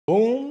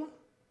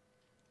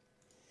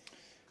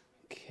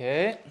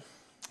Okay,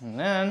 and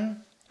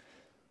then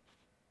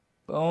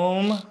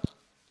boom,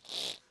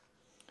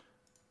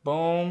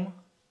 boom,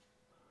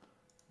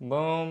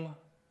 boom,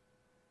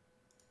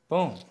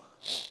 boom.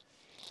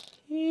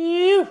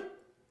 Phew.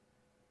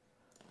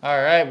 All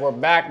right, we're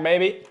back,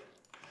 baby.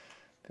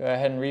 Go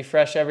ahead and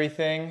refresh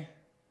everything.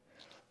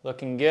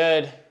 Looking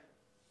good.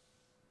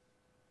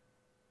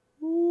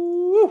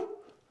 Woo.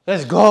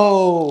 Let's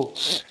go.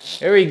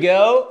 There we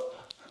go.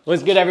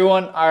 What's good,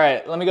 everyone? All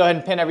right, let me go ahead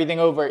and pin everything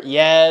over.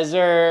 Yes,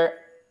 sir.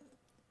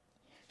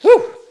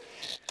 Whew.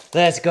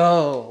 Let's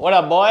go. What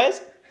up, boys?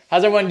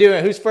 How's everyone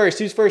doing? Who's first?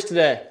 Who's first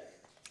today?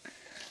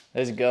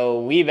 Let's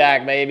go. We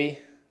back, baby.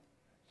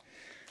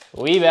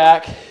 We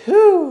back.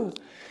 Whew.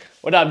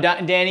 What up,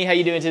 Danny? How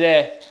you doing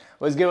today?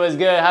 What's good? What's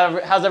good?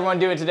 How's everyone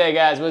doing today,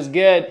 guys? What's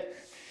good?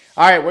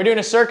 All right, we're doing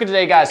a circuit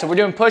today, guys. So we're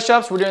doing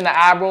push-ups. We're doing the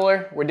ab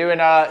roller. We're doing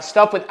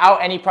stuff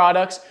without any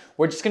products.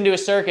 We're just gonna do a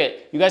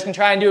circuit. You guys can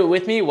try and do it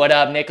with me. What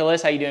up,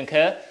 Nicholas? How you doing,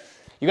 cuh?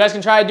 You guys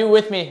can try to do it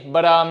with me,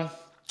 but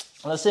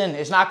listen,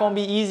 it's not gonna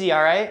be easy,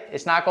 all right?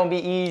 It's not gonna be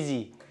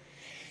easy.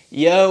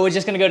 Yo, we're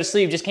just gonna go to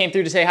sleep. Just came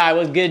through to say hi.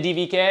 What's good,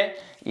 DVK?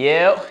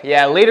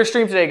 Yeah, later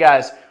stream today,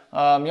 guys. You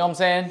know what I'm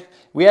saying?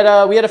 We had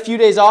a few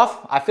days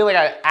off. I feel like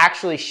I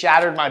actually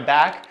shattered my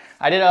back.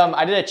 I did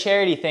a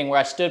charity thing where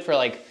I stood for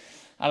like,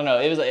 I don't know,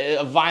 it was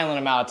a violent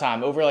amount of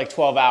time, over like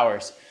 12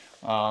 hours.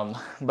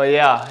 But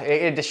yeah,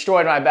 it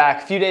destroyed my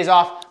back. A few days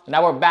off,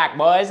 now we're back,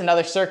 boys.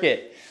 Another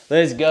circuit.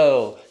 Let's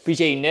go.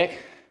 Appreciate you, Nick.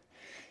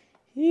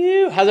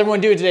 How's everyone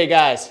doing today,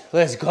 guys?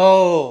 Let's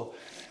go.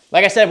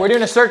 Like I said, we're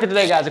doing a circuit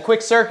today, guys, a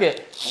quick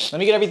circuit. Let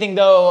me get everything,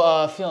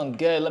 though, feeling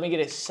good. Let me get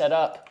it set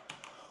up.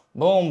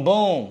 Boom,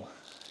 boom.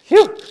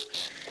 Phew.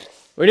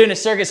 We're doing a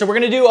circuit, so we're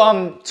gonna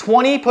do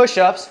 20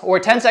 push-ups, or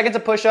 10 seconds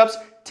of push-ups,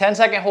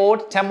 10-second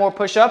hold, 10 more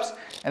push-ups,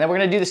 and then we're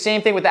gonna do the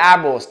same thing with the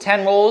ab rolls.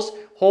 10 rolls,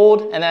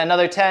 hold, and then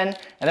another 10, and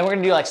then we're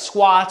gonna do like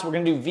squats, we're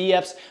gonna do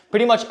V-ups,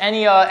 pretty much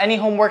any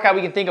home workout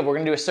we can think of, we're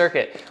gonna do a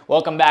circuit.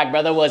 Welcome back,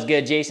 brother. What's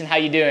good, Jason? How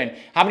you doing?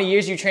 How many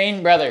years you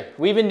trained, brother?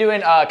 We've been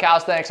doing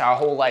calisthenics our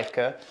whole life,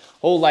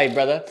 whole life,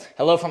 brother.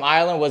 Hello from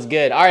Ireland. What's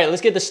good? All right,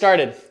 let's get this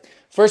started.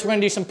 First, we're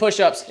gonna do some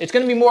push-ups. It's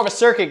gonna be more of a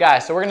circuit,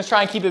 guys, so we're gonna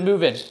try and keep it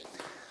moving.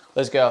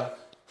 Let's go.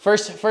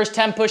 First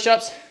 10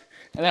 push-ups,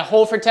 and then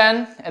hold for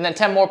 10, and then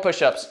 10 more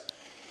push-ups.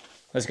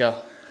 Let's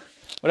go.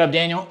 What up,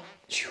 Daniel?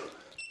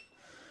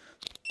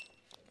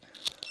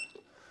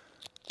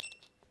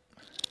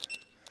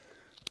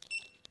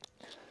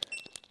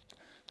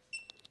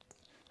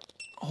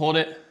 Hold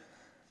it.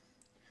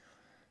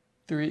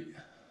 3,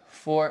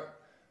 4,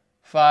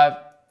 5,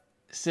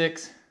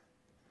 6.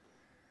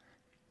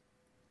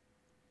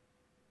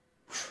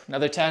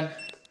 Another 10.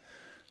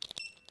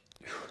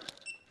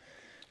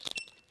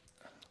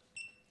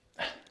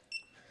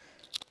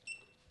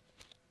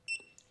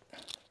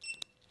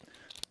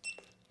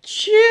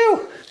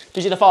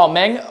 Appreciate the follow,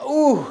 Meng.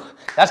 Ooh,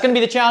 that's gonna be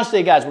the challenge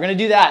today, guys. We're gonna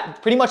do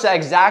that, pretty much that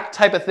exact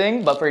type of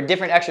thing, but for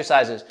different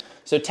exercises.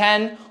 So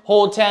 10,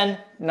 hold 10,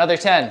 another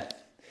 10.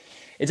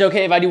 It's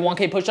okay if I do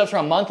 1K push-ups for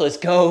a month. Let's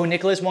go,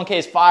 Nicholas. 1K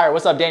is fire.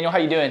 What's up, Daniel? How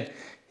you doing?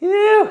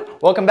 Yeah.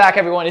 Welcome back,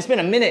 everyone. It's been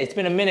a minute. It's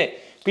been a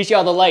minute. Appreciate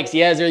all the likes.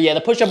 Yeah,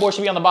 the push-up board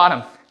should be on the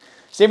bottom.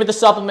 Same with the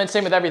supplements,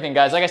 same with everything,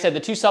 guys. Like I said, the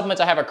 2 supplements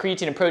I have are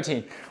creatine and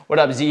protein. What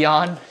up,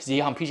 Zion?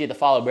 Zion, appreciate the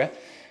follow, bro.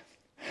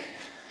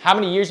 How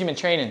many years you been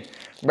training?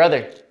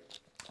 Brother,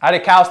 I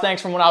did calisthenics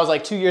from when I was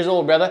like 2 years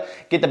old, brother.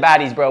 Get the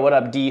baddies, bro. What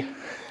up, D?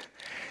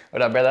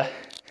 What up, brother?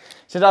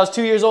 Since I was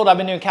 2 years old, I've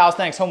been doing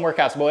calisthenics home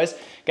workouts, boys.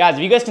 Guys,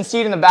 if you guys can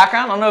see it in the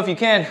background, I don't know if you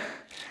can.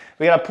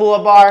 We got a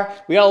pull-up bar.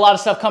 We got a lot of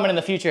stuff coming in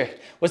the future.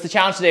 What's the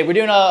challenge today? We're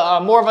doing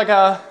more of like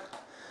a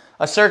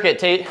circuit,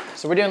 Tate.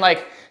 So we're doing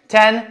like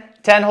 10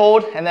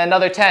 hold, and then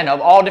another 10 of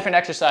all different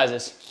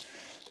exercises.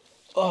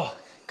 Oh,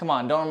 come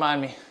on, don't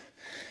remind me.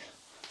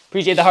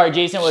 Appreciate the heart,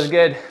 Jason. Was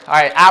good. All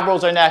right, ab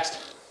rolls are next.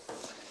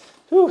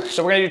 Whew.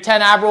 So we're gonna do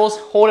 10 ab rolls,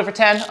 hold it for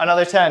 10,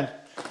 another 10.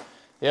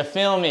 You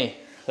feel me?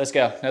 Let's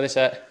go, another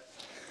set.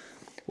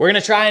 We're gonna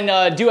try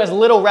and do as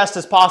little rest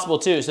as possible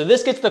too. So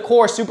this gets the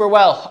core super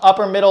well,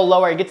 upper, middle,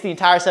 lower. It gets the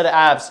entire set of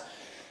abs.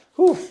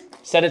 Whew.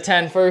 Set of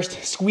 10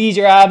 first. Squeeze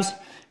your abs,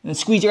 and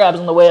squeeze your abs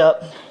on the way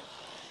up.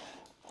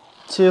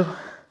 2,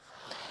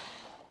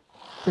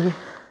 3.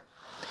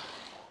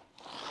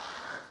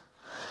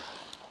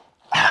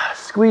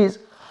 Squeeze.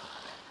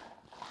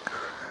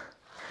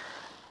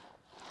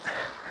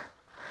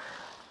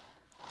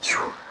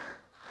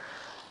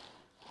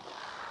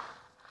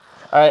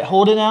 All right,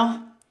 hold it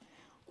now.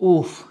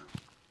 Oof.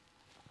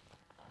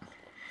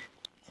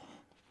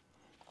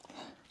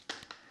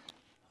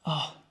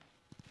 Oh.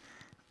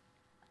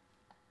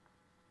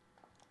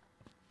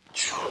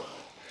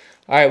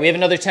 All right, we have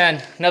another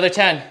 10. Another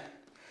 10.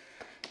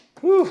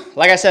 Whew.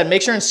 Like I said,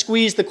 make sure and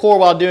squeeze the core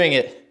while doing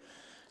it.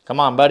 Come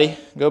on, buddy.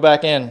 Go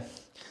back in.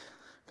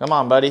 Come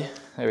on, buddy.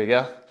 There we go.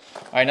 All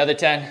right, another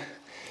 10.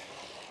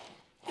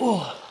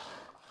 Ooh.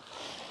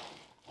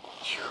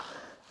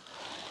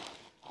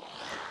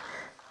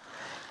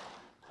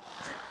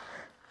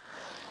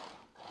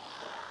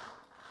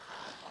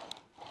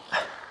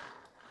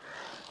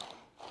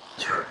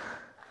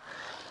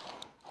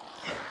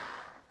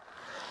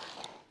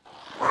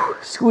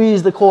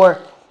 Squeeze the core.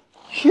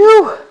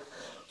 Phew.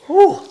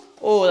 Whew.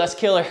 Oh, that's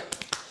killer.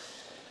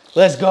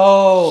 Let's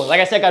go.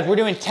 Like I said, guys, we're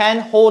doing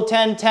 10, hold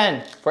 10,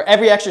 10 for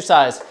every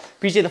exercise.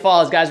 Appreciate the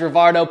follows, guys.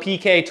 Rivardo,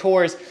 PK,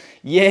 Tours.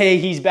 Yay,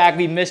 he's back.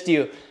 We missed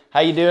you. How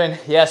you doing?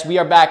 Yes, we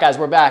are back, guys.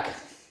 We're back.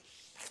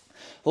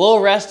 A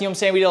little rest, you know what I'm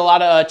saying? We did a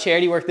lot of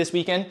charity work this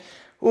weekend.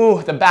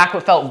 Ooh, the back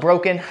felt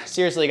broken.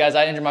 Seriously, guys,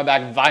 I injured my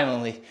back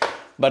violently.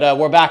 But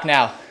we're back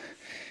now.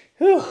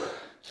 Whew.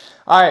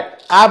 All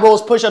right, ab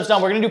rolls, push-ups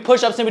done. We're gonna do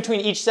push-ups in between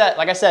each set.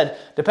 Like I said,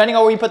 depending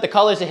on where you put the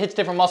colors, it hits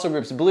different muscle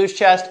groups. Blues,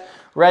 chest,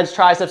 reds,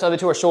 triceps, other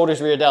two are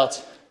shoulders, rear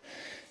delts.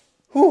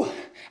 Whew.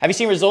 Have you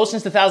seen results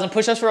since the 1,000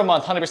 push-ups for a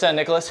month? 100%,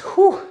 Nicholas.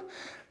 Whew.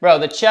 Bro,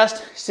 the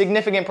chest,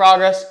 significant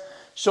progress.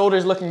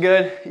 Shoulders looking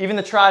good. Even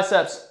the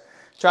triceps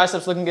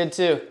looking good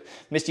too.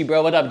 Missed you,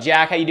 bro. What up,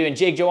 Jack? How you doing?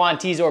 Jake, Joanne,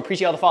 Tizor.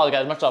 Appreciate all the follow,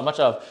 guys. Much love, much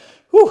love.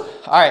 Whew.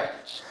 All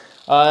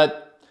right.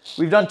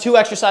 We've done 2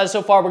 exercises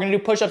so far. We're gonna do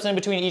push-ups in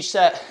between each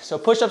set. So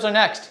push-ups are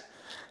next.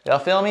 Y'all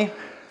feel me?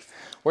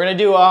 We're gonna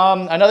do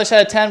another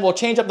set of 10. We'll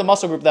change up the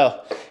muscle group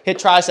though. Hit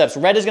triceps.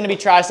 Red is gonna be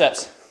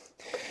triceps.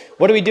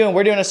 What are we doing?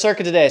 We're doing a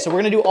circuit today. So we're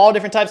gonna do all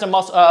different types of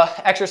muscle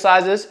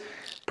exercises.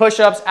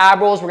 Push-ups,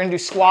 ab rolls. We're gonna do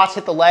squats,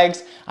 hit the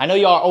legs. I know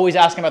y'all are always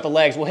asking about the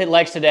legs. We'll hit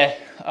legs today.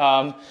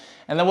 And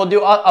then we'll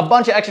do a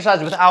bunch of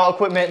exercises without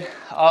equipment,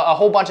 a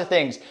whole bunch of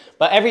things.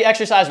 But every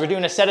exercise, we're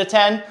doing a set of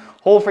 10,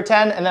 hold for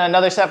 10, and then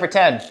another set for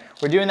 10.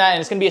 We're doing that, and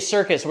it's gonna be a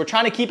circuit, so we're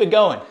trying to keep it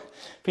going.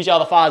 Appreciate all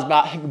the follows,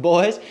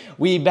 boys.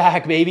 We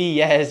back, baby.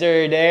 Yes,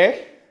 sir, there.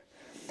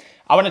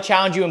 I wanna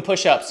challenge you in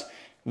push-ups.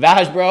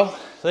 Vaj, bro,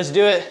 let's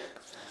do it.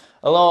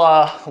 A little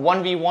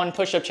 1v1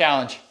 push-up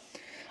challenge.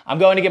 I'm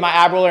going to get my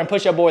ab roller and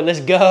push-up board. Let's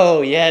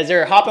go. Yes,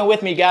 sir. Hopping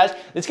with me, guys.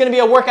 It's going to be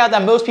a workout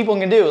that most people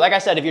can do. Like I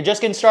said, if you're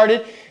just getting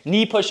started,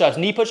 knee push-ups.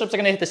 Knee push-ups are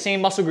going to hit the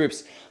same muscle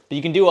groups, but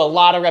you can do a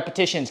lot of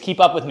repetitions. Keep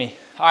up with me.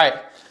 All right,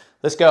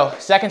 let's go.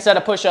 Second set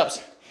of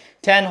push-ups.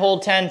 10,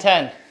 hold 10,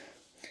 10.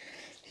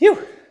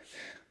 Phew.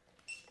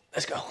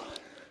 Let's go.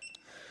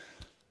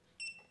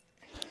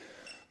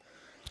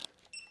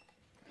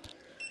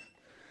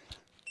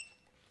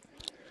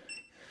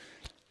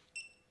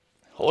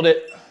 Hold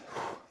it.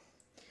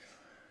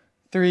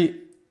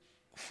 3,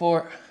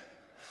 4,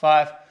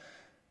 5,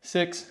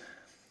 6,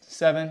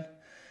 7,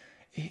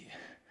 8,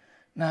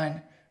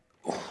 9.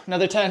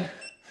 Another 10.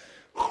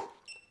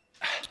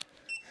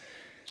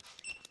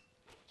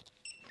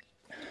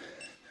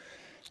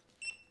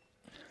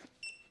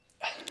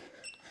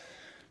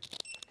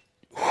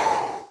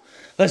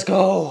 Let's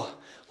go.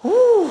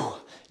 Woo.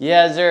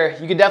 Yeah, sir.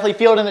 You can definitely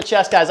feel it in the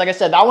chest, guys. Like I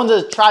said, that one's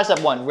a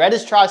tricep one. Red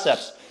is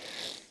triceps.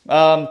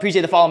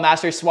 Appreciate the follow,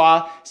 Master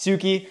Swa,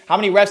 Suki. How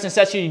many reps and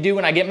sets should you do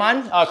when I get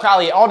mine?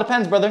 Crowley, it all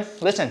depends, brother.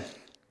 Listen,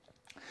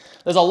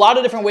 there's a lot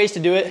of different ways to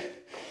do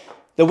it.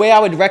 The way I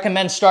would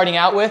recommend starting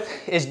out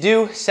with is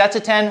do sets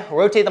of 10,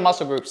 rotate the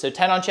muscle groups. So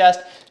 10 on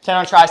chest, 10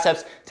 on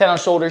triceps, 10 on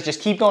shoulders. Just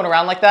keep going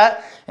around like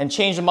that and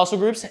change the muscle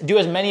groups. Do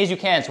as many as you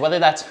can. So whether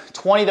that's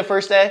 20 the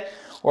first day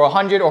or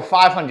 100 or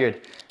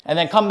 500. And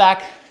then come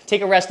back,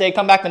 take a rest day,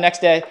 come back the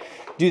next day,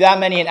 do that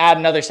many and add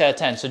another set of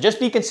 10. So just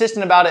be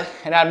consistent about it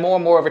and add more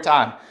and more over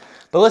time.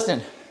 But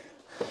listen,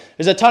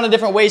 there's a ton of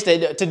different ways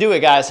to do it,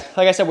 guys.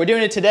 Like I said, we're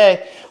doing it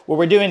today where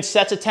we're doing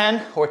sets of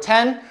 10 or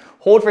 10,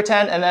 hold for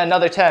 10, and then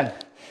another 10.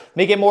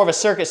 Make it more of a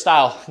circuit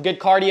style. Good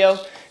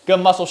cardio,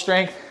 good muscle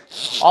strength,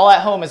 all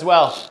at home as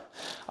well.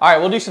 All right,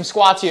 we'll do some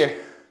squats here.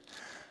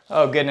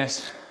 Oh,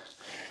 goodness.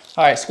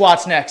 All right,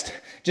 squats next.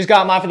 Just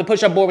got mine for the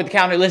push-up board with the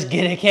counter. Let's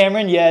get it,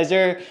 Cameron. Yes,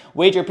 sir.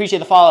 Wager, appreciate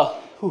the follow.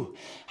 Whew.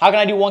 How can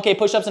I do 1K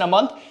push-ups in a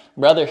month?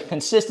 Brother,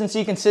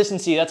 consistency,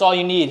 consistency. That's all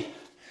you need.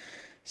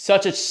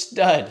 Such a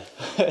stud.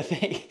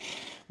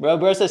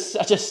 Bro's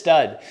such a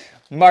stud.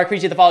 Mark,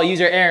 appreciate the follow.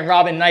 User Aaron,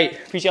 Robin, Knight.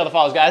 Appreciate all the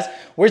follows, guys.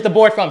 Where's the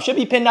board from? Should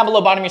be pinned down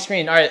below, bottom of your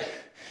screen. All right.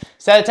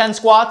 Set of 10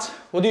 squats.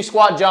 We'll do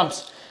squat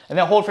jumps. And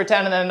then hold for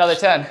 10 and then another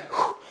 10.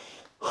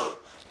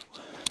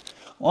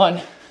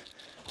 1,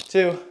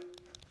 2,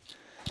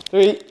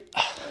 3,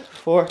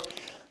 4,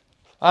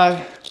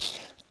 5,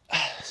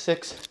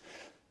 6,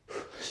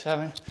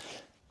 7,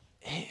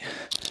 8,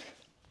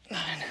 9,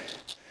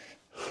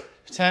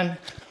 10.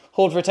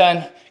 Hold for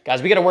 10.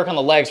 Guys, we got to work on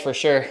the legs for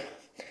sure.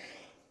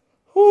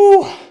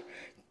 Woo.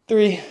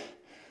 3,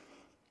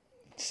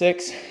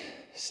 6,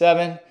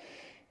 7,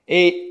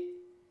 8,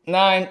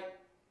 9,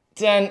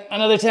 10.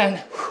 Another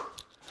 10.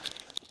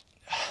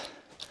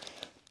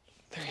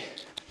 3,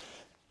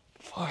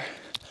 4,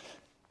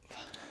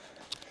 5,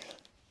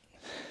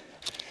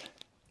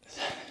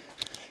 7,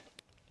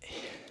 8,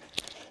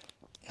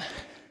 9.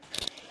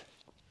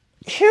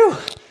 Phew.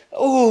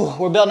 Ooh,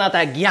 we're building out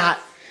that gyat.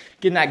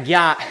 Getting that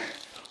gyat.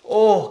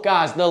 Oh,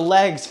 guys, the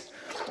legs.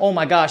 Oh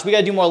my gosh, we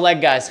gotta do more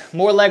leg, guys.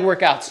 More leg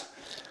workouts.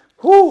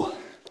 Whew.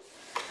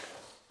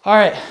 All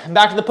right,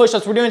 back to the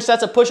push-ups. We're doing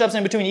sets of push-ups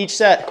in between each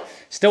set.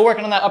 Still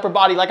working on that upper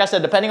body. Like I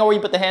said, depending on where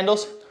you put the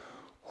handles.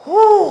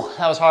 Whew,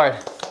 that was hard.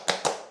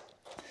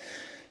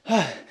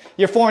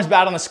 Your form's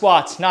bad on the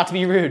squats, not to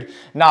be rude.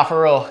 Not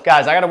for real.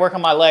 Guys, I gotta work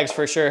on my legs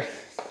for sure.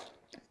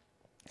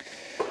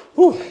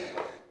 Whew.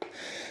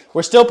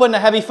 We're still putting a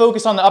heavy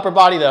focus on the upper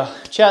body though.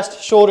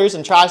 Chest, shoulders,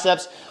 and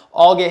triceps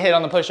all get hit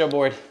on the push-up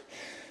board.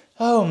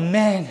 Oh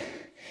man,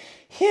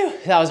 phew,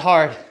 that was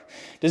hard.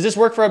 Does this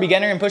work for a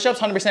beginner in push-ups?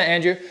 100%,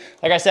 Andrew.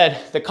 Like I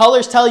said, the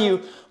colors tell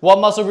you what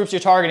muscle groups you're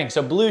targeting.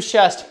 So blue's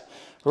chest,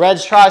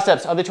 red's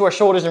triceps, other two are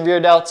shoulders and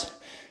rear delts.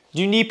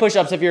 Do knee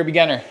push-ups if you're a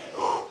beginner.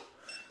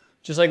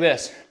 Just like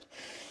this.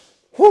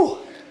 Whew.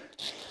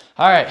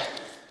 All right,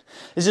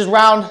 this is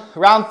round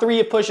 3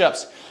 of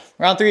push-ups.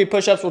 Round 3 of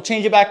push-ups, we'll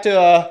change it back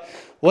to,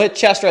 we'll hit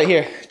chest right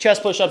here.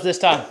 Chest push-ups this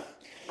time.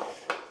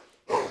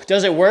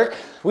 Does it work?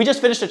 We just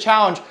finished a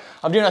challenge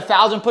of doing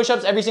 1,000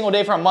 push-ups every single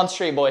day for a month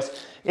straight, boys.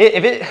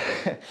 The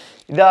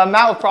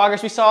amount of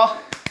progress we saw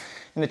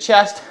in the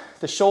chest,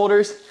 the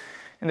shoulders,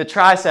 and the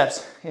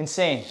triceps,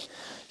 insane.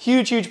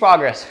 Huge, huge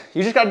progress.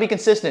 You just gotta be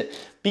consistent.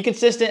 Be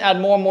consistent, add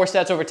more and more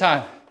sets over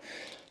time.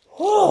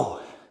 Whoa,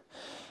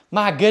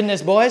 my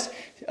goodness, boys.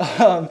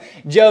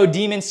 Joe,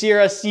 Demon,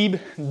 Sierra, Seeb,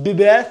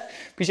 Bibeth,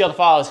 appreciate all the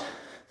follows.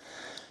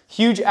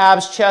 Huge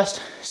abs,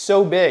 chest,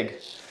 so big.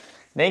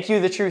 Thank you,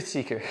 the truth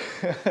seeker.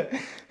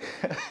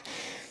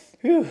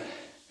 Whew.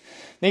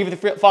 Thank you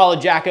for the follow,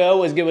 Jacko.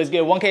 Was good, was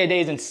good. 1K a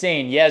day is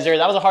insane. Yes, sir.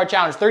 That was a hard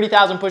challenge.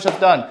 30,000 push-ups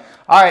done.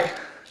 All right,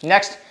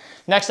 next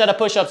set of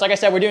push-ups. Like I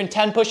said, we're doing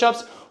 10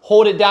 push-ups.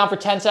 Hold it down for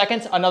 10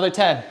 seconds, another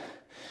 10.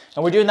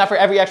 And we're doing that for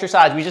every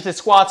exercise. We just did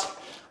squats.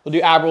 We'll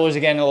do ab rollers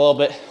again in a little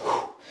bit.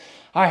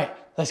 All right,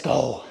 let's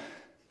go.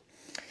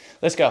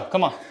 Let's go,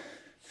 come on.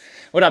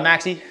 What up,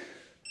 Maxie?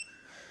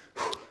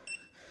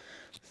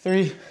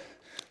 3,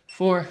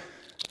 4.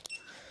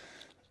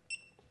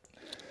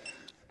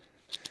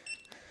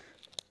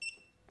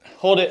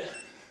 Hold it.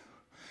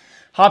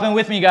 Hop in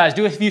with me, guys.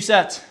 Do a few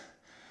sets.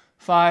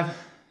 5,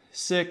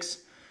 6,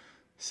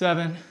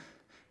 7,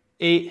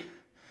 8,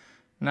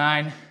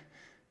 9,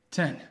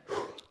 10.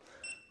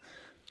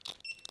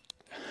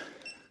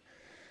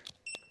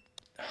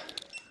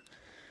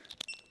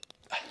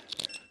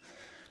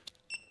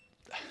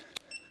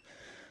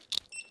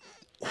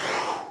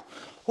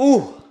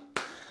 Ooh,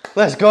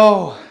 let's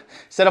go.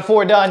 Set of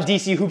 4 done.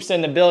 DC Hoops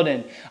in the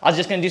building. I was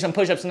just gonna do some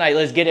push-ups tonight.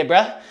 Let's get it,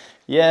 bruh.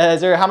 Yeah,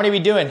 sir. How many are we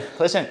doing?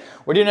 Listen,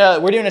 we're doing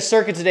a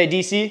circuit today,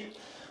 DC.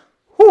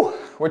 Whew.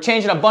 We're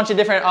changing a bunch of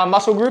different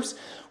muscle groups.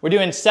 We're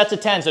doing sets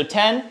of 10. So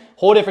 10,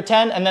 hold it for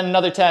 10, and then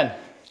another 10.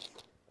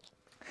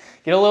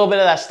 Get a little bit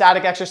of that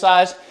static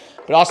exercise,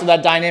 but also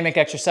that dynamic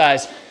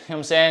exercise. You know what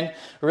I'm saying?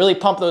 Really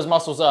pump those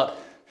muscles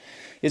up.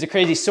 He's a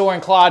crazy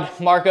Soren, Claude,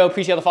 Marco.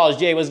 Appreciate the follows.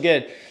 Jay, what's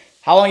good?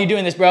 How long are you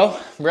doing this, bro?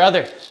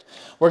 Brother,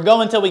 we're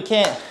going till we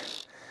can't.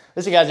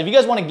 Listen, guys, if you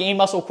guys want to gain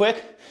muscle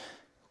quick,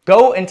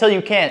 go until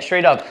you can't,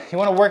 straight up. You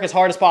want to work as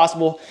hard as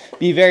possible,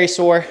 be very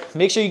sore.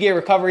 Make sure you get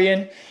recovery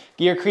in,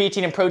 get your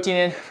creatine and protein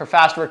in for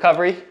fast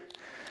recovery,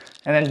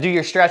 and then do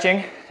your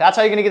stretching. That's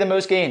how you're going to get the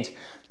most gains.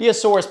 Be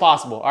as sore as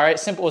possible, all right?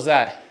 Simple as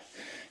that.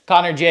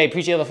 Connor J,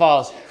 appreciate the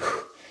follows.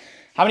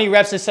 How many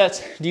reps and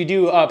sets do you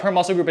do per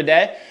muscle group a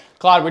day?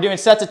 Claude, we're doing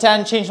sets of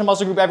 10, change the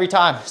muscle group every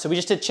time. So we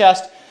just did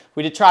chest,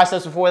 we did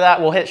triceps before that,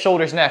 we'll hit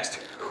shoulders next.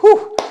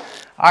 Whew.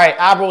 All right,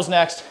 ab rolls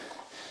next.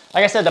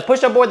 Like I said, the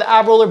push-up board, the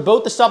ab roller,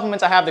 both the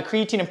supplements I have, the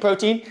creatine and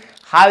protein,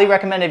 highly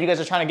recommend if you guys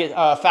are trying to get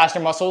faster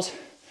muscles.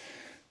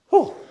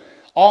 Whew.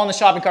 All in the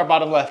shopping cart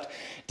bottom left.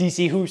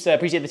 DC Hoops,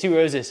 appreciate the 2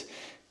 roses.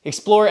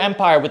 Explorer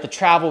Empire with the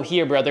travel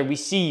here, brother. We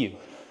see you.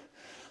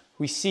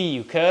 We see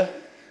you, cuh.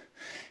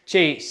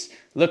 Chase,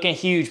 looking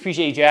huge.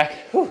 Appreciate you, Jack.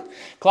 Whew.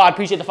 Claude,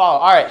 appreciate the follow.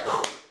 All right.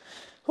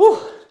 Whew.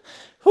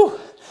 Whew.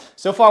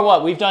 So far,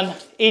 what? We've done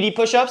 80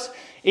 push-ups.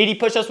 80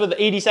 push-ups with an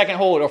 80-second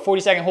hold or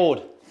 40-second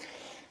hold.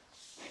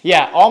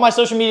 Yeah, all my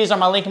social medias are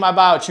my link in my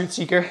bio, Truth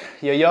Seeker.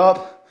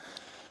 Yup.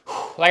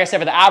 Like I said,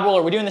 for the ab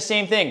roller, we're doing the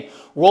same thing.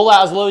 Roll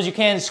out as low as you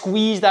can,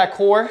 squeeze that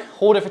core,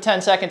 hold it for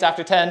 10 seconds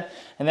after 10,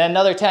 and then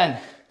another 10.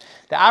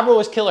 The ab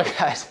roller is killer,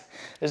 guys.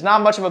 There's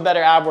not much of a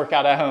better ab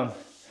workout at home.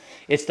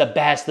 It's the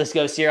best. Let's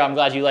go, Sierra. I'm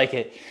glad you like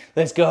it.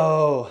 Let's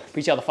go.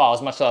 Appreciate all the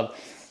follows. Much love.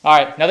 All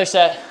right, another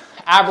set.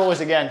 Ab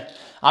rollers again.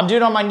 I'm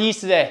doing it on my knees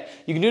today.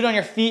 You can do it on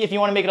your feet if you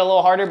want to make it a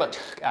little harder, but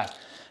God,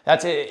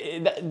 that's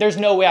it. There's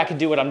no way I could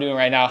do what I'm doing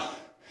right now.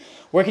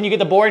 Where can you get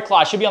the board?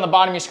 Claude, should be on the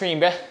bottom of your screen,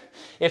 bruh.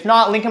 If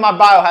not, link in my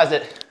bio has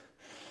it.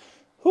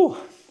 Whew.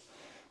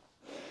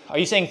 Are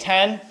you saying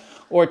 10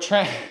 or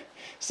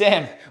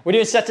Sam, we're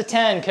doing sets of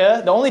 10,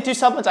 cuh. The only 2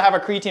 supplements I have are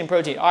creatine and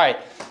protein. All right,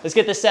 let's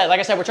get this set. Like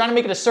I said, we're trying to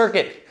make it a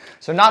circuit,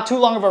 so not too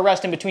long of a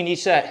rest in between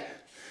each set.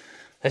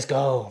 Let's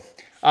go.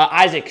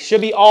 Isaac,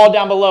 should be all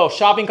down below.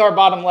 Shopping cart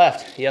bottom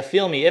left. Yeah,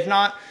 feel me. If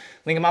not,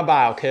 link in my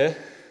bio, cuh.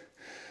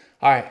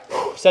 All right,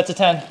 sets of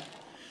 10.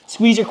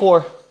 Squeeze your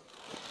core.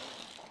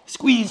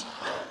 Squeeze.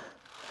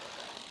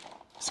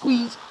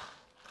 Squeeze.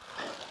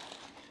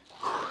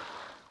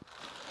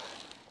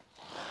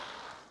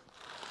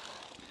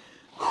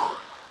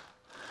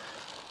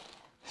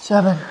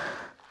 7,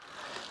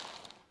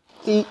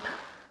 8,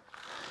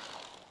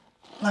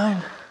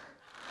 9,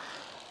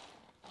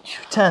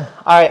 10.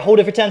 All right, hold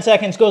it for 10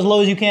 seconds. Go as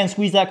low as you can.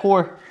 Squeeze that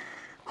core.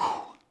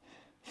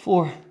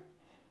 4,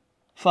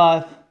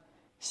 5,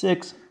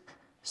 6,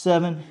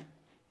 7,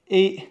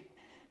 8,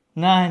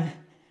 9,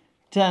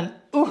 10.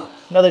 Ooh,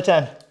 another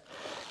 10.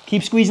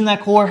 Keep squeezing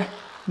that core.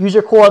 Use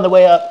your core on the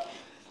way up.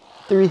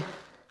 3,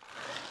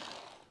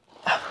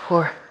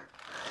 4,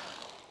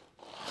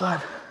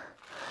 5,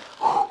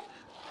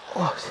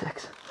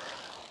 6,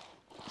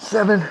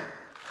 7,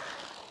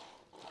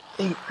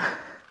 8,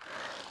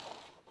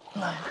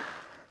 9.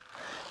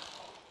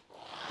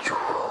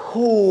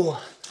 Ooh,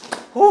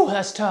 ooh,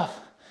 that's tough.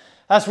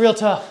 That's real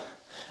tough.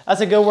 That's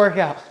a good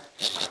workout.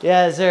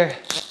 Yes, sir.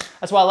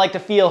 That's why I like to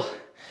feel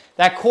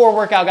that core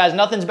workout, guys.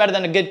 Nothing's better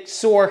than a good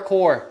sore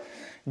core.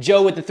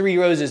 Joe with the 3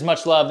 roses.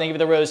 Much love. Thank you for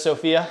the rose,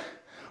 Sophia.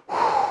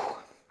 Whew.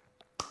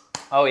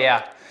 Oh,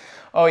 yeah.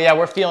 Oh, yeah,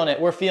 we're feeling it.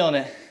 We're feeling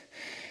it.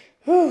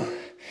 Whew.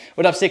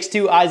 What up,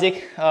 6'2",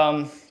 Isaac?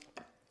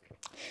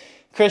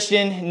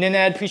 Christian,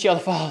 Ninad, appreciate all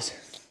the follows.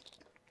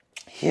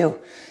 Ew.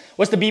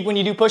 What's the beep when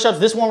you do push-ups?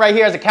 This one right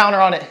here has a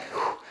counter on it.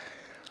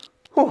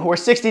 Whew. We're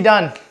 60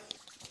 done.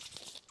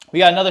 We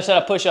got another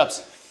set of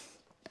push-ups.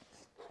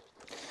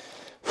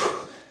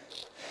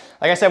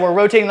 Like I said, we're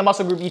rotating the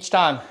muscle group each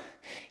time.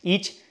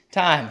 Each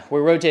time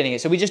we're rotating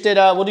it. So we just did,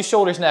 we'll do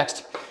shoulders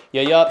next.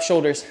 Yeah, yup,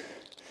 shoulders.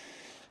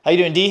 How you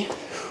doing, D?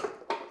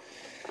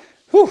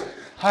 Whew.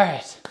 All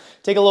right,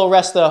 take a little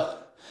rest though.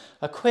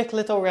 A quick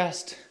little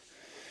rest.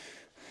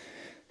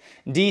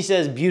 D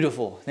says,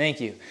 beautiful,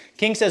 thank you.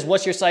 King says,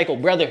 what's your cycle?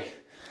 Brother,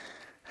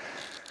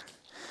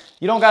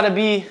 you don't gotta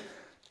be, you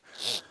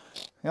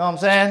know what I'm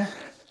saying?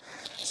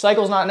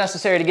 Cycle's not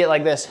necessary to get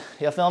like this.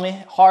 You feel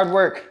me? Hard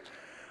work.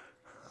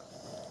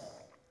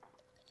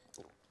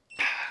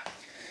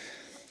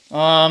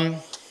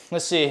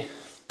 Let's see.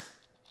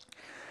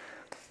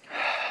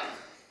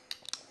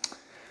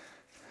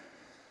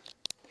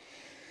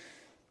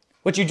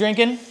 What you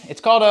drinking?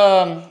 It's called,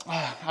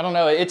 I don't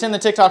know. It's in the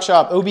TikTok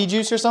shop. OB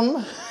juice or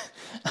something?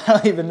 I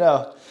don't even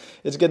know.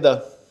 It's good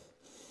though.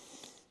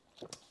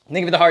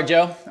 Thank you for the heart,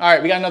 Joe. All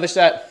right, we got another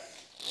set.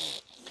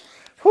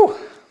 Whew.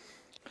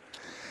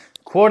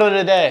 Quote of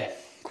the day.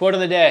 Quote of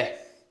the day.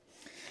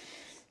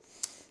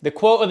 The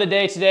quote of the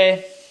day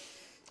today: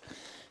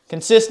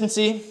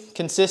 consistency,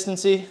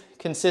 consistency,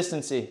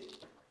 consistency.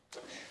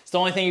 It's the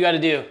only thing you got to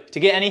do. To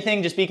get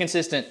anything, just be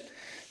consistent.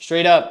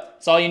 Straight up.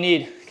 That's all you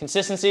need.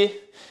 Consistency.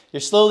 You're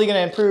slowly going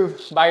to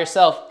improve by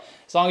yourself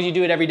as long as you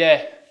do it every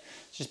day.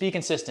 Just be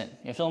consistent.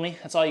 You feel me?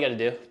 That's all you got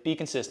to do. Be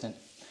consistent.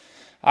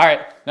 All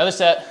right, another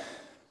set.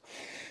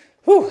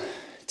 Whew.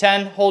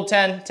 10, hold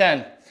 10,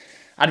 10.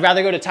 I'd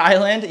rather go to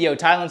Thailand. Yo,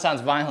 Thailand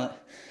sounds violent.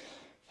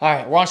 All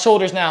right, we're on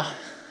shoulders now.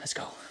 Let's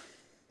go.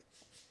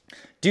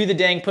 Do the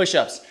dang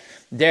push-ups.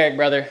 Derek,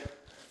 brother.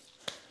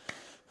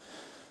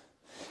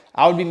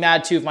 I would be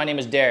mad too if my name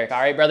is Derek. All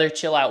right, brother,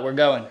 chill out. We're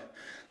going.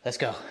 Let's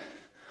go.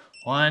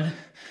 1,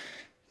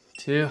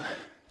 2,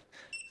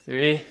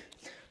 3,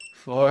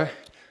 4,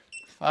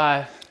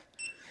 5.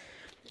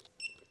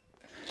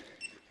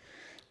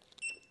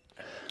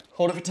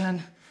 Hold it for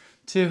 10.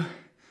 2,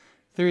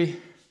 3,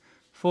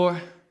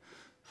 4,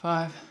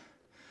 5,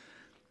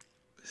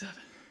 7,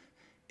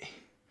 8,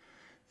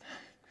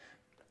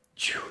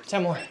 9.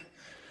 10 more.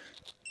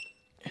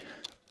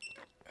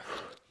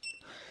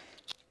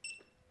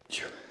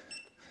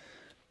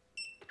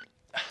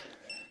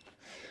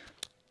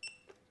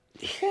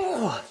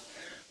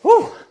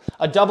 Whew.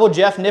 A double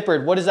Jeff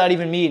Nippard. What does that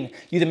even mean?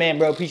 You the man,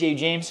 bro. Appreciate you,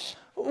 James.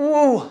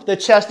 Ooh, the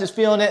chest is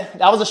feeling it.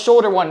 That was a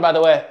shoulder one, by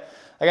the way.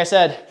 Like I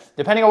said,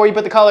 depending on where you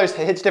put the colors,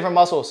 it hits different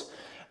muscles.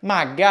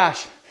 My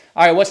gosh.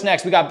 All right, what's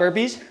next? We got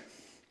burpees.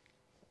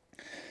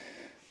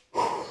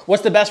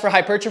 What's the best for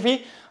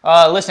hypertrophy?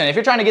 Listen, if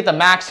you're trying to get the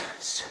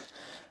max,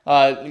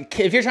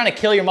 if you're trying to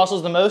kill your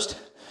muscles the most,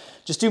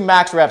 just do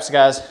max reps,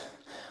 guys.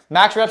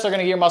 Max reps are going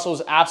to get your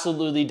muscles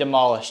absolutely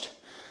demolished.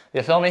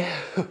 You feel me?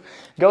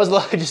 Go as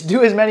low, just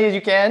do as many as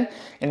you can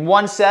in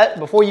one set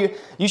before you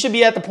should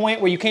be at the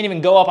point where you can't even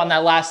go up on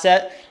that last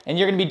set and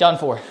you're gonna be done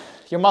for.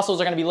 Your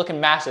muscles are gonna be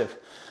looking massive.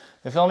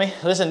 You feel me?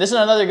 Listen, this is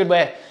another good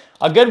way.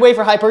 A good way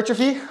for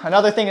hypertrophy,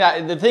 another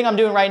thing, the thing I'm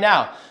doing right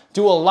now,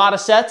 do a lot of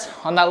sets.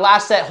 On that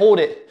last set, hold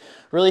it.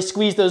 Really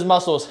squeeze those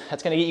muscles.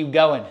 That's gonna get you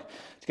going.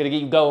 It's gonna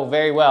get you going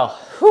very well.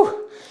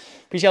 Whew.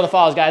 Appreciate all the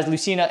follows, guys.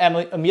 Lucina,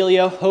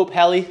 Emilio, Hope,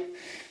 Helly.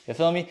 You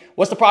feel me?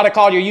 What's the product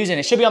called you're using?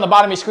 It should be on the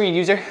bottom of your screen,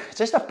 user. It's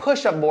just a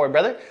push-up board,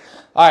 brother.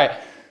 All right.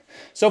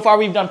 So far,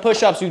 we've done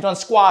push-ups. We've done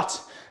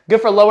squats. Good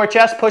for lower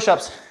chest,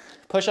 push-ups.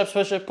 Push-ups,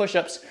 push-ups,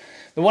 push-ups.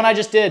 The one I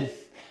just did,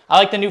 I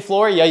like the new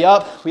floor. Yeah,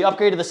 yup. We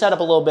upgraded the setup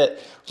a little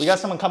bit. We got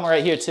someone coming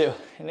right here, too,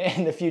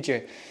 in the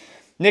future.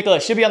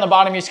 Nicholas, should be on the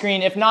bottom of your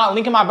screen. If not,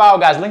 link in my bio,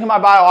 guys. Link in my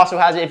bio also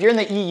has it. If you're in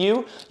the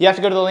EU, you have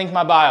to go to the link in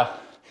my bio.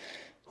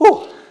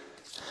 Whew.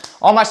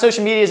 All my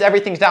social medias,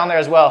 everything's down there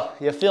as well.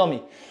 You feel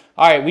me?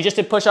 All right, we just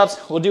did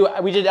push-ups.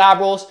 We did ab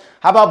rolls.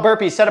 How about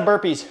burpees? Set of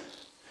burpees.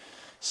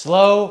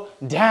 Slow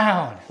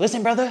down.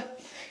 Listen, brother,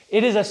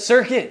 it is a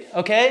circuit,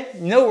 okay?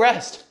 No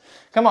rest.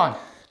 Come on.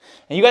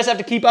 And you guys have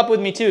to keep up with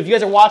me too. If you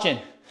guys are watching,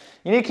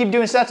 you need to keep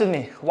doing sets with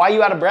me. Why are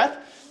you out of breath?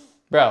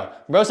 Bro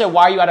said,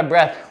 why are you out of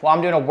breath? While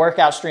I'm doing a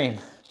workout stream.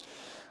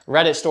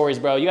 Reddit stories,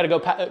 bro. You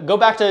gotta go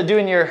back to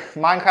doing your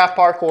Minecraft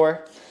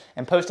parkour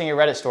and posting your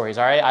Reddit stories,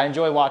 all right? I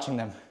enjoy watching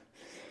them.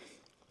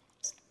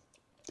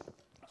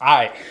 All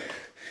right,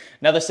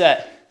 another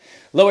set.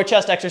 Lower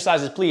chest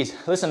exercises, please.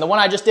 Listen, the one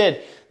I just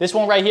did, this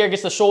one right here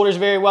gets the shoulders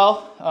very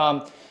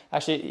well.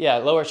 Actually, yeah,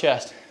 lower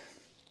chest.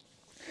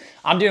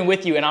 I'm doing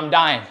with you and I'm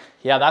dying.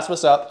 Yeah, that's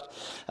what's up.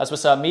 That's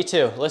what's up, me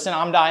too. Listen,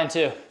 I'm dying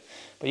too.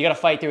 But you gotta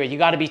fight through it. You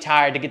gotta be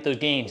tired to get those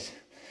gains.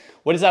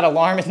 What is that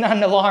alarm? It's not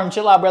an alarm,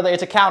 chill out, brother.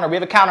 It's a counter. We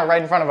have a counter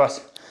right in front of us.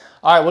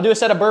 All right, we'll do a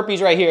set of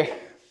burpees right here.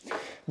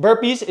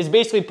 Burpees is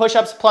basically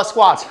push-ups plus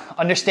squats.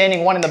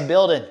 Understanding one in the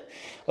building.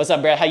 What's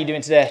up, Brad? How you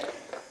doing today?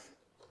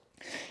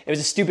 It was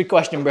a stupid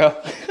question, bro.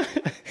 All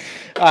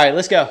right,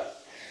 let's go.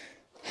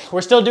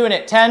 We're still doing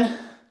it. 10,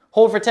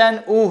 hold for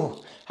 10.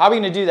 Ooh, how are we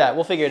gonna do that?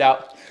 We'll figure it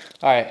out.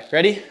 All right,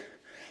 ready?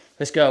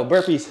 Let's go,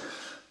 burpees.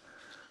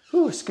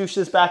 Ooh, scooch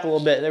this back a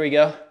little bit. There we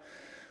go.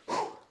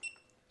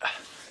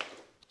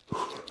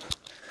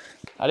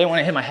 I didn't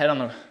want to hit my head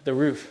on the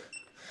roof.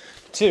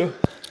 2,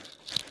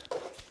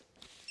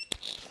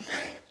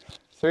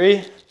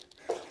 3,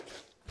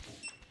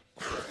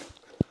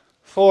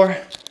 4,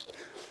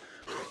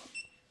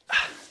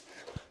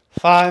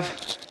 5,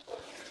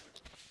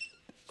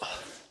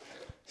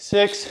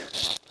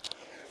 6,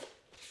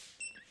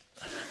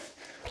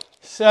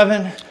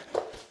 7,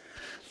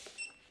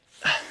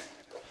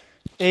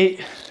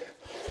 8,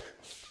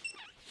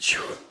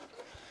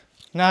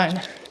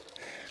 9.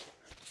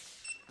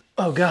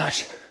 Oh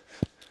gosh.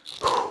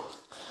 All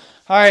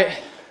right.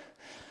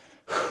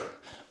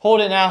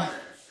 Hold it now.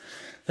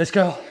 Let's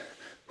go.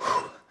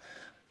 2,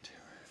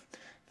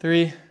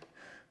 3,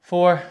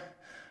 4,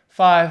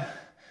 5,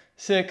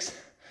 6,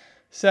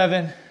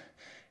 7,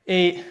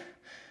 8,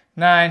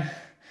 9,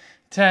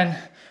 10.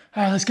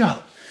 All right, let's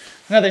go.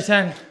 Another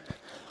 10.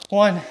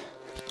 1.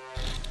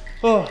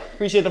 Oh,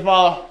 appreciate the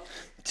follow.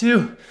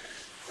 2.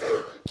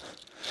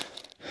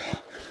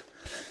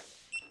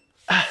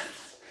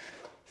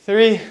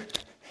 3.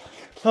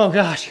 Oh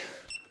gosh.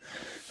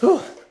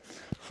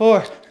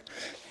 4.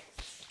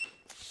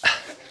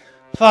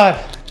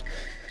 5.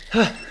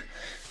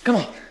 Come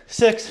on.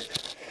 6.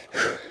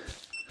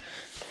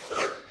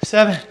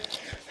 7.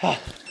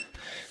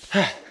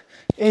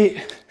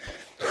 8.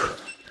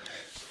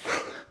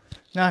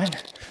 9.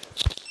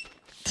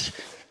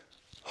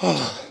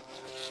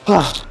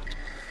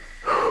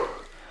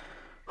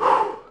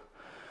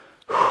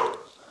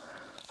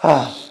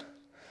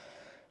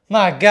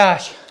 My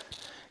gosh.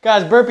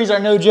 Guys, burpees are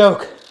no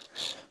joke.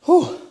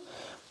 Whew.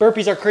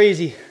 Burpees are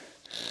crazy.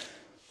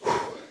 Whew.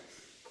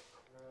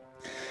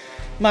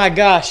 My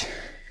gosh.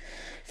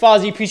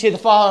 Fozzie, appreciate the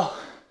follow.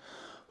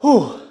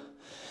 Whew.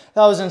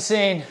 That was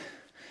insane.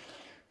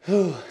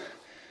 Whew.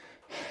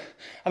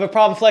 I have a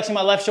problem flexing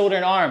my left shoulder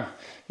and arm.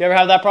 You ever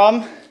have that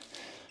problem?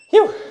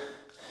 Whew.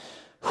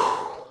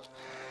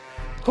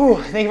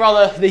 Whew. Thank you for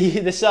all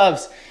the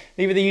subs. Thank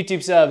you for the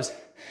YouTube subs.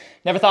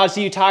 Never thought I'd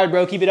see you tired,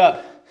 bro. Keep it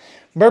up.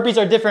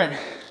 Burpees are different.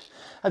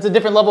 That's a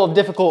different level of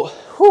difficult.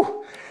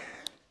 Whew.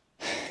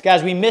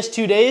 Guys, we missed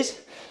 2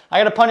 days. I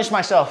gotta punish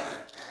myself.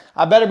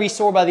 I better be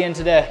sore by the end of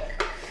today.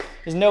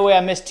 There's no way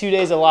I missed 2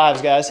 days of lives,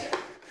 guys.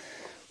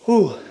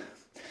 Whew.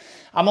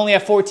 I'm only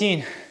at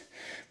 14.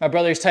 My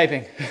brother's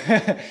typing.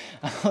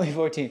 I'm only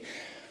 14.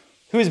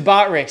 Who's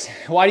Botrix?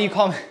 Why do you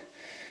call me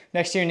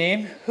next to your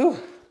name? Whew.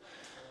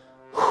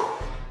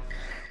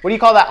 What do you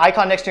call that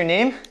icon next to your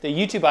name? The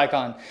YouTube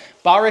icon.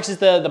 Botrix is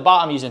the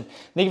bot I'm using.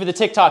 Thank you for the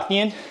TikTok,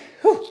 Thean.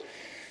 Whew.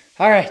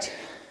 All right.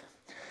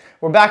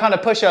 We're back on to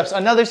push-ups.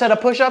 Another set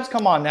of push-ups?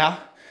 Come on now.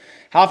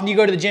 How often do you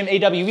go to the gym?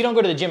 AW, we don't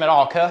go to the gym at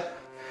all, cuh.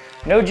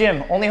 No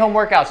gym, only home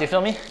workouts, you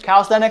feel me?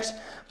 Calisthenics,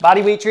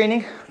 body weight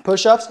training,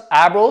 push-ups,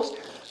 ab rolls,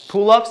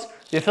 pull-ups,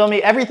 you feel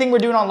me? Everything we're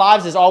doing on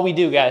lives is all we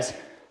do, guys.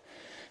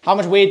 How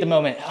much weight at the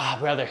moment? Ah,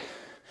 brother.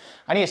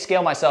 I need to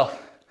scale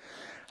myself.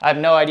 I have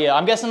no idea.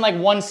 I'm guessing like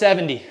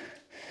 170,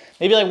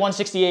 maybe like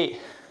 168.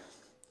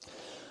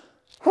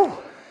 Whew.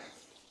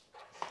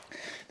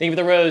 Thank you for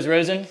the rose,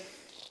 Rosen.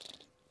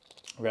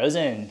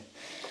 Rosen.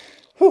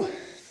 Whew.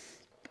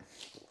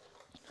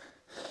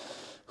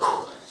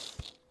 Whew.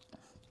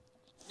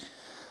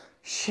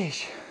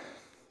 Sheesh.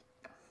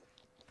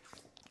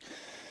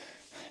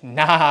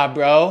 Nah,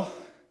 bro.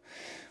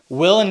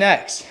 Will and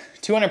next.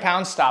 200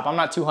 pounds, stop. I'm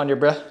not 200,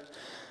 bro.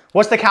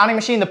 What's the counting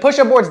machine? The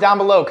push-up board's down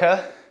below,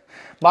 cuh.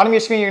 Bottom of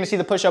your screen, you're gonna see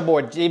the push-up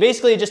board.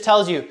 Basically, it just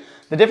tells you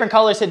the different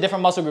colors hit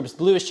different muscle groups.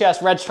 Blue is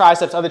chest, red is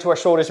triceps, other two are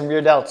shoulders and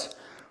rear delts.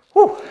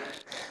 Whew.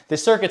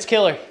 This circuit's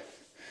killer.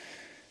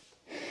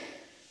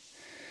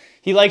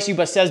 He likes you,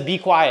 but says be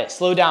quiet.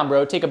 Slow down,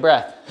 bro. Take a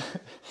breath.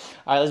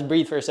 All right, let's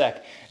breathe for a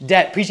sec.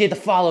 Det, appreciate the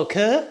follow,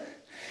 cuh.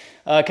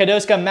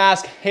 Kadoska,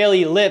 Mask,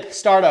 Haley, Lip,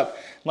 Startup.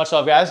 Much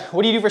love, guys.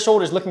 What do you do for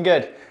shoulders? Looking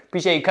good.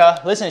 Appreciate you, cuh.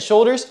 Listen,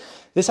 shoulders,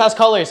 this has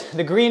colors.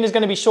 The green is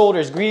gonna be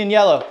shoulders, green and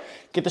yellow.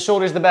 Get the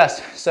shoulders the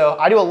best. So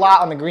I do a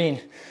lot on the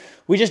green.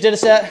 We just did a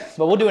set,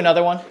 but we'll do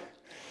another one.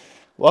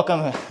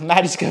 Welcome,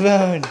 Maddie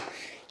Scavone.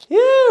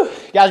 Woo!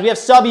 Guys, we have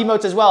sub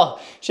emotes as well.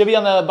 Should be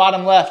on the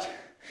bottom left.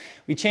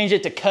 We changed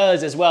it to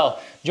cuz as well.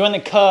 Join the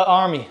cuh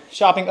army.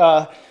 Shopping,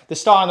 the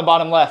star on the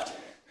bottom left.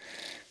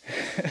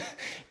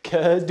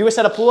 Do a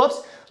set of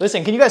pull-ups.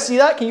 Listen, can you guys see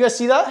that? Can you guys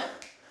see that?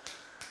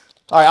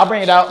 All right, I'll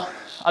bring it out.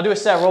 I'll do a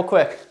set real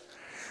quick.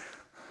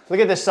 Look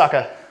at this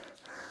sucker.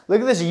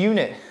 Look at this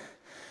unit.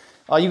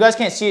 Oh, you guys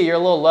can't see it, you're a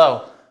little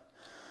low.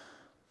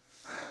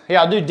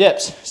 Yeah, I'll do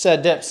dips,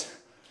 set dips.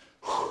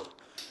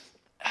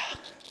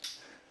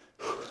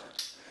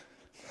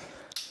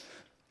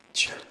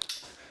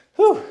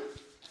 Whew.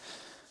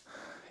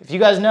 If you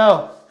guys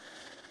know,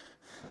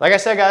 like I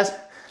said, guys,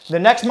 the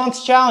next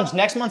month's challenge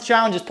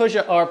is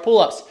push-up or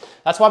pull-ups.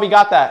 That's why we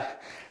got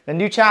that. The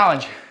new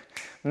challenge,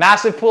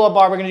 massive pull-up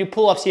bar. We're gonna do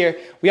pull-ups here.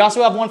 We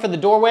also have one for the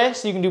doorway,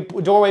 so you can do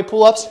doorway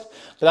pull-ups,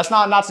 but that's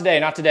not today,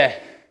 not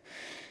today.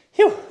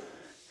 Phew.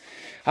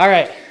 All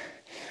right,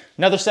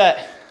 another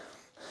set.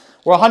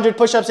 We're 100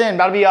 push-ups in,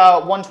 about to be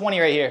 120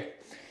 right here.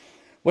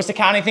 What's the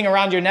counting thing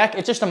around your neck?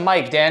 It's just a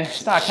mic, Dan.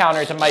 It's not a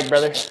counter, it's a mic,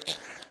 brother.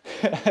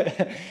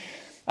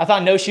 I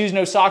thought no shoes,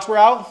 no socks were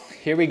out.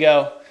 Here we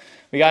go.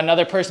 We got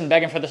another person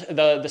begging for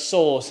the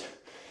soles.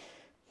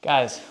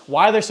 Guys,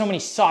 why are there so many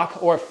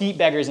sock or feet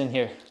beggars in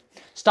here?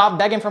 Stop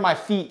begging for my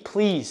feet,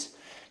 please.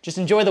 Just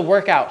enjoy the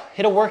workout.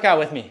 Hit a workout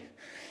with me.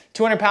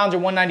 200 pounds or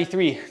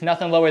 193,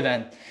 nothing lower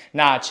than.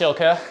 Nah, chill,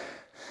 cuh.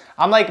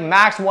 I'm like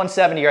max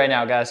 170 right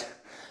now, guys.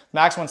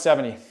 Max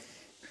 170.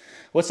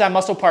 What's that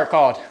muscle part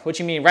called? What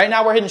you mean? Right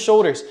now we're hitting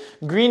shoulders.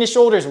 Green is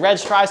shoulders, red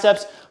is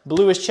triceps,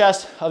 blue is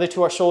chest, other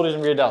two are shoulders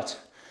and rear delts.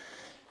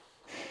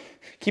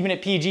 Keeping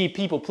it PG,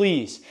 people,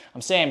 please.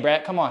 I'm saying,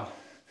 Brett, come on.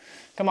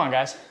 Come on,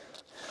 guys.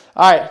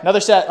 All right, another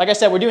set. Like I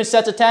said, we're doing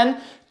sets of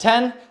 10.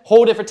 10,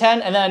 hold it for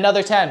 10, and then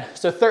another 10.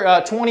 So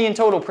 20 in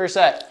total per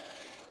set.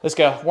 Let's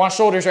go. We're on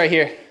shoulders right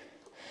here.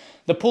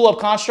 The pull-up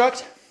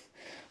construct.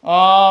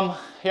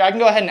 Here, I can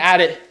go ahead and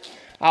add it.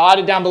 I'll add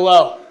it down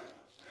below.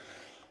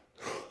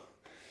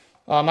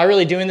 Am I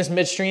really doing this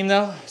midstream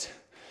though?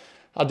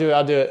 I'll do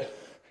it.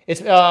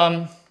 It's,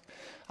 I'll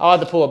add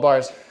the pull-up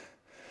bars.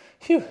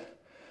 Phew.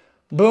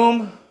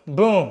 Boom,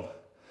 boom.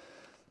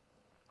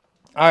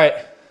 All right.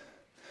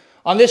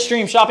 On this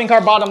stream, shopping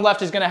cart bottom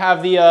left is gonna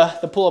have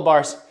the pull-up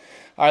bars.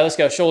 All right, let's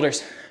go,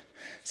 shoulders.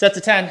 Sets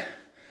of 10.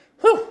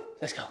 Whew,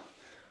 let's go.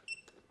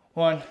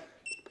 1,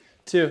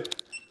 2,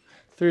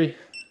 3,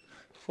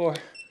 4,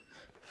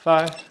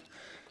 5,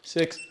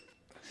 6.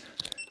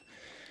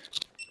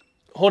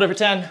 Hold it for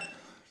 10.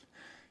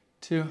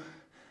 2,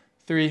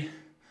 3,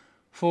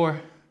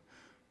 4,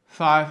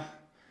 5,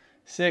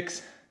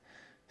 6,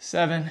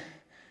 7,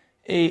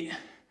 8,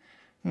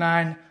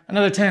 9,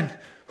 another 10.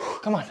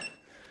 Come on.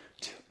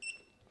 2,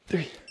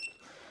 3.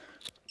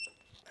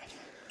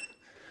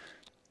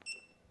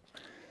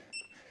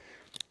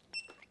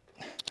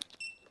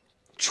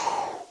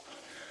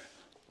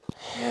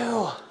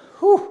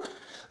 Whew.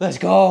 Let's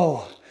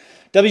go.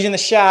 W's in the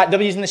shot,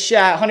 W's in the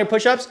shot. 100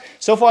 push-ups.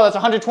 So far, that's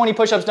 120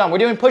 push-ups done. We're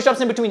doing push-ups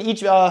in between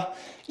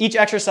each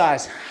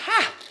exercise.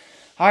 Ha!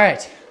 All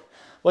right.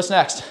 What's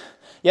next?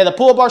 Yeah, the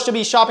pull-up bar should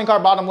be shopping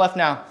cart bottom left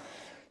now.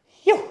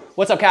 Phew.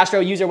 What's up,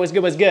 Castro user? What's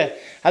good? What's good?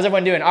 How's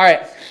everyone doing? All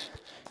right.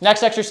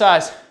 Next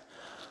exercise.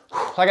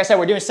 Like I said,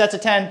 we're doing sets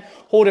of 10.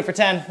 Hold it for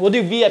 10. We'll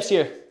do V-ups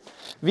here.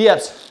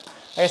 V-ups.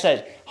 Like I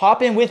said,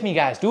 hop in with me,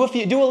 guys. Do a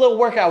little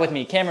workout with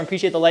me. Cameron,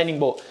 appreciate the lightning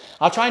bolt.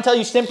 I'll try and tell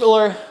you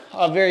simpler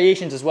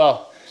variations as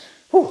well.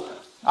 Whew.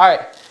 All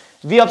right,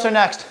 V-ups are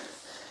next.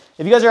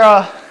 If you guys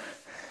are,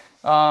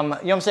 you know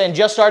what I'm saying,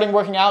 just starting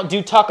working out,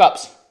 do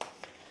tuck-ups.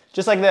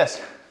 Just like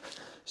this.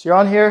 So you're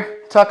on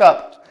here, tuck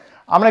up.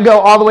 I'm gonna go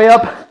all the way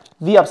up,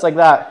 V-ups like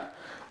that.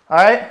 All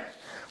right?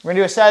 We're gonna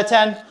do a set of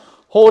 10,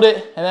 hold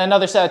it, and then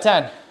another set of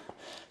 10.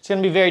 It's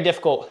gonna be very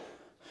difficult.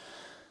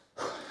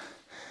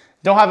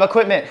 Don't have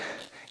equipment.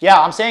 Yeah,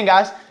 I'm saying,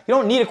 guys, you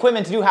don't need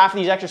equipment to do half of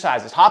these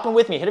exercises. Hop in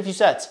with me, hit a few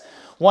sets.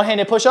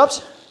 One-handed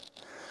push-ups.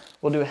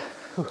 We'll do it.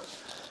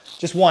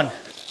 Just one.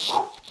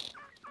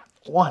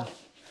 One.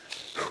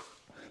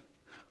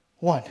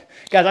 One.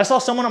 Guys, I saw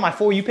someone on my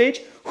For You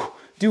page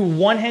do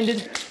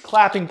one-handed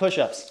clapping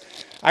push-ups.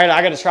 I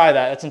gotta try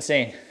that. That's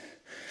insane.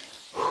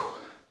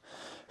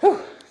 All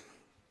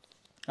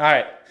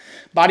right.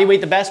 Body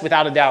weight the best,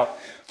 without a doubt.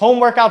 Home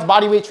workouts,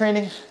 body weight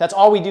training. That's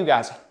all we do,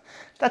 guys.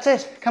 That's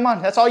it. Come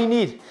on. That's all you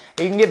need.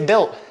 You can get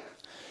built.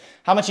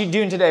 How much you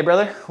doing today,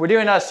 brother? We're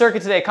doing a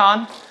circuit today,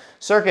 Con.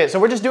 Circuit. So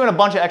we're just doing a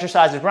bunch of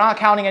exercises. We're not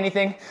counting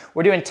anything.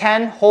 We're doing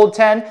 10, hold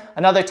 10,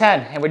 another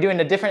 10. And we're doing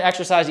a different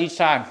exercise each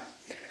time.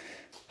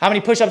 How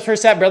many push-ups per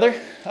set, brother?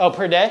 Oh,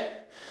 per day?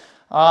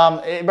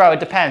 Bro,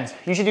 it depends.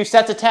 You should do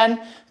sets of 10.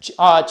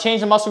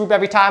 Change the muscle group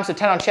every time. So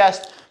 10 on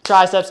chest,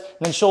 triceps, and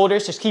then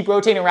shoulders. Just keep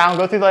rotating around.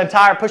 Go through the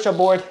entire push-up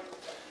board.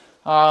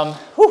 And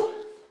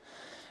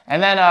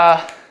then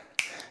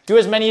do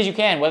as many as you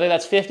can, whether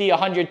that's 50,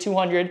 100,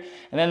 200.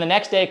 And then the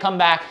next day, come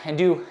back and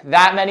do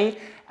that many.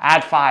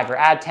 Add 5 or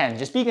add 10.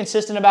 Just be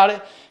consistent about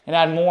it and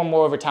add more and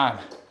more over time.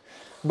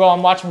 Bro,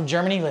 I'm watching from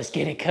Germany. Let's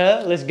get it,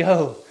 cut. Let's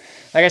go.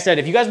 Like I said,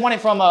 if you guys want it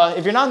from,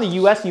 if you're not in the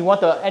US and you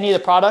want any of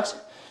the products,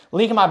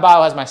 link in my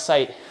bio has my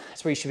site.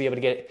 That's where you should be able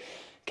to get it.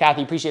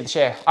 Kathy, appreciate the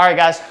share. All right,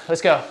 guys,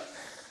 let's go.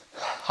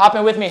 Hop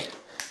in with me.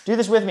 Do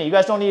this with me. You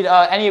guys don't need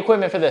any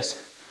equipment for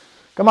this.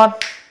 Come on.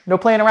 No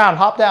playing around.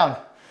 Hop down.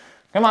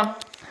 Come on.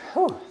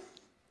 Whew. All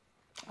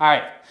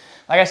right.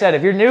 Like I said,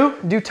 if you're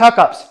new, do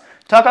tuck-ups.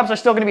 Tuck-ups are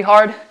still gonna be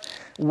hard.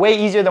 Way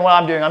easier than what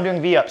I'm doing. I'm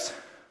doing V-ups.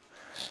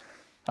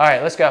 All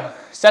right, let's go.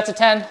 Sets of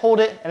 10, hold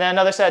it, and then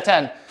another set of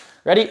 10.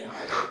 Ready?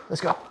 Let's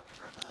go.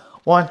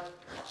 1,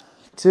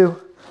 2,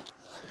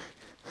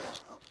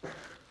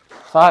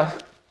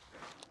 5.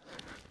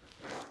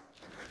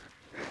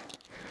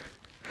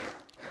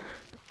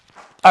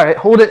 All right,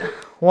 hold it.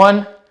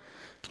 1,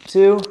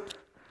 2,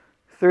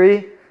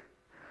 3,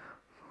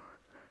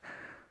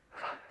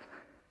 5,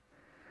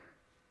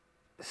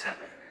 7,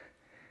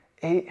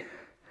 8,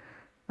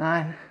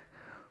 9.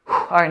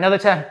 All right, another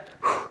 10.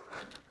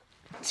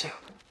 2,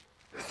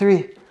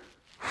 3,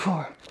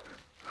 4,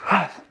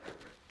 5,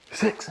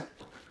 6.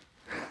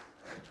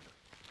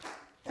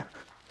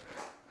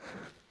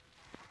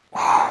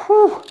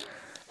 Whew.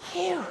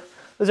 Phew.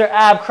 Those are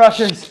ab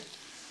crushers.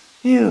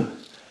 Phew.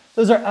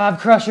 Those are ab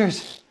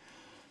crushers.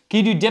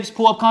 Can you do dips,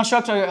 pull-up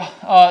constructs?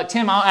 Or,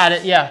 Tim, I'll add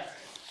it. Yeah,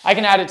 I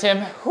can add it, Tim.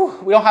 Whew.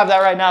 We don't have that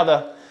right now,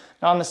 though.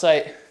 Not on the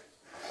site.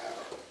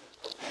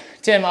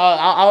 Tim,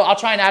 I'll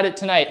try and add it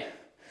tonight.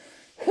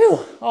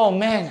 Whew. Oh,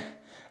 man.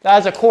 That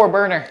is a core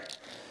burner.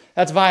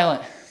 That's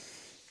violent.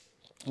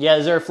 Yeah,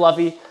 these are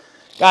fluffy.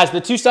 Guys,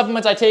 the 2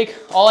 supplements I take,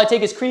 all I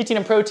take is creatine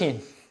and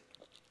protein.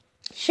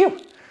 Phew.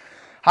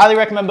 Highly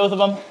recommend both of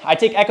them. I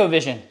take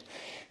EchoVision.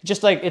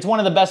 Just like, it's one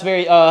of the best,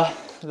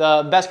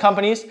 the best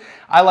companies.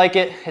 I like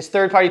it. It's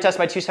third-party tested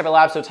by 2 separate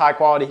labs, so it's high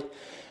quality.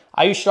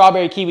 I use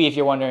strawberry kiwi if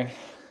you're wondering.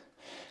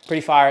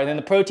 Pretty fire. And then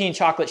the protein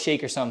chocolate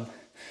shake or something.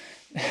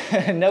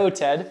 No,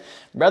 Ted.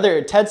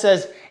 Brother, Ted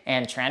says,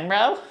 and trend,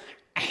 bro?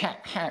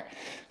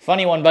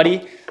 Funny one,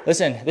 buddy.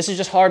 Listen, this is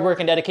just hard work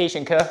and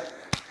dedication, cuh.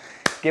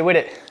 Get with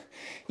it.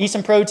 Eat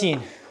some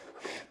protein.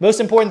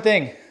 Most important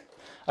thing,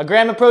 a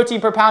gram of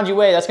protein per pound you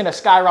weigh. That's gonna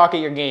skyrocket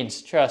your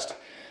gains. Trust.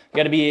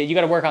 You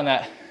gotta work on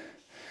that.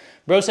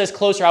 Bro says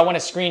closer. I want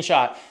a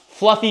screenshot.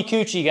 Fluffy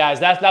coochie,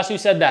 guys. That's who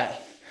said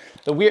that.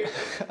 The weird.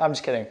 I'm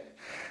just kidding.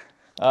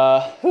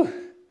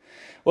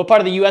 What part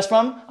of the U.S.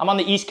 from? I'm on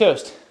the East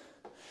Coast.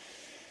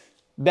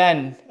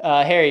 Ben,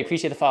 Harry,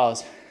 appreciate the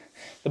follows.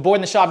 The board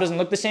in the shop doesn't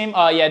look the same.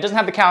 Yeah, it doesn't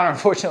have the counter,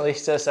 unfortunately.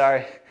 So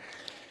sorry.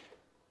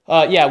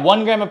 Yeah,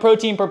 1 gram of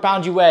protein per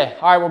pound you weigh.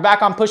 All right, we're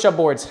back on push-up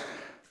boards.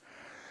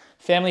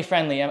 Family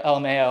friendly,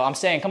 LMAO. I'm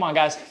saying, come on,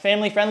 guys.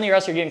 Family friendly or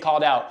else you're getting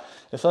called out.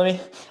 You feel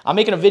me? I'm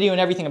making a video and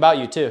everything about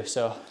you too,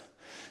 so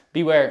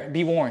beware,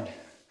 be warned.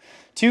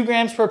 2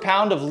 grams per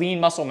pound of lean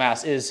muscle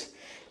mass is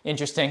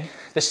interesting.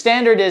 The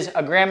standard is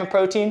a gram of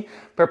protein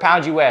per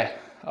pound you weigh.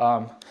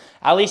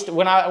 At least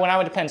when I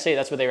went to Penn State,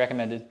 that's what they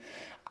recommended.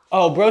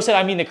 Oh, bro said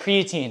I mean the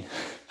creatine.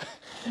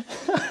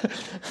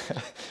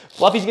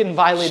 Fluffy's getting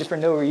violated for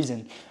no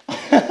reason.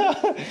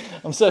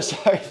 I'm so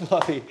sorry,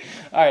 Fluffy.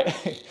 All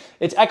right,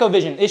 it's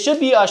EchoVision. It should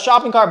be a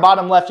shopping cart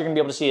bottom left. You're gonna be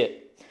able to see it.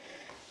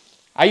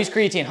 I use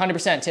creatine,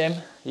 100%, Tim.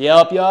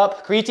 Yup.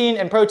 Creatine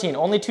and protein,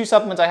 only 2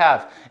 supplements I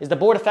have. Is the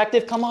board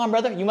effective? Come on,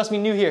 brother, you must be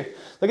new here.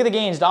 Look at the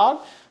gains,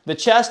 dog. The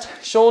chest,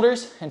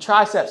 shoulders, and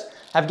triceps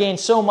have gained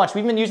so much.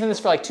 We've been using this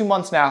for like 2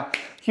 months now.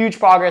 Huge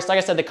progress. Like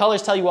I said, the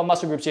colors tell you what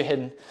muscle groups you're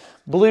hitting.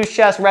 Blue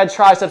chest, red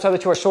triceps, other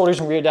 2 are shoulders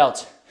and rear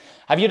delts.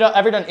 Have you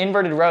ever done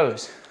inverted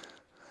rows?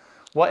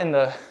 What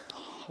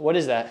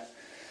is that?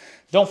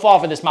 Don't fall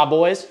for this, my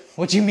boys.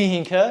 What you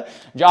mean, cuh?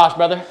 Josh,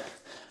 brother,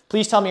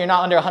 please tell me you're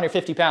not under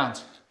 150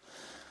 pounds.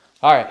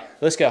 All right,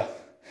 let's go.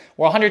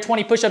 We're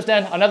 120 push-ups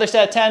then, another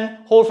set of 10,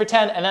 hold for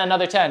 10, and then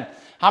another 10.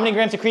 How many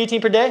grams of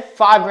creatine per day?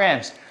 5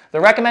 grams.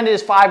 The recommended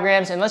is 5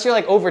 grams. Unless you're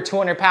like over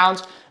 200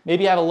 pounds,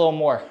 maybe you have a little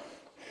more.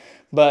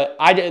 But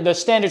the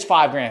standard's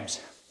 5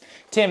 grams.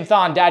 Tim,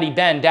 Thon, Daddy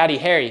Ben, Daddy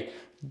Harry,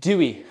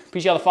 Dewey,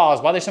 appreciate all the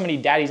follows. Why there's so many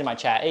daddies in my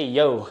chat? Hey,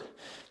 yo,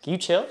 can you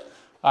chill?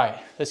 All right,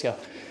 let's go.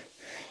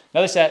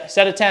 Another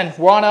set of 10.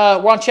 We're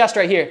on chest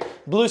right here.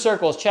 Blue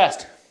circles,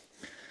 chest.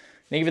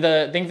 Thank you for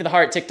the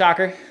heart,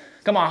 TikToker.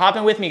 Come on, hop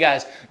in with me,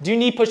 guys. Do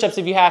knee push-ups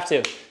if you have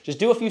to. Just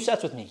do a few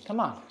sets with me. Come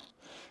on.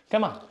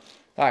 Come on.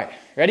 All right,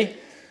 ready?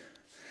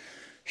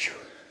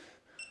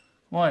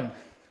 1,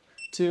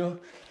 2.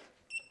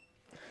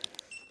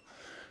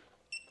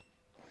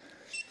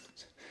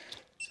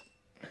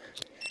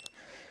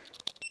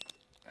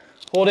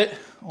 Hold it.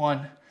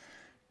 1,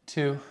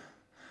 2,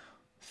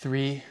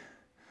 3,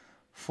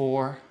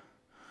 4,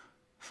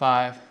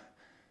 5,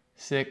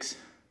 6,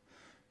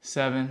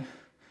 7,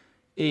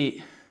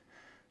 8,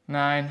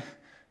 9,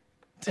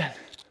 10.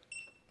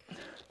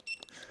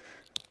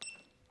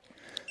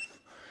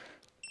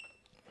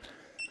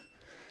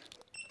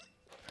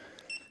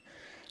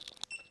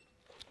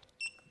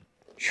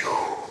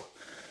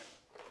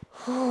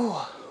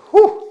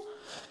 Whew.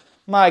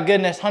 My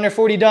goodness,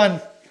 140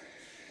 done.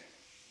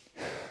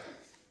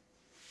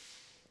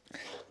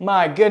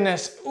 My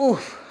goodness.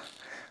 Oof.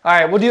 All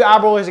right, we'll do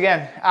ab rollers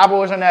again. Ab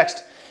rollers are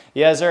next.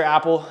 Yes, sir,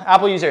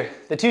 Apple user.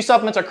 The 2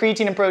 supplements are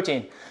creatine and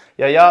protein.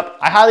 Yup.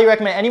 I highly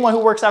recommend anyone who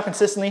works out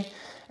consistently,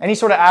 any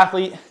sort of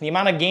athlete, the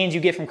amount of gains you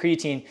get from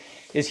creatine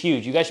is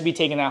huge. You guys should be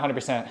taking that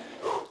 100%.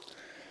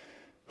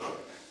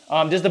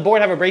 Does the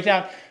board have a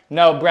breakdown?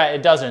 No, Brett,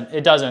 it doesn't.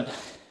 It doesn't.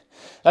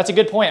 That's a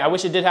good point. I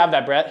wish it did have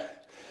that,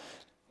 Brett.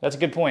 That's a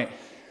good point.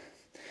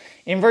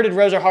 Inverted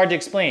rows are hard to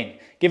explain.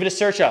 Give it a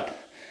search up.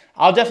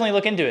 I'll definitely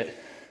look into it.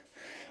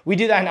 We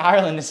do that in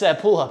Ireland instead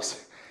of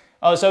pull-ups.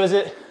 Oh, so is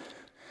it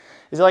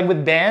like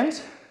with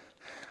bands?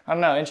 I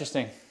don't know,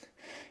 interesting.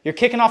 You're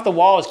kicking off the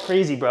wall is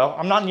crazy, bro.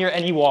 I'm not near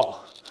any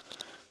wall.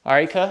 All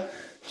right, cuh?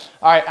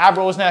 All right, ab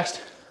rolls next.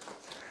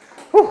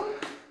 Whew.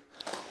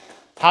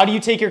 How do you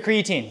take your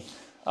creatine?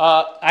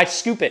 I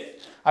scoop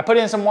it. I put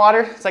it in some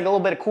water. It's like a little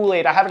bit of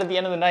Kool-Aid. I have it at the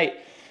end of the night.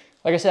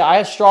 Like I said, I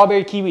have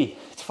strawberry kiwi.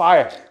 It's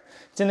fire.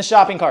 It's in the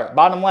shopping cart,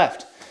 bottom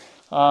left.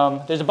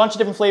 There's a bunch of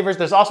different flavors.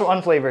 There's also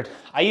unflavored.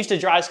 I used to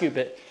dry scoop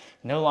it.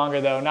 No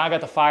longer though. Now I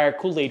got the fire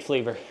Kool-Aid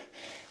flavor.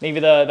 Maybe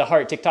the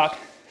heart TikTok.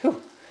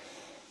 Whew.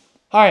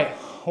 All right,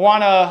 we're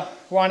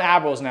on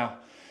ab rolls now.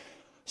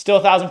 Still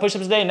 1,000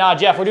 push-ups a day? Nah,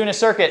 Jeff, we're doing a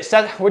circuit.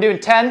 We're doing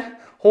 10,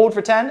 hold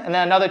for 10, and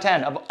then another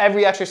 10 of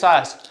every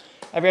exercise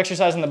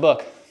in the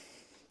book.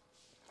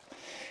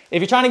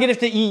 If you're trying to get it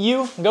to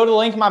EU, go to the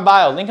link in my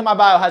bio. Link in my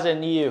bio has it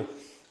in EU.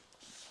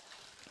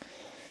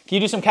 Can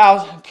you do some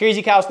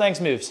crazy calisthenics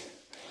moves?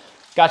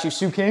 Got you,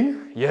 Sue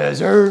King? Yes,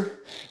 sir.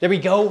 There we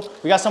go.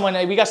 We got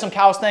some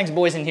calisthenics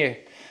boys in here.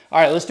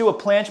 All right, let's do a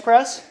planche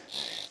press,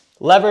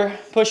 lever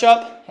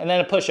push-up, and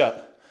then a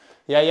push-up.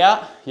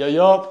 Yeah.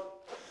 All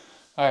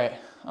right.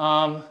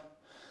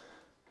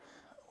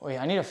 Wait,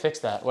 I need to fix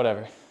that.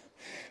 Whatever.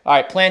 All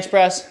right, planche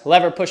press,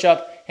 lever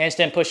push-up,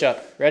 handstand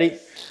push-up. Ready?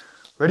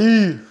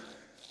 Ready.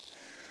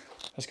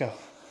 Let's go.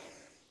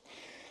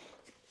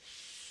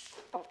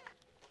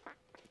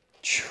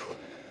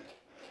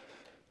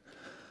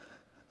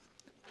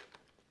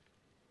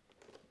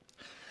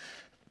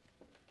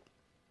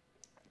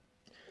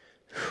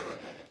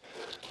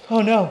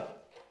 Oh no.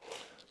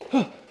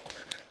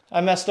 I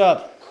messed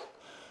up.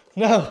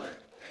 No.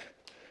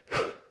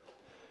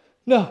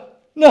 No.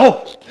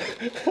 All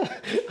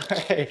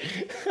right.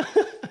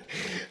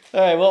 All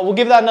right, well, we'll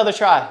give that another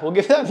try.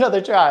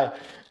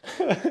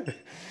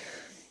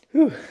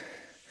 Whew.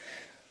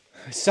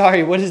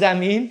 Sorry, what does that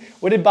mean?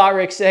 What did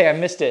Botrick say? I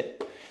missed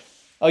it.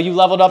 Oh, you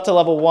leveled up to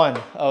level 1.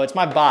 Oh, it's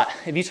my bot.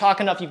 If you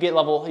talk enough, you get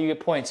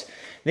points.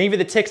 Then give you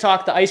the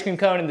TikTok, the ice cream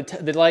cone, and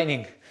the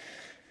lightning.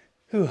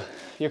 Whew.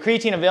 Your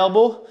creatine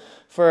available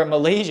for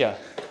Malaysia.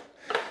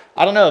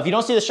 I don't know. If you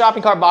don't see the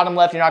shopping cart bottom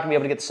left, you're not going to be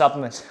able to get the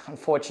supplements,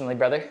 unfortunately,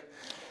 brother.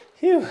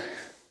 Phew.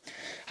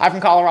 Hi from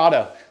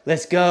Colorado.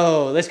 Let's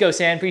go,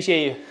 San.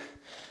 Appreciate you.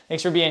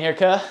 Thanks for being here,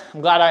 cuh.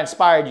 I'm glad I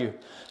inspired you.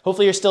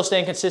 Hopefully you're still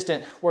staying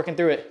consistent, working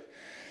through it.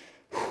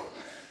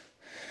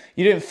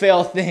 You didn't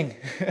fail a thing.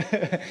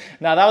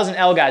 No, that was an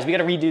L, guys. We got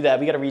to redo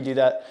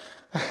that.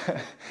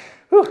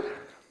 Whew.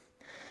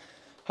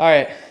 All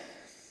right.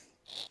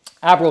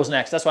 Ab rolls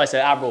next. That's why I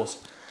said ab rolls.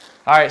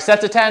 All right, set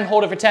to 10,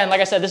 hold it for 10.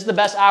 Like I said, this is the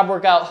best ab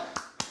workout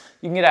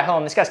you can get at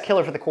home. This guy's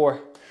killer for the core.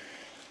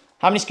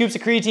 How many scoops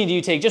of creatine do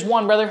you take? Just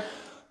one, brother.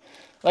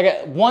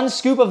 Like one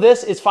scoop of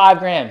this is 5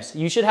 grams.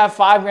 You should have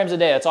 5 grams a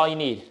day. That's all you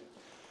need.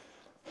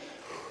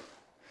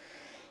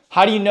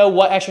 How do you know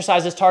what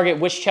exercises target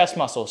which chest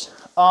muscles?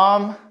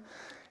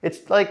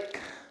 It's like,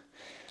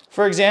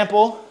 for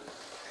example,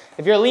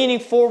 if you're leaning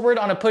forward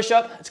on a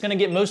push-up, it's gonna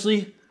get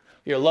mostly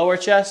your lower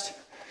chest.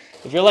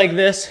 If you're like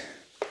this,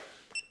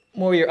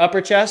 more your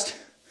upper chest.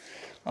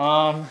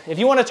 If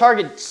you want to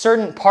target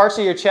certain parts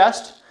of your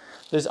chest,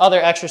 there's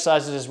other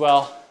exercises as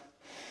well.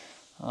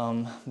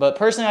 But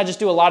personally, I just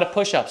do a lot of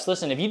push-ups.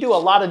 Listen, if you do a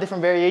lot of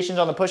different variations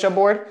on the push-up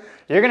board,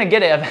 you're gonna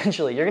get it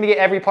eventually. You're gonna get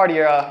every part of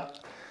your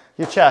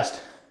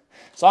chest,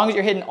 as long as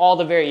you're hitting all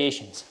the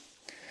variations.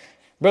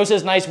 Bro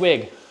says, nice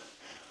wig.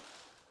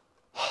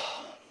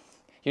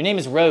 Your name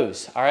is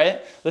Rose, all right?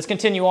 Let's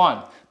continue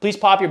on. Please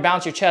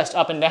bounce your chest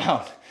up and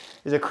down.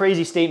 Is a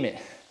crazy statement.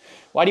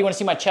 Why do you want to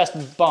see my chest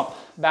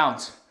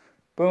bounce?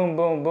 Boom,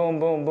 boom, boom,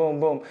 boom,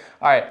 boom, boom.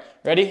 All right,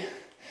 ready?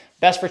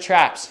 Best for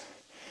traps.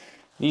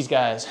 These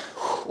guys.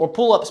 Or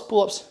pull-ups.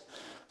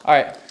 All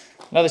right,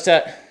 another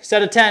set.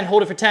 Set of 10,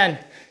 hold it for 10.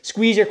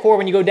 Squeeze your core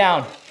when you go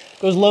down.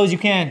 Go as low as you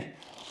can.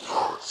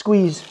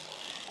 Squeeze.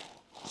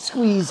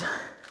 3,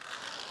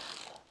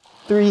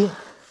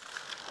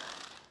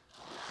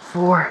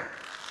 4,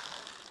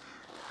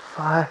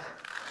 5.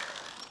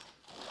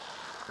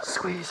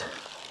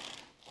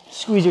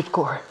 Squeeze your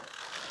core.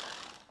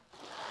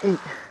 8,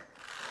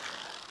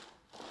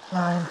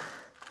 9.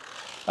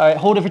 All right,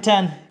 hold it for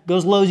 10. Go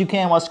as low as you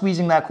can while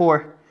squeezing that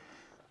core.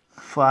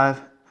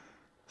 5,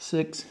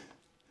 6,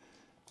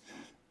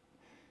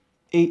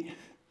 8,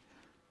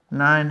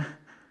 9,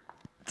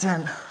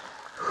 10.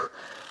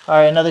 All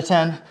right, another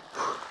 10.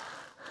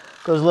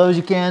 Go as low as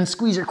you can.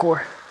 Squeeze your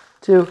core.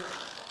 2,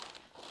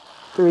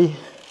 3,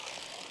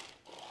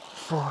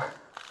 4,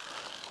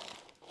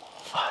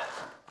 5,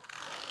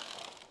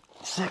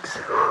 6,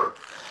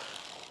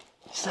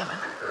 7,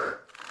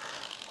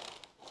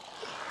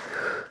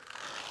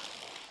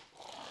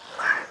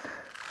 9.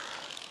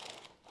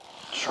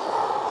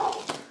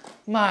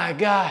 My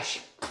gosh.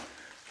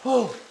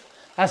 Whew.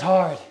 That's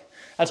hard.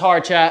 That's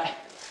hard, chat.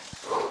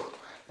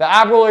 The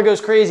ab roller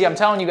goes crazy, I'm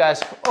telling you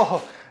guys.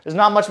 Oh, there's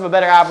not much of a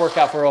better ab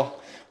workout for real.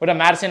 What up,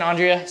 Madison,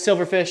 Andrea,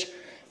 Silverfish?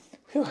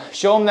 Whew.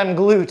 Show them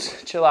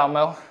glutes. Chill out,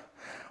 Mo.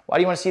 Why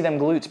do you want to see them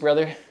glutes,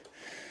 brother?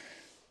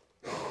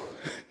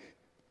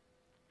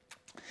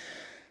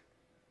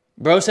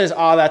 Bro says,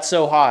 oh, that's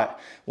so hot.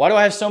 Why do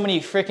I have so many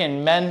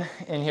freaking men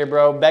in here,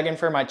 bro, begging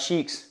for my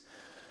cheeks?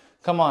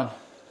 Come on.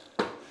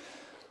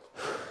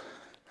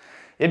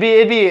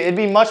 It'd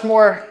be much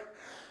more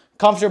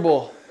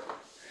comfortable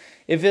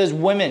if it was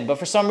women, but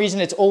for some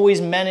reason it's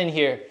always men in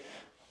here.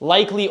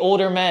 Likely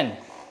older men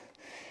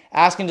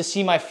asking to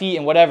see my feet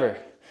and whatever.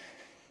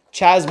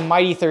 Chaz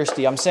mighty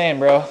thirsty, I'm saying,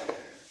 bro.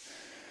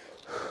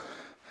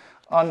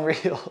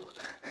 Unreal.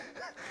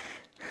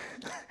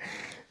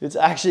 It's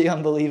actually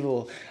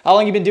unbelievable. How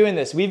long have you been doing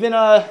this? We've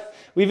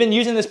been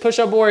using this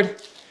push-up board.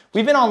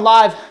 We've been on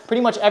live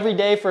pretty much every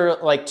day for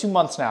like 2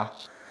 months now.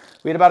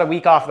 We had about a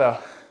week off though.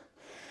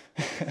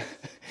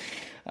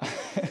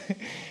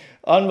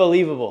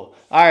 Unbelievable.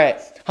 All right,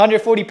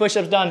 140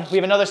 push-ups done. We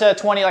have another set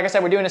of 20. Like I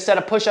said, we're doing a set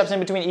of push-ups in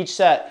between each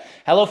set.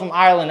 Hello from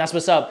Ireland, that's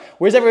what's up.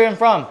 Where's everyone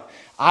from?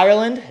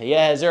 Ireland?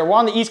 Yeah, we're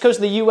on the east coast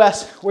of the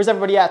US. Where's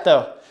everybody at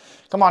though?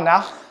 Come on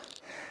now.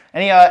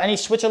 Any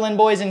Switzerland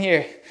boys in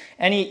here?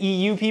 Any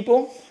EU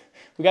people?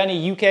 We got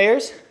any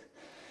UKers?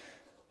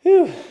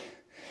 Whew.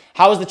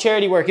 How was the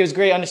charity work? It was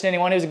great. Understanding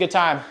one, it was a good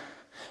time.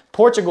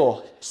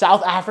 Portugal,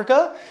 South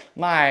Africa?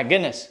 My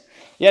goodness.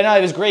 Yeah, no,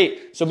 it was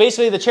great. So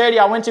basically the charity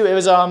I went to,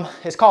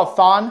 it's called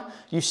Thon.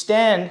 You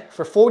stand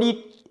for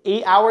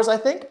 48 hours, I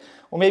think,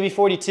 or maybe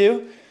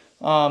 42.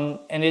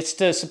 And it's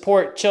to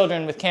support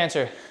children with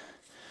cancer.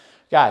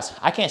 Guys,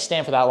 I can't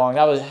stand for that long.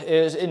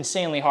 It was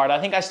insanely hard. I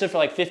think I stood for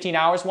like 15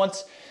 hours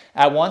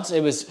at once. I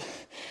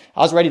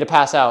was ready to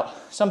pass out.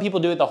 Some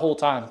people do it the whole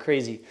time,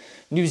 crazy.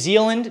 New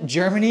Zealand,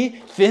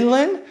 Germany,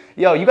 Finland.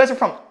 Yo, you guys are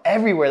from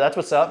everywhere, that's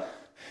what's up.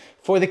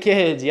 For the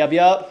kids, yup.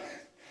 I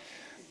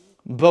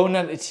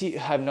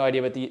have no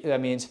idea what that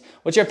means.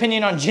 What's your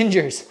opinion on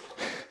gingers?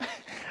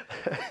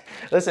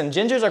 Listen,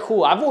 gingers are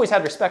cool. I've always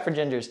had respect for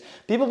gingers.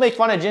 People make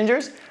fun of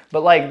gingers,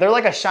 but like they're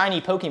like a shiny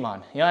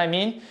Pokemon. You know what I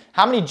mean?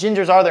 How many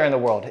gingers are there in the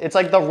world? It's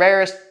like the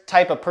rarest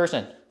type of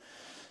person.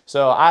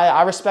 So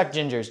I respect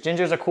gingers.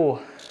 Gingers are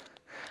cool.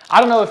 I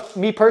don't know if,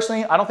 me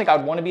personally, I don't think I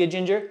would want to be a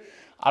ginger.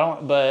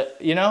 But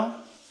you know,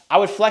 I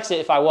would flex it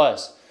if I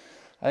was.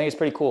 I think it's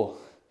pretty cool.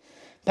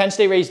 Penn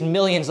State raised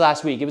millions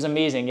last week. It was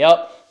amazing.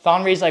 Yep.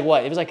 Thon raised like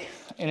what? It was like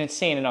an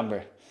insane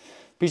number.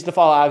 Peace to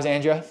follow,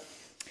 Alexandra.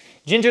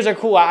 Gingers are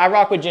cool. I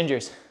rock with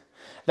gingers.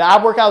 The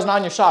ab workout is not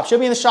in your shop. Should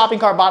be in the shopping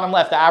cart bottom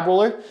left. The ab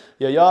roller.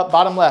 Yup,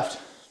 bottom left.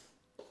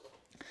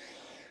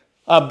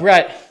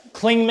 Brett,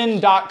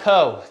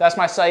 klingman.co. That's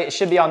my site. It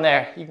should be on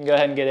there. You can go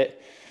ahead and get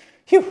it.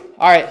 Phew.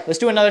 All right, let's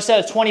do another set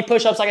of 20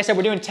 push-ups. Like I said,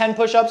 we're doing 10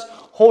 push-ups.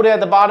 Hold it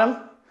at the bottom,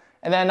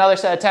 and then another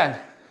set of 10.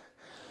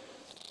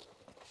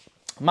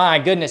 My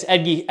goodness,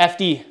 Edgy,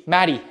 FD,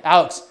 Maddie,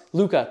 Alex,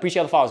 Luca.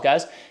 Appreciate all the follows,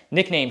 guys.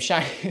 Nickname,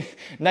 shiny,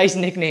 nice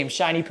nickname,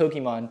 shiny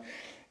Pokemon.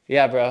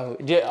 Yeah, bro.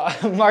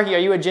 Marky, are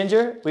you a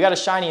ginger? We got a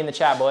shiny in the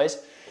chat,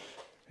 boys.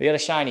 We got a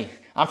shiny.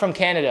 I'm from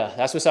Canada.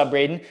 That's what's up,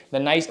 Braden. The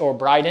nice, or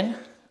Bryden.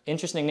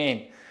 Interesting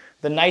name.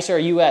 The nicer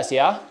US,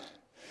 yeah?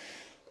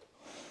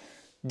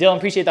 Dylan,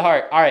 appreciate the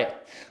heart. All right,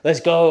 let's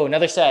go.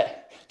 Another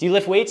set. Do you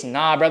lift weights?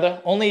 Nah,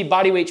 brother. Only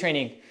body weight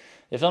training.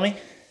 You feel me?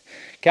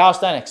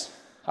 Calisthenics.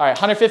 All right,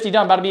 150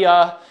 done. About to be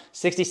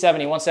 60,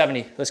 70,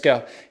 170. Let's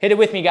go. Hit it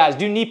with me, guys.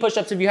 Do knee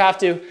push-ups if you have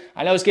to.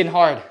 I know it's getting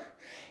hard.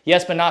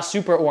 Yes, but not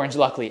super orange,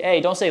 luckily.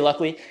 Hey, don't say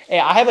luckily. Hey,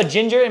 I have a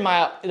ginger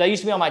that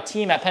used to be on my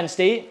team at Penn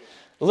State.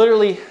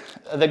 Literally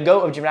the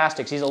GOAT of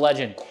gymnastics. He's a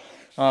legend.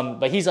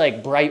 But he's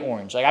like bright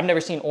orange. Like I've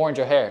never seen orange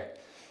or hair.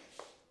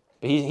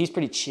 But he's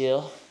pretty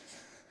chill.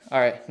 All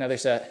right, another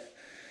set.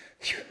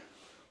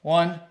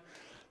 1,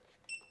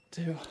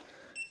 2,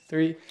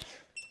 3.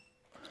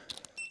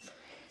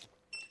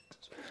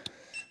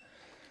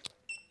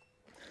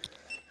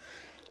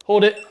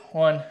 Hold it.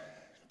 1,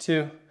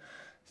 2,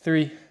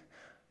 3,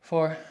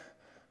 4,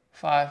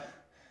 5,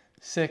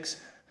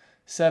 6,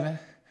 7,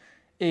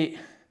 8,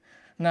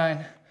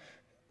 9.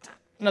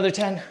 Another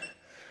 10.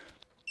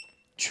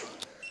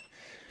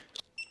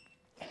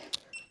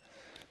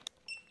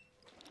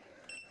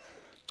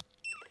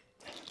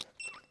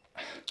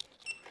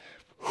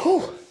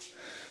 Whew.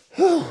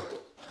 Whew.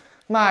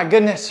 My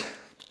goodness.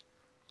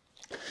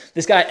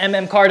 This guy,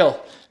 Cardle,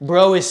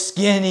 bro is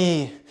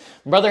skinny.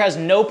 Brother has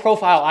no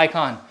profile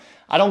icon.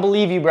 I don't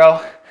believe you,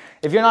 bro.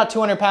 If you're not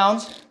 200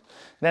 pounds,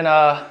 then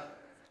I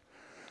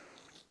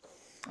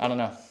don't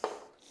know.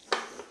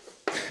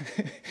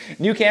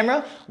 New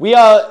camera.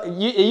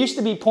 It used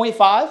to be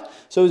 0.5,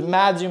 so it was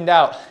mad zoomed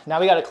out. Now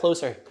we got it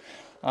closer,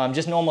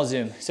 just normal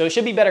zoom. So it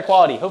should be better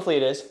quality. Hopefully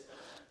it is.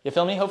 You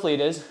feel me? Hopefully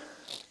it is.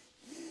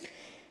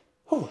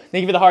 Whew.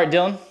 Thank you for the heart,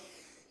 Dylan.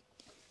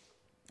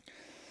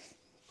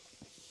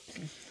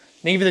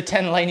 Thank you for the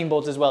 10 lightning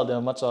bolts as well,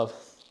 Dylan. Much love.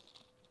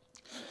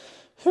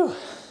 Whew.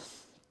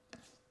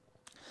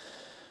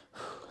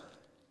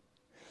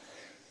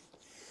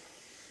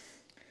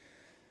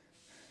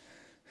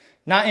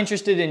 Not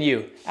interested in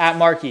you. At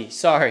Marky.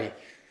 Sorry.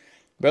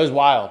 Bro's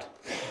wild.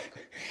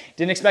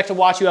 Didn't expect to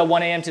watch you at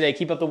 1 a.m. today.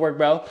 Keep up the work,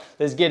 bro.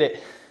 Let's get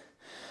it.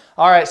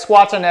 All right,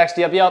 squats are next.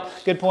 Yep.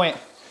 Good point.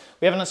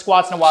 We haven't done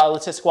squats in a while.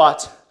 Let's hit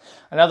squats.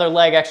 Another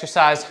leg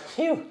exercise.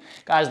 Phew.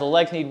 Guys, the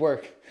legs need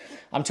work.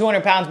 I'm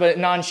 200 pounds, but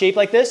not in shape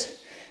like this.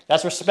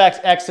 That's respect,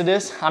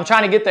 Exodus. I'm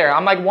trying to get there.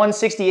 I'm like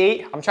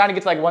 168. I'm trying to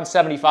get to like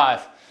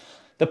 175.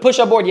 The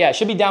push-up board, yeah, it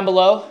should be down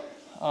below.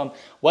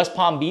 West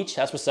Palm Beach,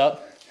 that's what's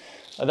up.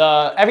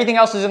 Everything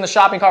else is in the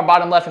shopping cart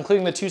bottom left,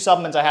 including the 2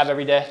 supplements I have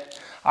every day.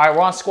 All right,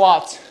 we're on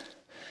squats.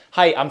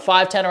 Height, I'm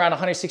 5'10", around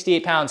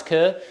 168 pounds.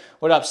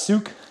 What up,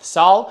 Sook?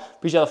 Sal?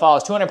 Appreciate the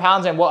follows. 200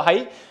 pounds and what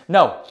height?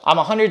 No, I'm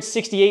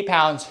 168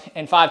 pounds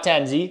and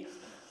 5'10", Z.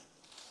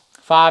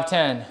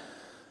 5'10".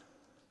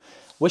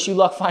 Wish you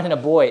luck finding a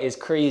boy is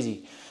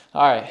crazy.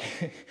 All right.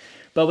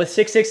 But with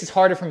 6'6", it's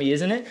harder for me,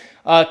 isn't it?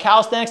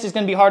 Calisthenics is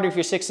going to be harder if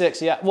you're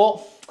 6'6". Yeah,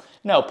 well,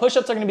 no,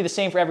 push-ups are going to be the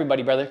same for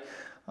everybody, brother.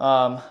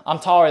 I'm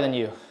taller than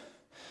you.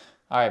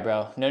 All right,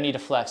 bro. No need to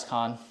flex,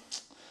 Con.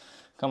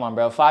 Come on,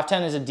 bro.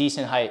 5'10" is a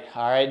decent height.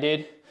 All right,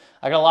 dude?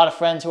 I got a lot of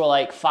friends who are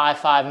like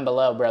 5'5" and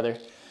below, brother.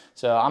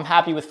 So I'm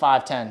happy with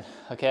 5'10",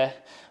 okay?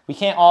 We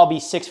can't all be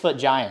 6-foot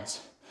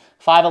giants.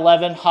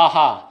 5'11",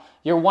 haha.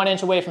 You're 1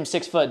 inch away from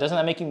 6 foot. Doesn't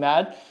that make you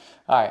mad?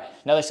 All right,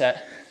 another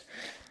set.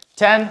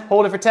 10,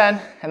 hold it for 10,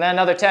 and then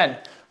another 10.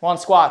 We're on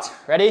squats.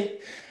 Ready?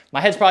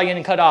 My head's probably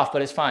getting cut off,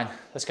 but it's fine.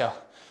 Let's go.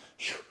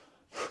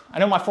 I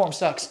know my form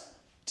sucks.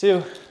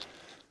 2,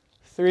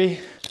 3,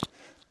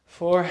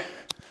 4,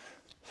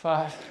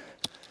 5,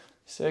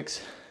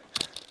 6,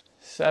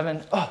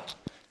 7,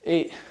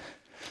 8,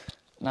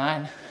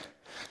 9.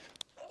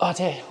 Oh,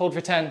 10, hold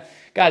for 10.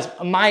 Guys,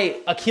 my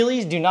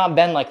Achilles do not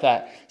bend like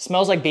that.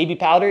 Smells like baby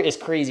powder is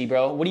crazy,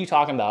 bro. What are you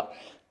talking about?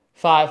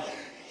 5,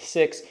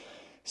 6,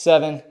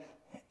 7,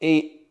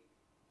 8,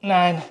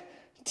 9,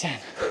 10.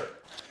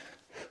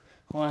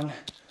 1,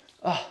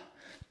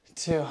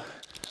 2,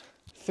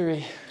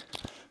 3,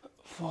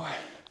 4,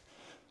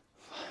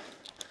 5,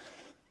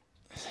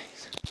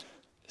 6,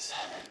 7,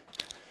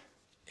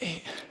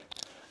 8,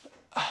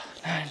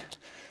 9.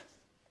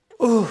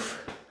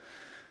 Oof.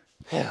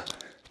 Phew.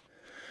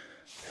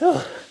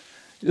 Whew.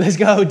 Let's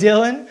go,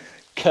 Dylan.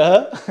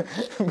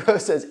 Bro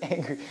says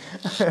angry.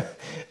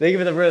 Thank you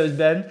for the rose,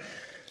 Ben.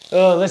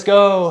 Oh, let's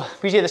go.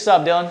 Appreciate the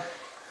sub, Dylan.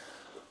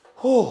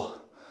 Oh,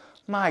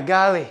 my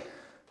golly.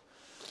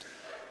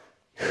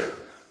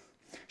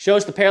 Show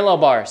us the parallel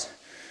bars.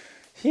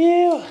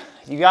 Phew.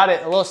 You got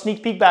it. A little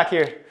sneak peek back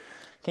here.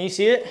 Can you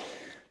see it?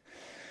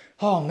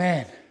 Oh,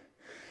 man.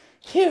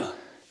 Phew.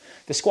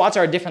 The squats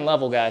are a different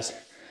level, guys.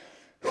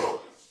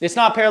 It's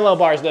not parallel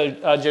bars, though,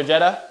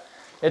 Georgetta.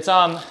 It's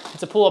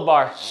a pull-up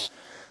bar.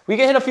 We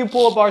can hit a few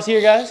pull-up bars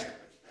here, guys.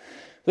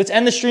 Let's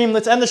end the stream.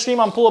 Let's end the stream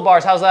on pull-up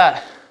bars. How's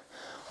that?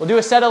 We'll do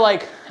a set of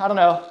like, I don't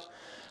know,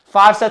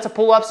 5 sets of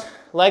pull-ups,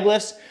 leg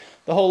lifts,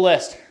 the whole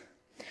list.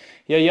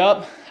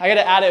 Yup. I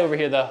gotta add it over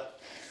here though.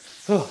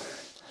 Whew.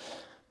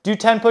 Do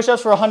 10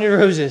 push-ups for 100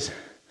 roses.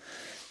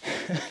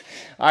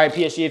 All right,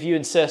 PSG, if you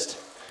insist,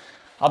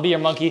 I'll be your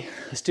monkey.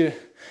 Let's do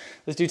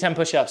 10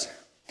 push-ups.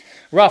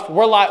 Rough,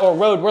 we're live, or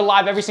Road, we're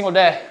live every single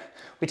day.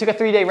 We took a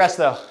 3-day rest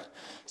though.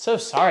 So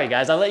sorry,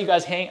 guys. I left you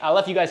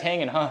guys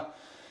hanging, huh?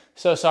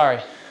 So sorry.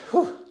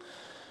 Whew.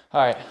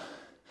 All right.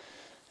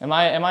 Am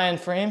I in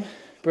frame?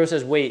 Bro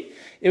says wait.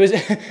 Bro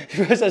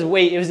says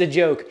wait. It was a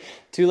joke.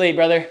 Too late,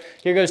 brother.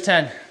 Here goes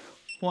 10.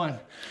 1,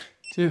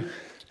 2,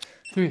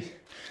 3,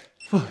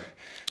 4.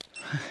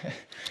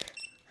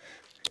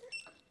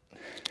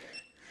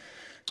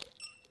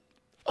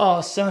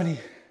 Oh, Sonny.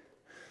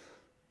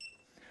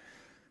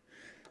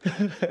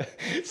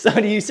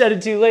 Sonny, you said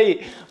it too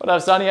late. What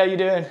up, Sonny? How you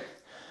doing?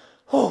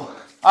 Whew. All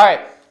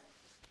right.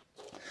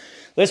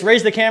 Let's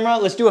raise the camera.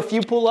 Let's do a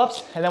few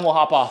pull-ups, and then we'll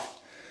hop off.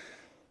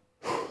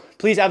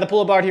 Please add the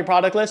pull-up bar to your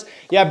product list.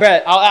 Yeah,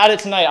 Brett, I'll add it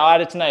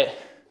tonight.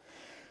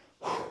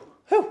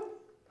 Whew.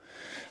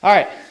 All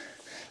right.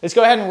 Let's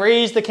go ahead and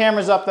raise the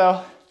cameras up,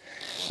 though.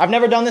 I've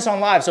never done this on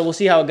live, so we'll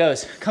see how it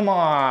goes. Come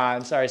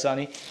on. Sorry,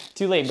 Sonny.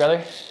 Too late,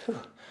 brother. Whew.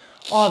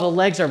 Oh, the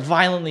legs are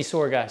violently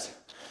sore, guys.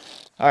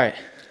 All right.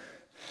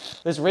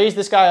 Let's raise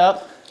this guy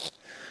up.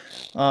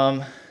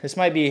 This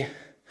might be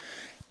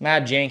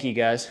mad janky,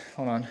 guys.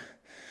 Hold on.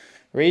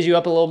 Raise you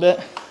up a little bit.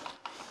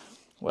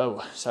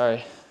 Whoa,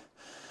 sorry.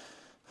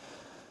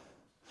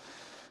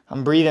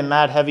 I'm breathing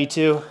mad heavy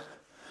too.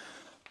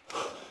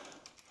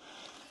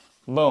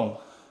 Boom.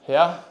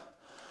 Yeah?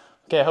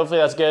 Okay, hopefully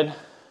that's good.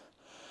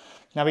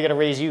 Now we gotta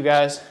raise you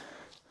guys.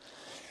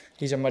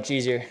 These are much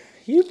easier.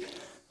 Yep.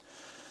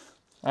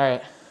 All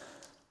right.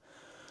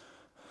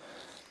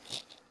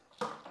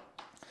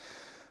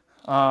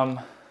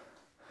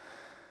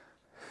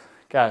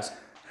 Guys,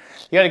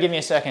 you gotta give me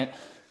a second.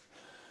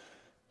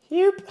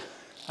 Yep.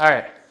 All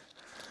right.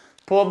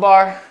 Pull-up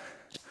bar.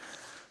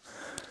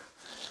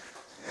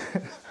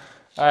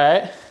 All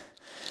right.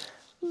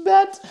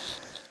 Bet.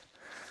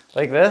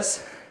 Like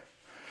this.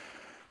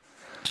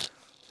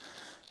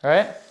 All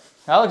right.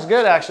 That looks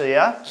good, actually,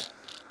 yeah?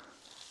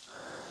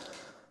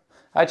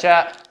 Hi,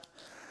 chat.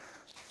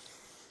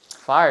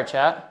 Fire,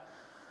 chat.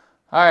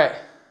 All right.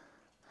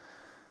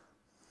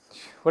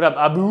 What up,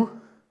 Abu?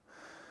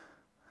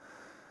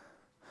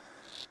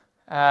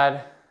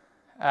 Add,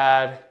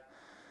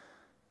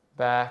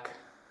 back.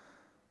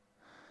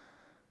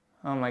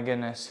 Oh my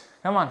goodness.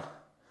 Come on.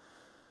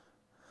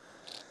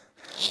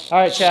 All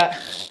right,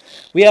 chat.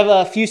 We have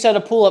a few set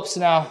of pull-ups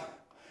now.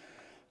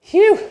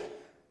 Phew.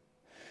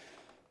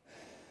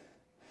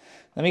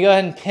 Let me go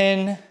ahead and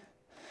pin.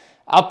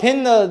 I'll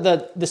pin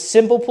the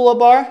simple pull-up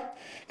bar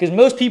because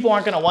most people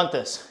aren't going to want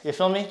this. You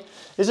feel me?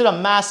 This is a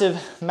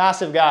massive,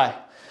 massive guy.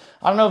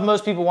 I don't know if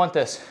most people want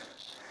this.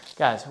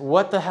 Guys,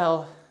 what the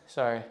hell?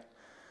 Sorry.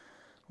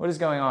 What is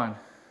going on?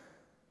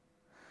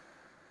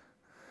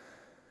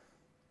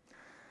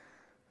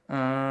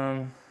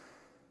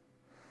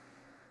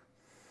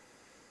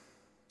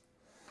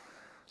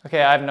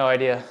 Okay, I have no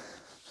idea.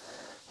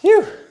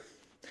 Phew.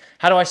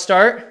 How do I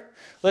start?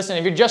 Listen,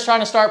 if you're just trying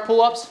to start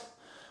pull-ups,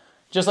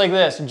 just like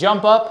this,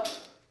 jump up,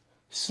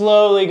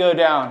 slowly go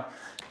down.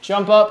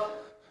 Jump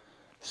up,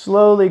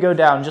 slowly go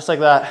down, just like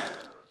that.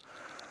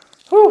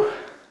 Whew.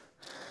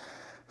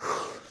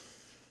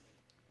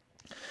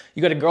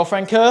 You got a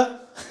girlfriend, Kuh?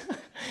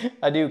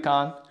 I do,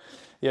 Con.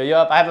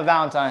 Yo, I have a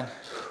Valentine.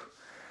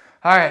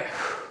 All right.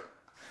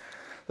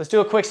 Let's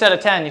do a quick set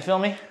of 10, you feel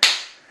me?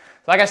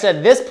 Like I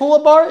said, this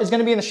pull-up bar is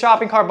gonna be in the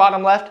shopping cart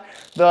bottom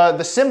left.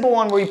 The simple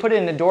one where you put it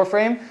in the door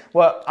frame,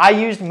 what I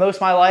used most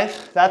of my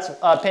life, that's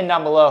pinned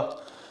down below.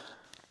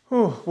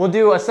 Whew. We'll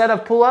do a set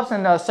of pull-ups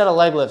and a set of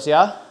leg lifts,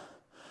 yeah?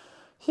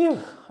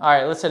 Phew. All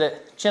right, let's hit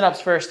it.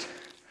 Chin-ups first.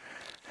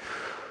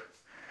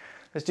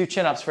 Let's do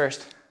chin-ups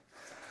first.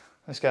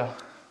 Let's go.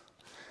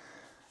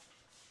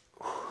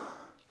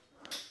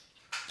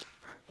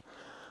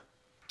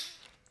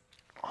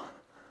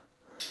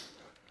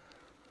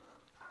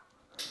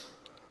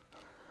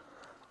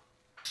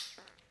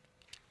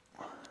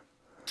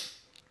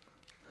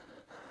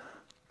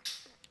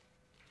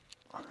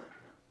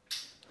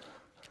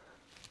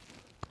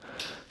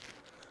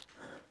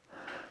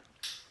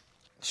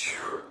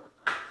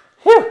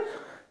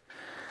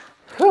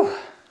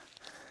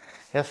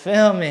 You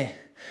feel me?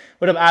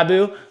 What up,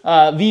 Abu?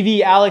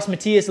 VV, Alex,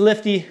 Matthias,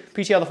 Lifty.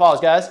 Appreciate all the follows,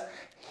 guys.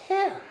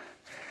 Yeah.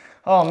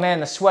 Oh man,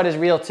 the sweat is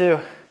real too.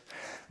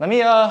 Let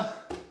me, I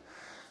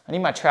need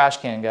my trash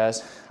can,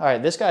 guys. All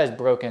right, this guy is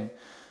broken.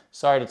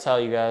 Sorry to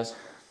tell you guys.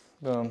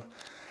 Boom. Well,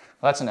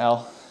 that's an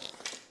L.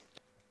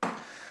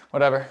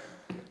 Whatever.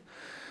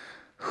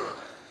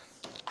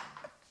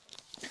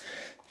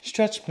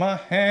 Stretch my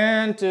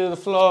hand to the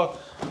floor.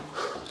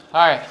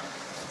 All right.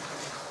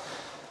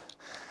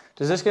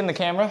 Does this get in the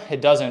camera? It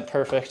doesn't.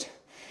 Perfect.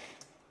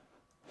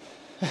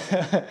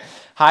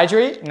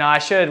 Hydrate? No, I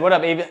should. What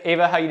up, Ava?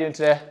 Ava, how you doing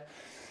today?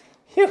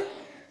 Phew.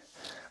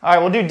 All right,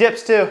 we'll do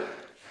dips too.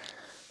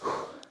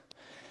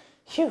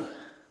 Phew.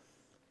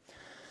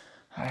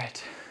 All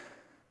right.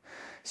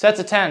 Sets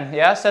of 10.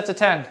 Yeah, sets of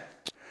 10.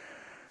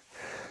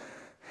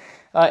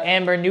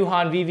 Amber,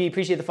 Nuhan, VV,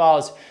 appreciate the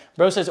follows.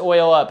 Bro says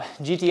oil up.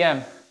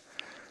 GTM.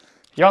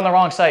 You're on the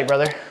wrong site,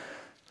 brother.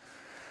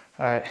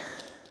 All right.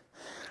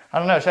 I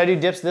don't know, should I do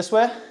dips this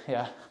way?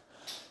 Yeah,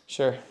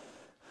 sure.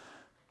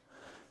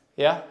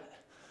 Yeah?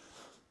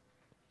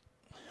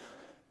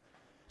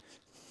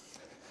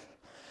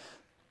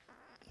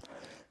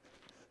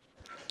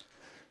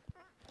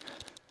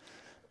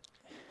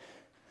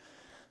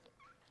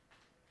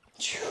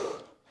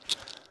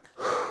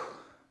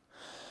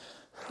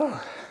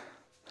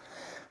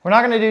 We're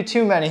not gonna do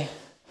too many.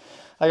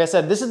 Like I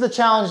said, this is the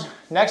challenge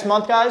next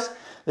month, guys.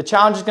 The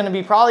challenge is gonna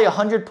be probably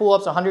 100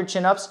 pull-ups, 100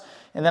 chin-ups,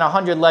 and then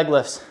 100 leg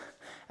lifts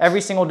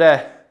every single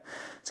day.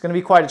 It's gonna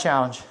be quite a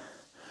challenge.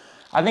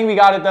 I think we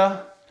got it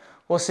though.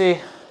 We'll see.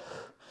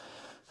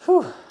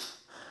 Whew.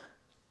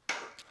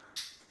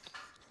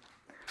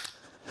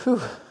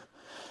 Whew.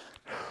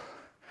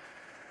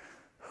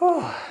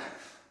 Whew.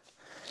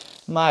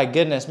 My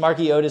goodness,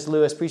 Marky, Otis,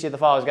 Lewis, appreciate the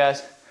follows,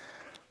 guys.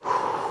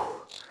 Whew.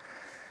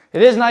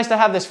 It is nice to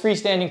have this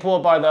freestanding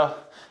pull-up bar though.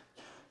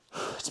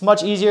 It's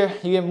much easier,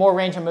 you get more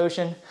range of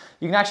motion.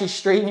 You can actually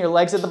straighten your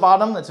legs at the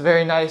bottom, that's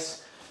very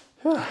nice.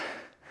 Whew.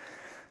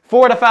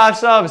 4 to 5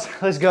 subs,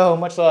 let's go,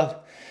 much love.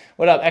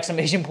 What up,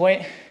 exclamation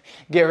point.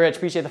 Get rich,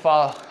 appreciate the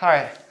follow. All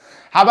right,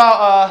 how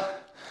about,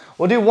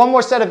 we'll do one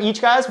more set of each,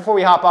 guys, before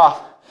we hop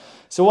off.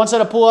 So one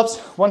set of pull-ups,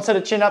 one set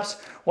of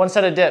chin-ups, one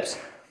set of dips.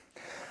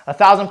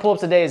 1,000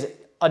 pull-ups a day is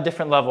a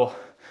different level.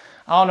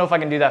 I don't know if I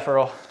can do that for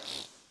real.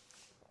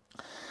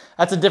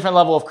 That's a different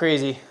level of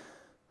crazy.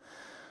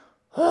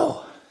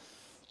 Oh.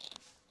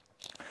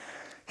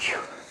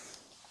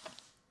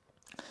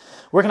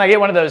 Where can I get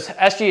one of those?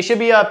 SG, it should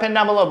be pinned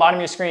down below, bottom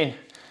of your screen.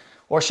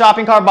 Or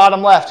shopping cart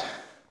bottom left.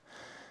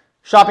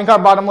 Shopping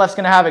cart bottom left's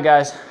gonna have it,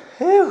 guys.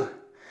 Whew.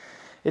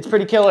 It's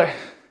pretty killer.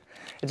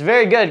 It's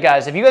very good,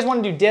 guys. If you guys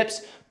wanna do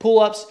dips,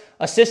 pull-ups,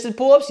 assisted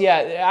pull-ups, yeah,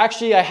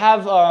 actually I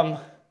have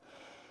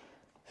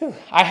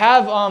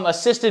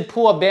assisted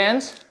pull-up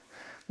bands,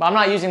 but I'm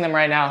not using them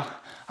right now.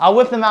 I'll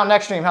whip them out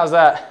next stream, how's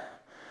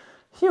that?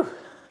 Phew.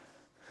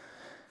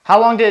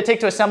 How long did it take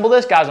to assemble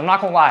this? Guys, I'm not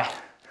gonna lie.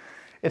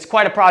 It's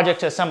quite a project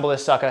to assemble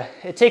this sucker.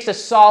 It takes a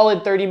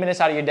solid 30 minutes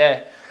out of your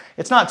day.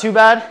 It's not too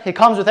bad. It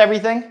comes with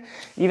everything,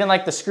 even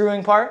like the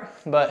screwing part,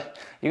 but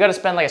you gotta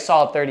spend like a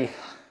solid 30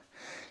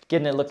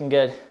 getting it looking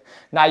good.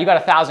 Nah, you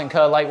got 1,000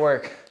 light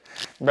work.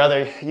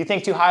 Brother, you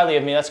think too highly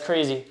of me. That's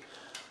crazy.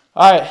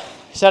 All right,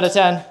 set of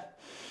 10.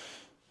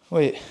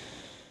 Wait.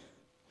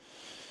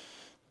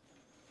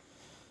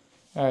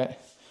 All right.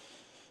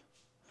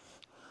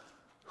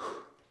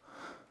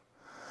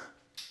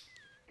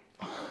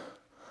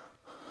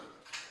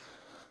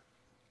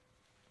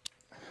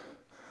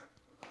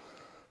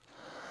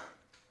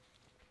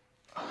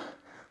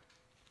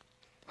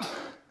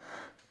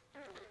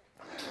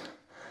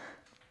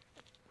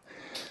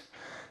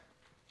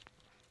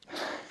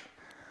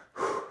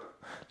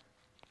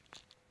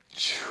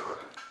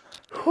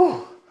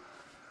 Whew.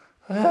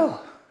 Whew.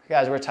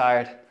 Guys, we're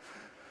tired.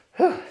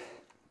 Whew.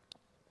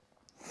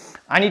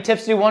 I need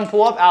tips to do one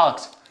pull-up,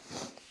 Alex.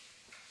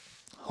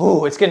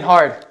 Ooh, it's getting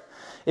hard.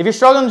 If you're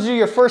struggling to do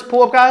your first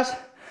pull-up, guys,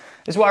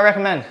 this is what I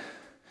recommend.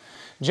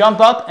 Jump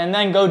up and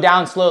then go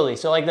down slowly.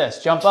 So like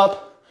this, jump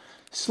up,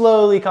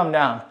 slowly come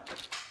down.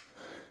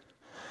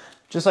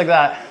 Just like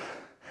that.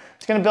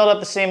 It's gonna build up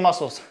the same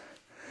muscles.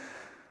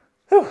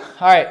 Whew.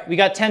 All right, we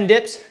got 10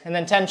 dips and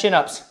then 10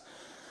 chin-ups.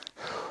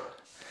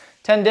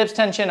 10 dips,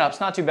 10 chin-ups,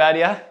 not too bad,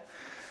 yeah?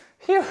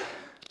 Phew.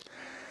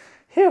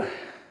 Phew.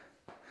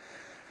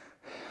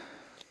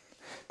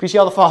 Appreciate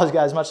all the follows,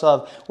 guys, much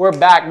love. We're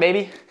back,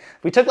 baby.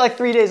 We took like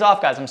 3 days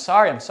off, guys. I'm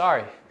sorry.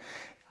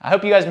 I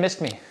hope you guys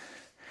missed me.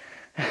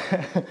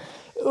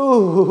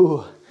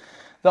 Ooh,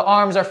 the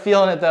arms are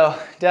feeling it though,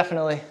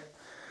 definitely.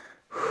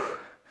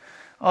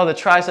 Oh, the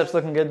triceps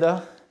looking good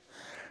though.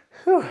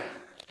 Whew.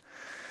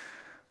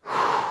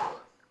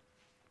 All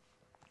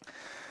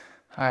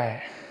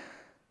right.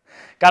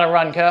 Gotta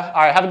run, Ka.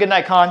 All right, have a good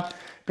night, Con.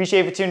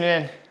 Appreciate you for tuning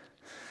in.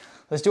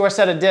 Let's do our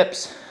set of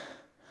dips.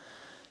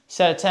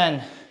 Set of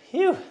 10.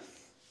 Phew.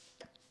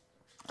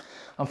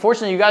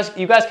 Unfortunately,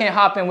 you guys can't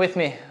hop in with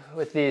me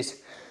with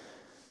these.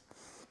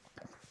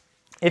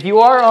 If you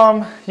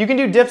are, you can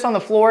do dips on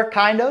the floor,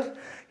 kind of.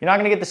 You're not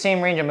gonna get the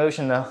same range of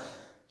motion though.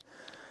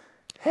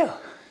 Phew. All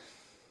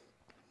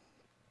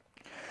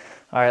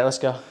right, let's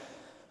go.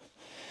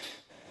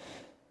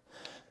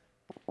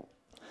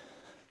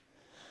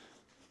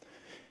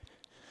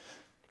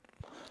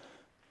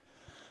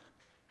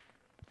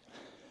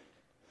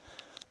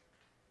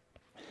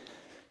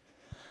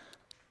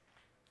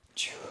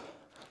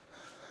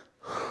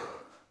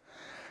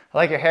 I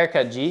like your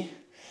haircut, G.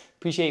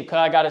 Appreciate you, cut.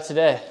 I got it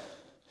today.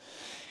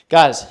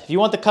 Guys, if you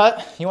want the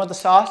cut, you want the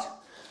sauce,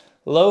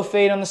 low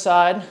fade on the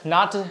side,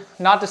 not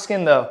to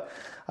skin though.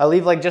 I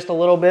leave like just a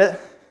little bit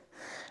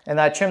and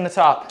I trim the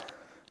top.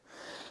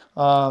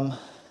 And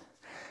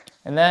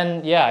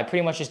then, yeah, I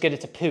pretty much just get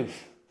it to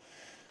poof.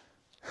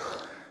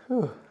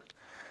 Whew.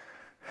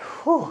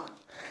 Whew.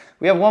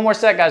 We have one more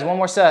set, guys, one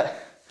more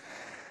set.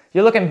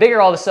 You're looking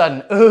bigger all of a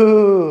sudden.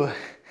 Ooh,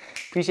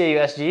 appreciate you,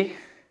 SG.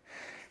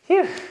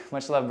 Phew.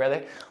 Much love,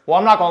 brother. Well,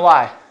 I'm not gonna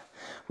lie.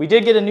 We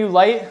did get a new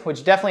light,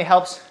 which definitely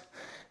helps,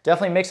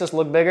 definitely makes us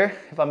look bigger,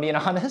 if I'm being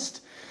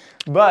honest.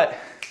 But,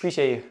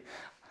 appreciate you. You know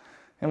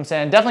what I'm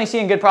saying? Definitely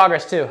seeing good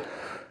progress too.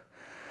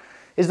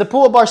 Is the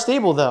pull-up bar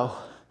stable though?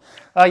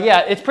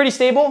 Yeah, it's pretty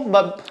stable,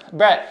 but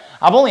Brett,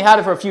 I've only had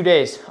it for a few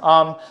days.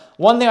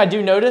 One thing I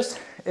do notice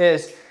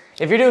is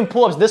if you're doing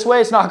pull-ups this way,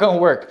 it's not gonna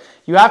work.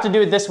 You have to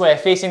do it this way,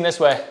 facing this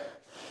way.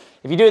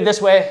 If you do it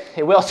this way,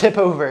 it will tip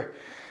over.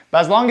 But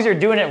as long as you're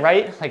doing it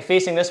right, like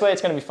facing this way,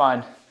 it's gonna be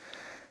fine.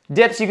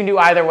 Dips, you can do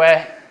either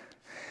way.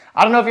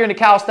 I don't know if you're into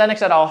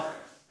calisthenics at all,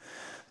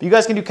 but you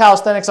guys can do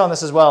calisthenics on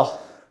this as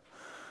well.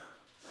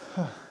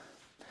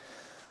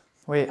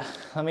 Wait,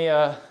 let me,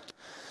 there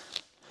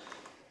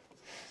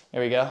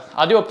we go.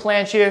 I'll do a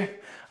planche here.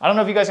 I don't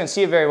know if you guys can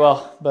see it very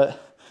well, but.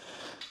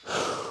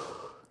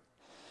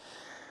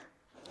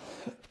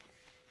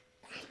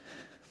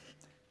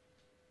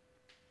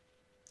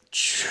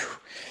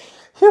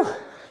 Whew.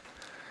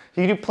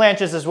 You can do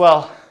planches as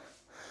well.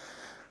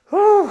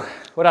 Whew.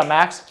 What up,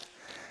 Max?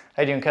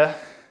 How you doing, Ka?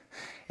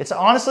 It's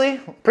honestly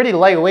pretty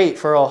lightweight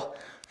for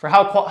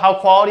how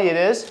quality it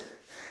is.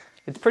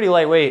 It's pretty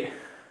lightweight.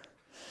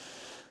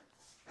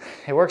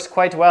 It works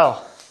quite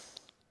well.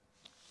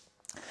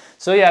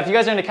 So yeah, if you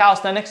guys are into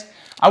calisthenics,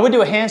 I would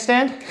do a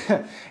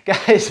handstand.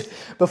 Guys,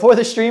 before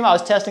the stream, I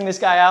was testing this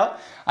guy out.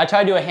 I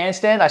tried to do a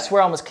handstand. I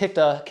swear I almost kicked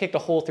a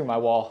hole through my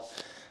wall.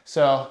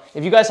 So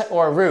if you guys,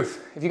 or a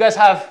roof, if you guys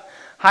have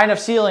high enough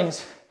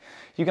ceilings,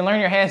 you can learn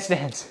your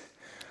handstands.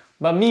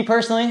 But me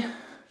personally,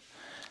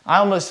 I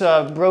almost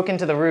broke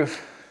into the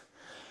roof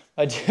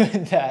by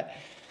doing that.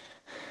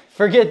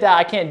 Forget that,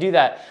 I can't do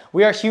that.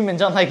 We are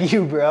humans unlike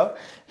you, bro.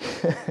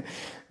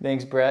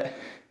 Thanks, Brett.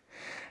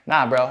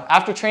 Nah, bro,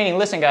 after training,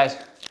 listen guys,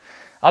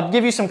 I'll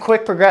give you some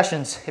quick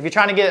progressions. If you're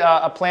trying to get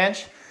a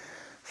planche,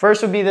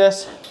 first would be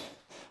this,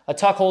 a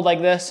tuck hold like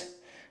this,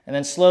 and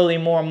then slowly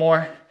more and more,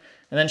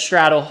 and then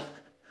straddle.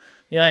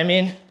 You know what I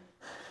mean?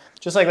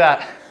 Just like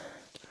that.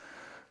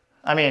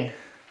 I mean,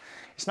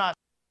 it's not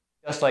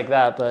just like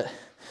that, but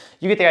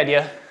you get the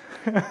idea.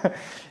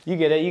 You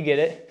get it, you get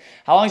it.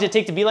 How long does it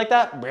take to be like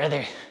that?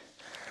 Brother.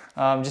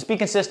 Just be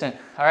consistent,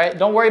 all right?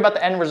 Don't worry about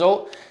the end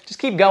result. Just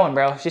keep going,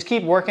 bro. Just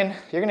keep working.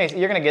 You're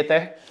gonna get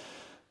there.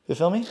 You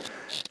feel me?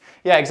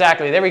 Yeah,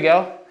 exactly. There we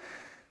go.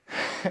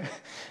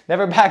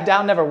 Never back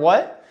down, never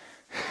what?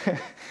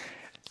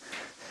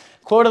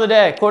 Quote of the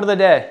day, quote of the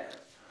day.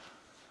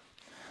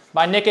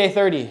 By Nick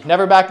A30.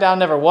 Never back down,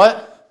 never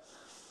what?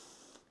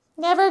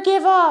 Never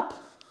give up.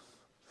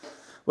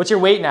 What's your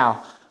weight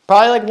now?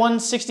 Probably like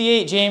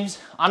 168, James.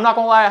 I'm not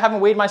gonna lie, I haven't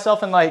weighed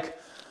myself in like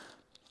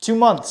 2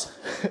 months.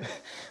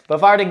 But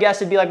if I were to guess,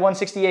 it'd be like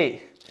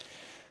 168.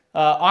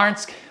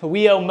 Arnsk,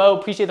 Weo, Mo,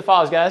 appreciate the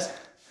follows, guys.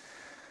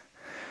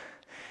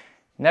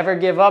 Never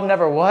give up,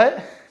 never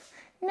what?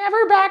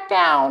 Never back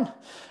down.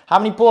 How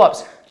many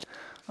pull-ups?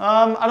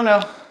 I don't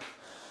know.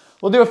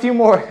 We'll do a few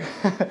more.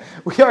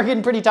 We are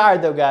getting pretty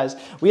tired though, guys.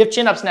 We have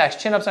chin-ups next.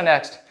 Chin-ups are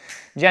next.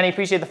 Jenny,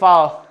 appreciate the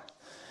follow.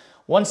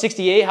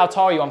 168, how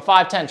tall are you? I'm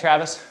 5'10",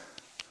 Travis.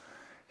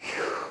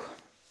 Whew.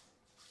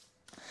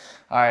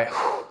 All right.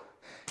 Whew.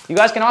 You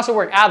guys can also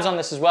work abs on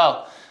this as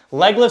well.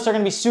 Leg lifts are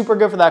gonna be super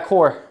good for that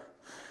core.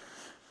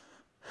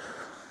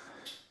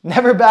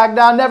 Never back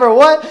down, never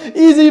what?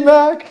 Easy,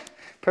 Mac.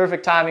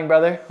 Perfect timing,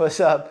 brother. What's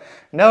up?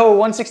 No,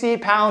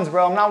 168 pounds,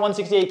 bro. I'm not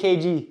 168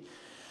 kg.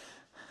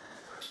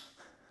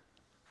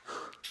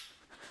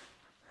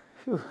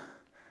 Whew.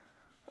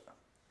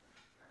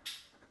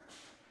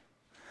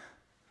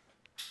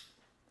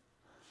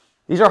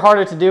 These are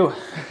harder to do,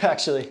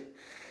 actually.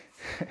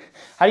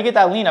 How do you get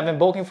that lean? I've been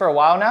bulking for a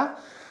while now.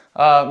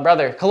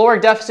 Brother,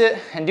 caloric deficit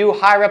and do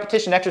high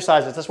repetition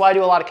exercises. That's why I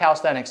do a lot of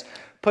calisthenics.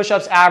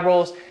 Push-ups, ab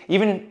rolls,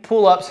 even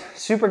pull-ups,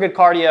 super good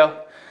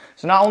cardio.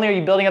 So not only are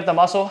you building up the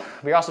muscle,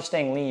 but you're also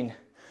staying lean.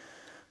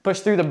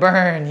 Push through the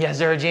burn. Yes,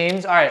 sir,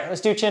 James. All right,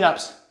 let's do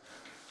chin-ups.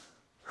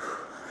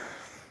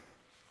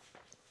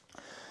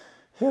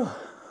 Whew.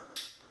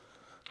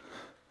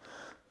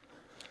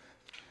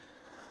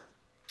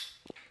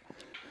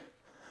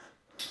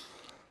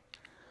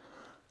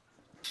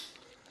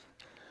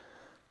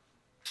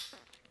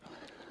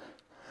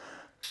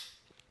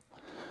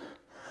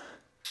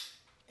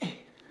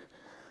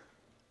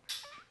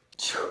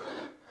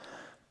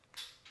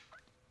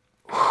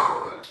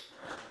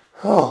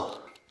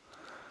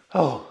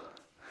 Oh,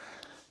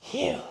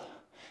 phew.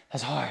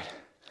 That's hard.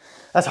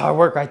 That's hard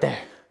work right there.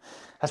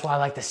 That's what I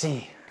like to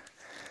see.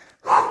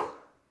 Whew.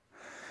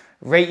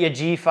 Rate your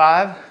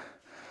G5.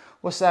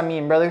 What's that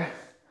mean, brother?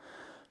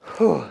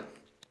 Whew.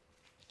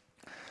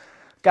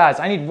 Guys,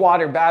 I need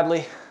water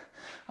badly.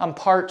 I'm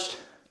parched.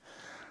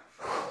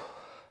 Whew.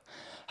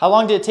 How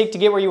long did it take to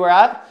get where you were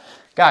at?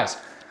 Guys,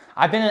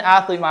 I've been an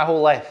athlete my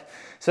whole life.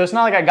 So it's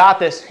not like I got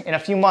this in a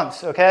few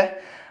months, okay?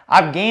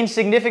 I've gained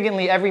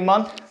significantly every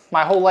month,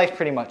 my whole life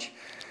pretty much.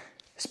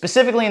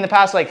 Specifically in the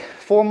past like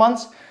 4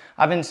 months,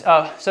 I've been,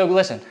 so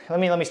listen, let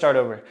me start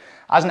over.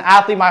 I was an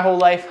athlete my whole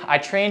life. I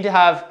trained to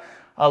have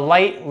a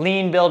light,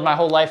 lean build my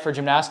whole life for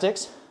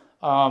gymnastics.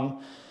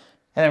 And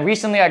then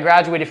recently I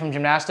graduated from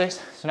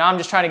gymnastics. So now I'm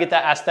just trying to get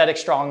that aesthetic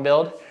strong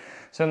build.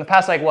 So in the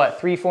past like what,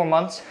 3-4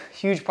 months,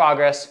 huge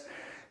progress.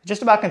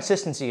 Just about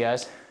consistency,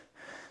 guys.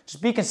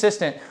 Just be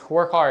consistent,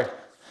 work hard.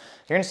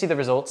 You're gonna see the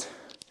results.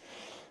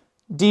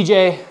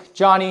 DJ,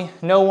 Johnny,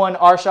 No One,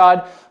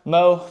 Arshad,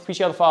 Mo,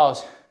 appreciate all the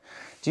follows.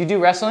 Do you do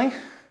wrestling?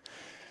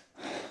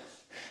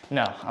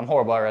 No, I'm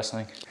horrible at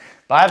wrestling.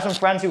 But I have some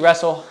friends who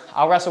wrestle.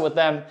 I'll wrestle with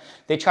them.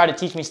 They try to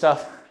teach me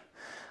stuff.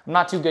 I'm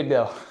not too good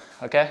though,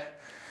 okay?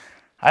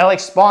 I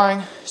like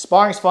sparring.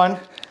 Sparring's fun.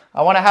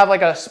 I wanna have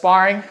like a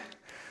sparring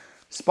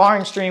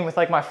stream with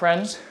like my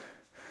friends.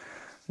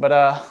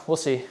 But we'll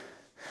see.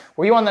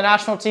 Were you on the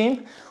national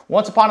team?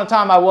 Once upon a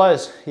time I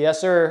was, yes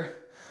sir.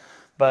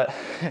 But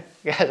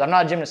guys, I'm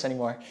not a gymnast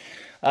anymore.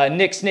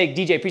 Nick, Snake,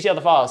 DJ, appreciate all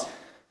the follows.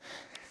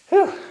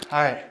 Whew.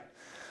 All right,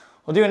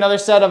 we'll do another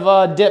set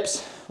of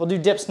dips. We'll do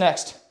dips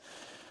next.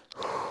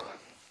 Whew.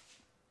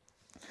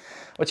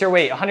 What's your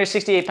weight?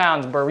 168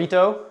 pounds,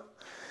 burrito.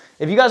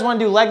 If you guys want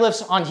to do leg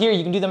lifts on here,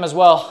 you can do them as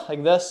well,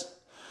 like this.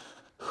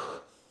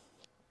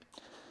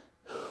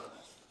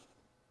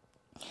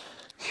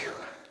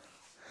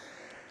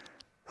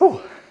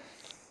 Whew.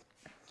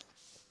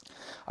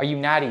 Are you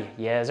natty?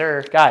 Yes,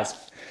 sir.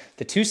 Guys,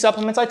 the 2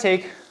 supplements I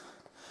take,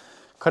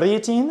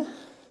 creatine,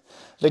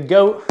 the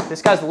GOAT,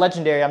 this guy's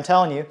legendary, I'm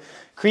telling you.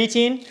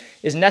 Creatine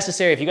is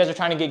necessary if you guys are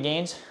trying to get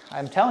gains.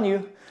 I'm telling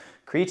you,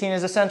 creatine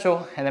is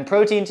essential, and then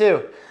protein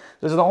too.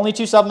 Those are the only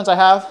 2 supplements I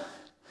have.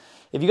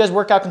 If you guys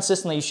work out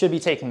consistently, you should be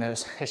taking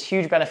those. There's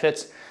huge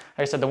benefits. Like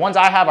I said, the ones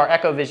I have are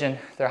EcoVision.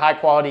 They're high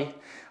quality,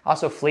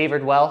 also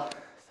flavored well.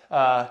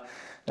 They're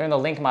in the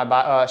link in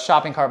my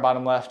shopping cart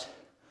bottom left.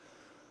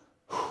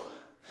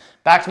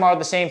 Back tomorrow at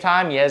the same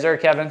time? Yes, sir,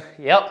 Kevin.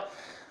 Yep.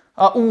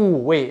 Ooh,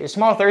 wait, is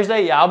tomorrow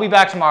Thursday? Yeah, I'll be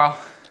back tomorrow.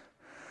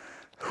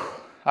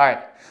 All right,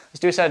 let's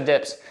do a set of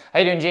dips. How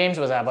you doing, James?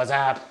 What's up? What's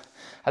up?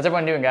 How's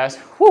everyone doing, guys?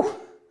 Whew.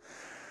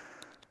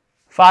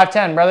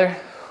 5'10", brother.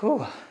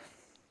 Whew.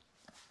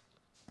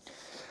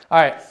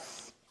 All right.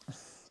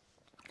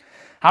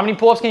 How many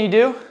pull-ups can you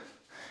do?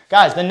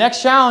 Guys, the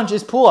next challenge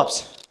is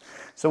pull-ups.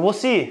 So we'll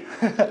see.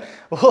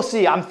 We'll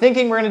see. I'm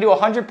thinking we're gonna do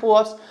 100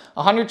 pull-ups,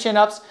 100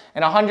 chin-ups,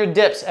 and 100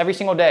 dips every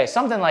single day.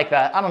 Something like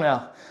that. I don't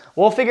know.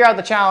 We'll figure out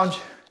the challenge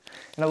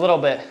in a little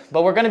bit.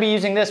 But we're gonna be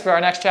using this for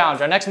our next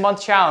challenge, our next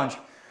month challenge.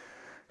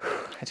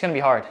 It's gonna be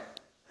hard.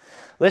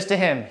 Listen to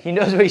him, he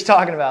knows what he's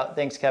talking about.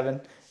 Thanks,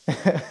 Kevin. All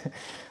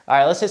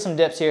right, let's hit some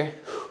dips here.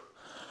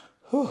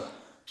 Whew.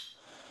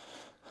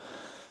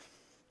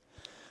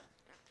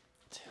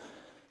 2,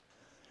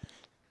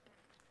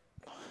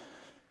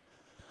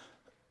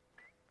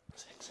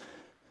 6,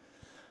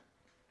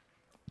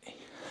 8.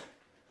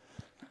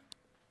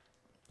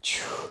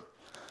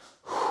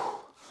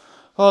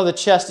 Oh, the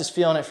chest is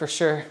feeling it for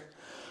sure.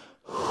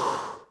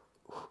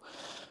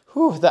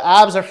 Whew, the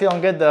abs are feeling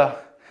good though.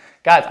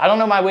 Guys, I don't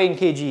know my weight in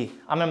kg.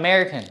 I'm an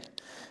American,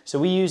 so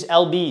we use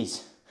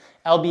LBs,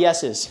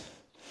 LBSs.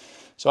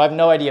 So I have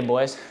no idea,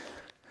 boys.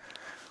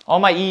 All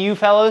my EU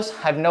fellows,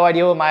 I have no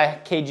idea what my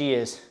kg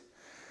is.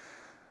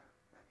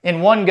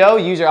 In one go,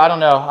 user, I don't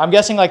know. I'm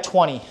guessing like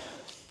 20.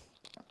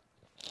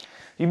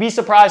 You'd be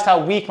surprised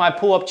how weak my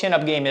pull-up,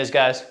 chin-up game is,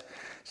 guys.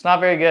 It's not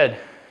very good.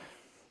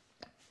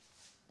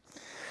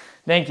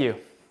 Thank you.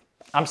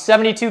 I'm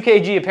 72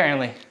 kg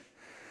apparently.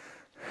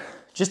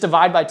 Just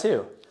divide by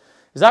 2.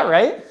 Is that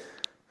right?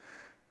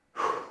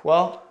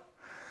 Well,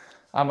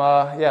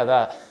 yeah,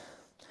 that.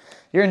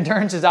 Your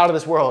endurance is out of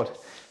this world.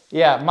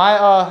 Yeah,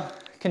 my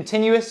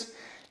continuous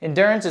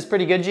endurance is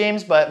pretty good,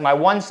 James, but my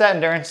one set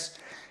endurance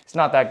is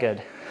not that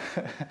good.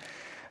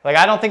 Like,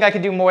 I don't think I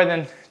could do more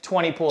than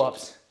 20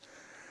 pull-ups.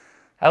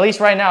 At least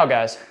right now,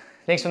 guys.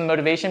 Thanks for the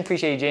motivation.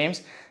 Appreciate you,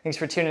 James. Thanks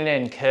for tuning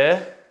in,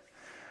 kid.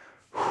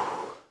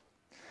 All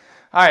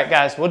right,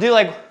 guys, we'll do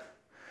like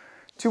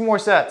 2 more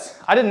sets.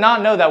 I did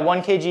not know that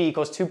 1 kg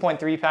equals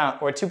 2.3 pounds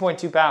or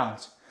 2.2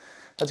 pounds.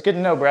 That's good to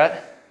know,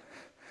 Brett.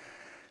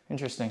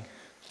 Interesting.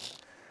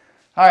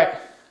 All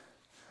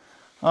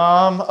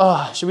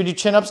right. Should we do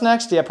chin-ups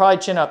next? Yeah, probably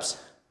chin-ups.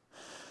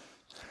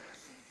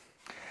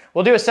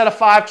 We'll do a set of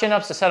 5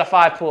 chin-ups, a set of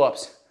 5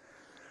 pull-ups.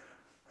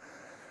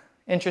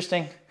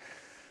 Interesting.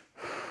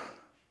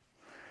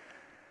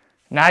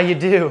 Now you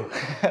do.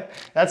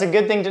 That's a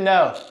good thing to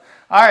know.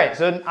 All right,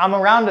 so I'm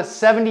around a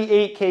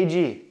 78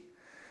 kg.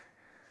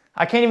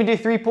 I can't even do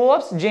 3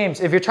 pull-ups. James,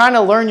 if you're trying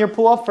to learn your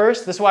pull-up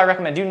first, this is what I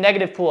recommend. Do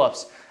negative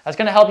pull-ups. That's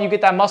gonna help you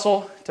get that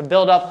muscle to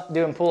build up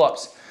doing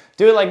pull-ups.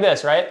 Do it like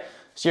this, right?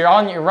 So you're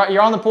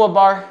on the pull-up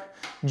bar,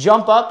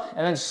 jump up,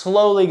 and then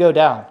slowly go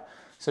down.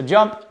 So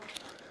jump,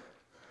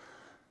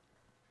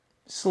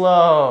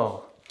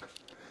 slow,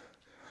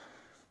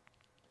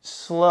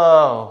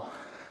 slow.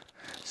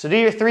 So do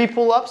your 3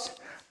 pull-ups,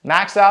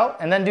 max out,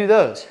 and then do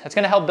those. That's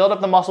gonna help build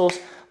up the muscles,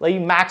 let you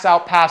max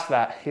out past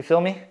that. You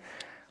feel me?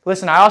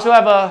 Listen, I also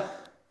have a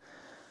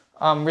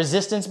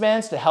resistance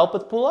bands to help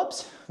with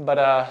pull-ups, but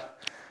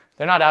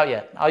they're not out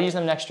yet. I'll use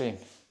them next stream.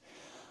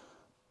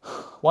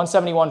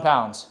 171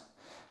 pounds.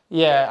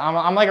 Yeah,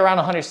 I'm like around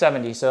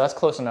 170, so that's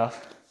close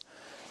enough.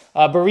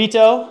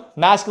 Burrito,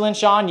 Masculine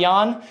Sean,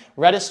 Jan,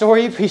 Reddit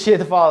story, appreciate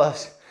the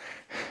follows.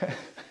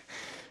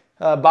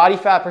 Body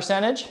fat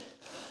percentage.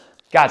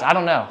 Guys, I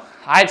don't know.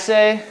 I'd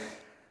say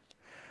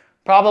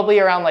probably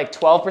around like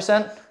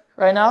 12%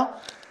 right now.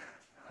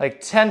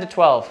 Like 10 to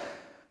 12.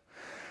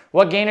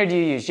 What gainer do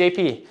you use?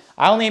 JP.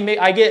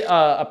 I get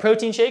a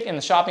protein shake in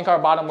the shopping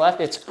cart bottom left.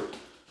 It's,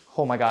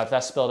 oh my God, if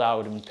that spilled out, I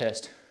would have been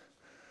pissed.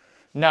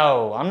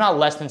 No, I'm not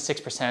less than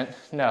 6%.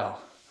 No.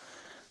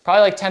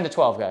 Probably like 10 to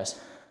 12, guys.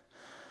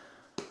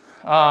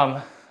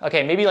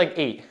 Okay, maybe like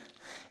 8.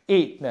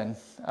 8 then.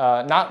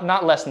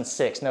 Not less than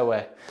 6, no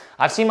way.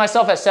 I've seen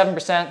myself at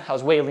 7%. I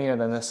was way leaner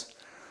than this.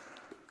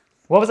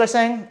 What was I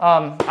saying?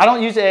 I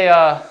don't use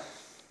a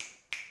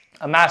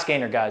mass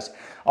gainer, guys.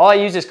 All I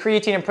use is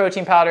creatine and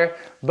protein powder,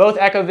 both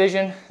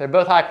EcoVision. They're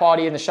both high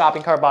quality in the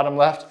shopping cart bottom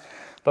left.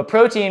 But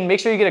protein,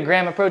 make sure you get a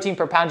gram of protein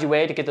per pound you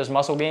weigh to get those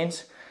muscle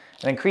gains.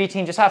 And then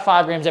creatine, just have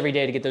 5 grams every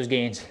day to get those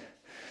gains.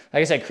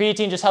 Like I said,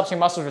 creatine just helps your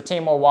muscles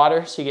retain more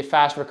water, so you get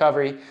fast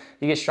recovery,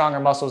 you get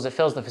stronger muscles, it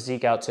fills the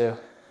physique out too.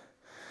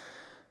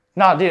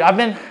 No, dude, I've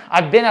been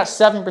at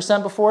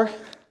 7% before,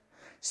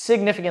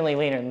 significantly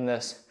leaner than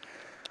this.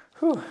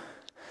 Whew.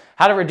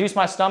 How to reduce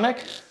my stomach?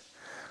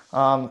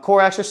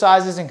 Core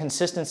exercises and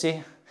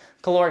consistency,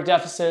 caloric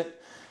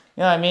deficit,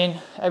 you know what I mean?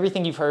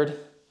 Everything you've heard.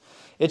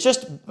 It's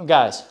just,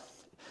 guys,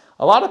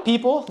 a lot of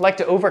people like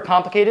to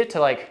overcomplicate it to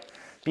like,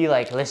 be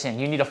like, listen,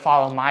 you need to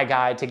follow my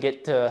guide to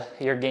get to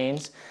your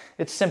gains.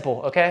 It's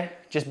simple, okay?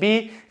 Just if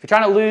you're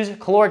trying to lose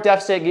caloric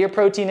deficit, get your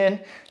protein in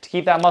to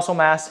keep that muscle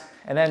mass,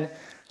 and then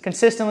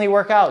consistently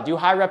work out. Do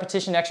high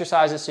repetition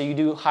exercises so you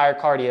do higher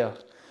cardio.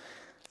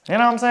 You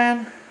know what I'm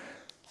saying?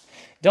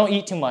 Don't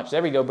eat too much.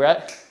 There we go,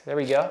 Brett. There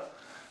we go.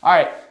 All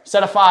right,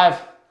 set of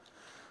 5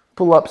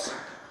 pull-ups.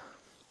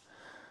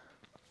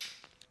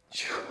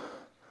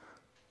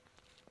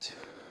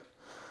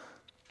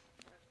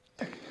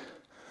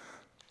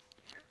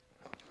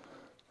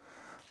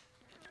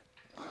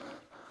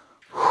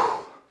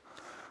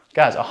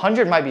 Guys,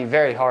 100 might be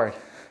very hard.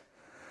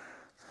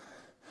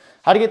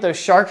 How to get those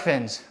shark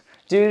fins.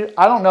 Dude,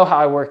 I don't know how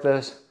I work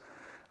those.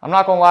 I'm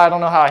not gonna lie, I don't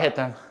know how I hit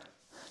them.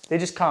 They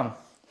just come.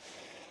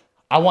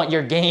 I want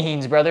your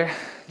gains, brother.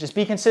 Just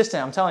be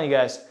consistent, I'm telling you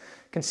guys.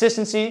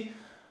 Consistency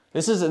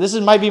This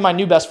might be my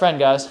new best friend,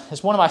 guys.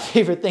 It's one of my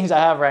favorite things I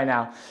have right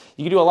now.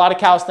 You can do a lot of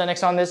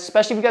calisthenics on this,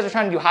 especially if you guys are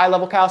trying to do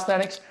high-level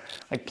calisthenics,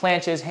 like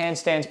planches,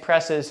 handstands,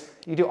 presses.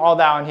 You do all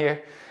that on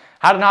here.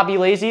 How to not be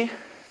lazy.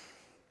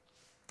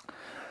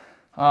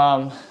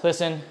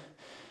 Listen,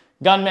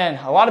 gunmen,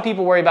 a lot of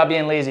people worry about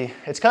being lazy.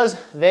 It's because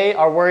they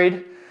are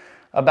worried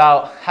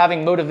about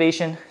having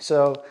motivation.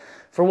 So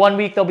for 1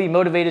 week, they'll be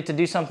motivated to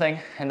do something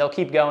and they'll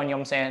keep going, you know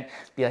what I'm saying?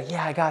 Be like,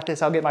 yeah, I got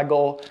this, I'll get my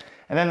goal.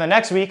 And then the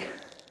next week,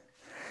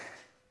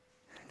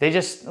 they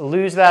just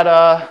lose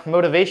that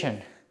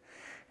motivation.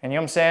 And you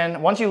know what I'm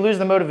saying? Once you lose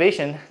the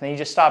motivation, then you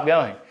just stop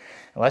going.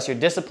 Unless you're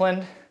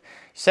disciplined,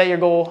 set your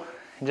goal,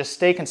 and just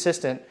stay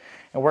consistent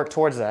and work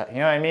towards that. You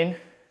know what I mean?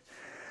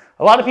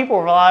 A lot of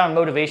people rely on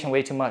motivation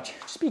way too much.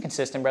 Just be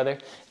consistent, brother.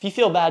 If you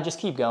feel bad, just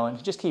keep going.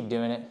 Just keep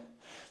doing it.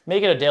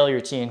 Make it a daily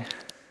routine.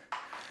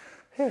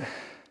 Whew.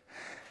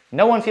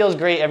 No one feels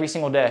great every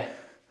single day.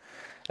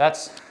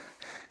 That's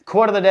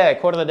quote of the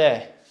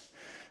day.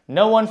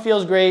 No one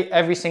feels great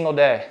every single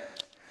day.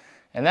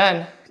 And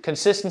then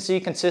consistency.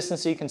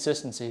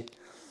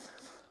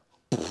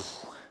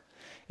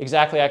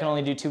 Exactly, I can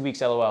only do 2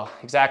 weeks, LOL.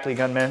 Exactly,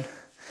 gunman.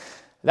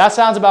 That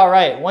sounds about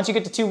right. Once you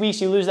get to 2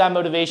 weeks, you lose that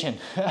motivation.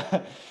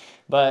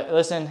 But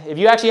listen, if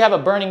you actually have a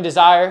burning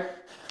desire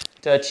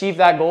to achieve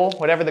that goal,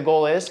 whatever the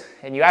goal is,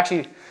 and you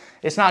actually,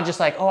 it's not just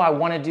like, oh, I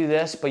want to do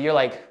this, but you're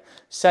like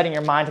setting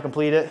your mind to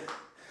complete it.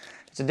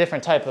 It's a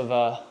different type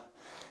of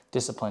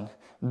discipline.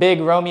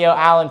 Big Romeo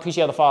Allen,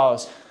 appreciate the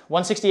follows.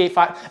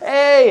 168.5.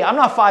 Hey, I'm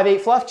not 5'8",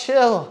 Fluff,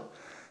 chill.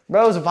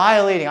 Bro's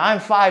violating. I'm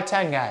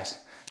 5'10", guys.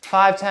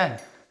 5'10".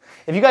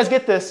 If you guys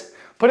get this,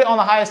 put it on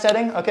the highest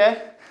setting,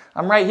 okay?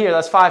 I'm right here,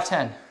 that's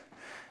 5'10".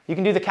 You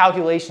can do the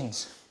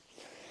calculations.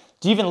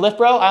 Do you even lift,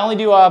 bro? I only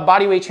do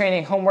body weight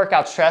training, home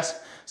workout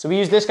stress. So we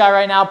use this guy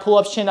right now,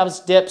 pull-ups,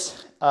 chin-ups,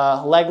 dips,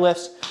 leg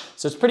lifts.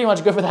 So it's pretty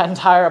much good for that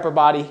entire upper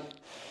body.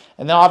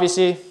 And then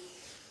obviously,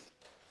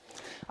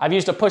 I've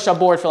used a push-up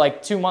board for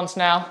like 2 months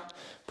now.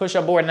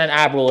 Push-up board and then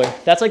ab roller.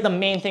 That's like the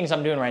main things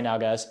I'm doing right now,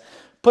 guys.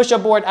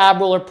 Push-up board, ab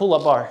roller,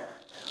 pull-up bar.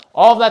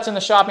 All of that's in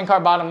the shopping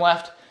cart bottom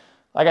left.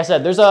 Like I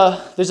said, there's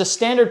a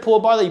standard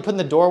pull-up bar that you put in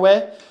the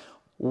doorway.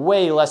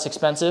 Way less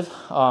expensive.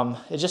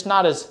 It's just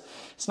not as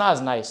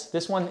nice.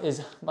 This one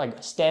is like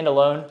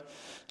standalone. You know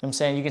what I'm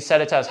saying? You can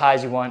set it to as high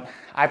as you want.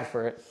 I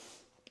prefer it.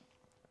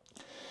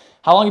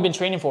 How long have you been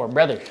training for,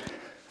 brother?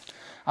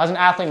 I was an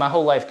athlete my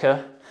whole life,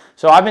 cuh.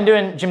 So I've been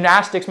doing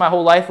gymnastics my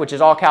whole life, which is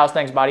all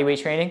calisthenics body weight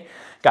training.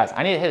 Guys,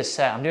 I need to hit a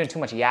set. I'm doing too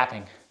much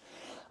yapping.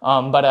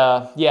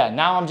 Yeah,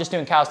 now I'm just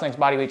doing calisthenics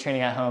body weight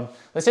training at home.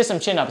 Let's hit some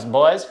chin-ups,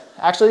 boys.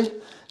 Actually,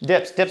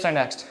 dips. Dips are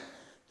next.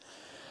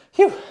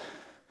 Phew.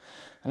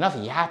 Enough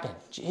yapping.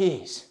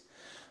 Jeez.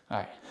 All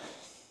right.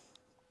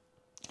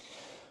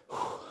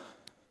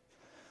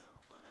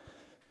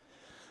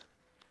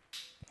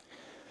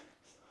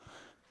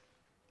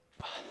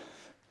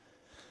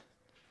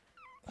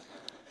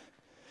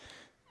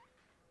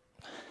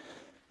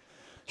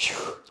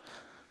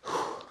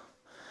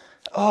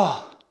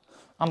 Oh,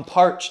 I'm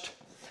parched.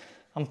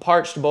 I'm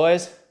parched,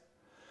 boys.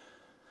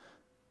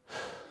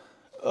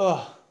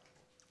 Oh,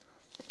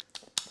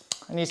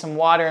 I need some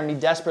water in me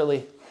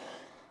desperately.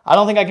 I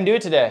don't think I can do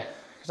it today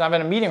because I'm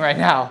in a meeting right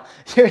now.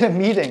 You're in a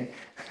meeting.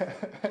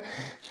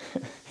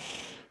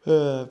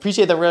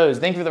 Appreciate the rose.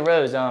 Thank you for the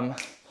rose.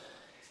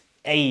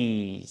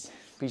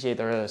 Appreciate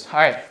the rose. All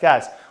right,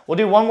 guys, we'll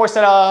do one more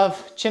set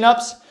of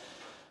chin-ups,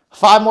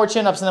 5 more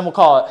chin-ups, and then we'll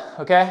call it,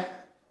 okay?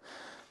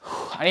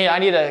 I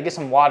need to get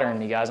some water in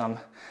me, guys. I'm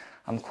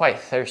quite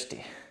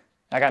thirsty.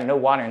 I got no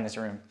water in this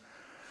room.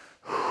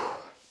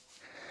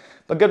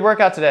 But good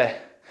workout today.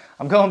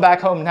 I'm going back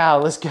home now.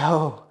 Let's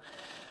go.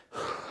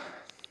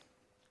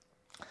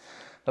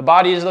 The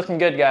body is looking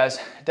good, guys.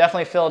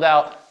 Definitely filled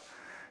out.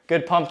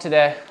 Good pump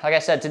today. Like I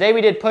said, today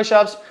we did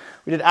push-ups,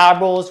 we did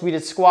ab rolls, we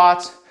did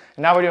squats,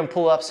 and now we're doing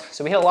pull-ups.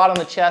 So we hit a lot on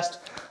the chest,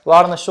 a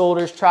lot on the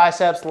shoulders,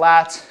 triceps,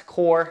 lats,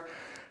 core,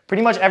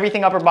 pretty much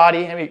everything upper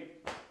body. And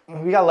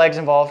we got legs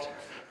involved.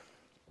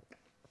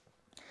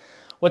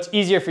 What's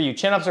easier for you,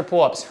 chin-ups or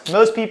pull-ups?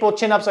 Most people,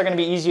 chin-ups are gonna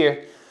be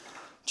easier.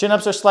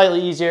 Chin-ups are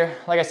slightly easier.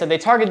 Like I said, they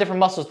target different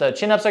muscles though.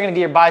 Chin-ups are gonna get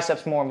your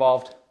biceps more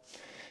involved.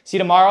 See you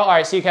tomorrow. All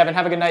right, see you, Kevin.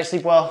 Have a good night,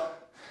 sleep well.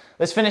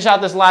 Let's finish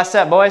out this last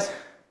set, boys.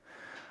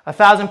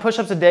 1,000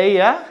 push-ups a day,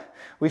 yeah?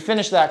 We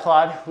finished that,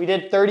 Claude. We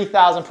did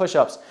 30,000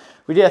 push-ups.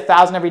 We did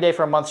 1,000 every day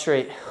for a month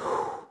straight.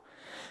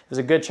 It was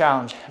a good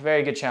challenge, a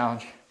very good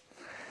challenge.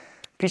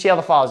 Appreciate all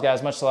the follows,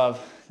 guys. Much love.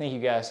 Thank you,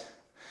 guys.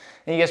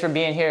 Thank you guys for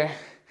being here.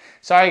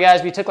 Sorry,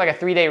 guys, we took like a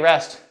 3-day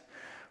rest.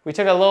 We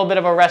took a little bit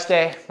of a rest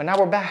day, but now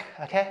we're back,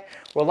 okay?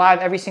 We're live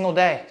every single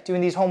day, doing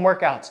these home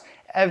workouts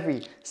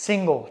every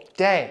single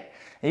day.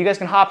 And you guys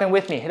can hop in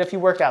with me, hit a few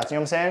workouts, you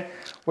know what I'm saying?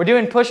 We're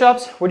doing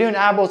push-ups, we're doing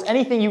ab rolls,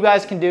 anything you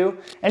guys can do,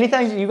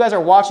 anything you guys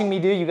are watching me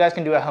do, you guys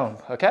can do at home,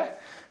 okay?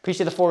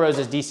 Appreciate the 4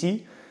 roses,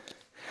 DC.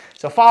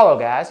 So follow,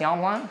 guys, y'all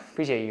online?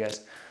 Appreciate you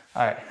guys.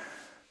 All right,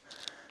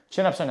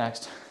 chin-ups are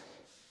next.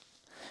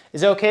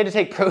 Is it okay to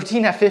take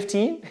protein at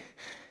 15?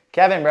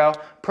 Kevin, bro,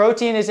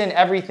 protein is in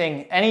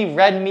everything. Any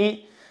red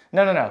meat,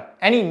 No.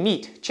 Any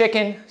meat,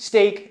 chicken,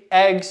 steak,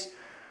 eggs,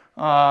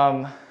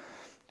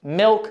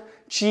 milk,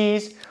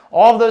 cheese,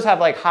 all of those have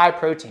like high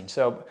protein.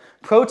 So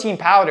protein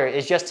powder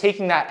is just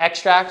taking that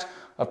extract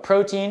of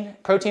protein.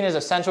 Protein is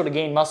essential to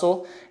gain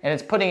muscle, and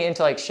it's putting it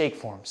into like shake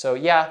form. So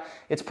yeah,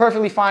 it's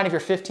perfectly fine if you're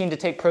 15 to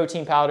take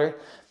protein powder.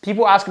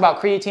 People ask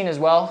about creatine as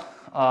well.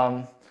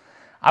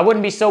 I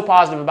wouldn't be so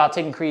positive about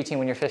taking creatine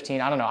when you're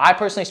 15. I don't know. I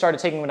personally started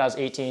taking it when I was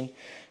 18.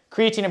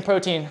 Creatine and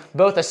protein,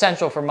 both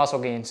essential for muscle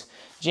gains.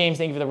 James,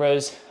 thank you for the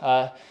rose.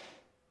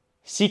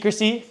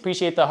 Secrecy,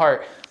 appreciate the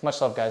heart.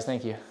 Much love, guys.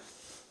 Thank you.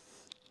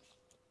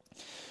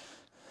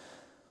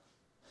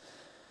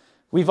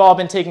 We've all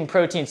been taking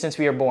protein since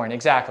we were born.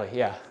 Exactly,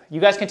 yeah. You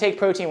guys can take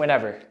protein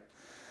whenever.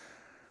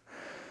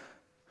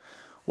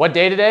 What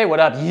day today? What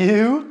up,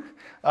 you?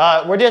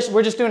 We're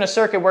just doing a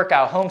circuit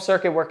workout, home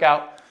circuit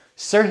workout.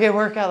 Circuit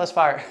workout, let's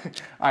fire.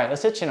 All right,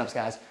 let's hit chin-ups,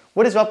 guys.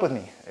 What is up with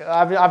me?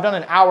 I've done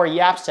an hour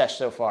yap session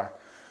so far.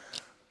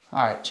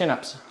 All right,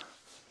 chin-ups.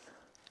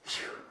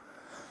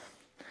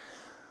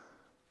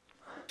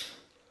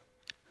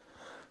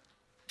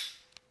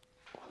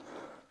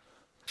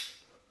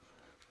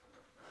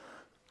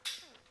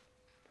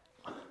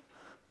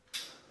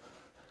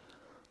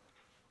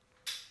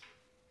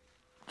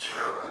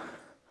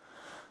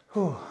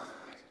 Whew.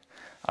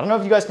 I don't know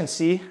if you guys can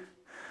see.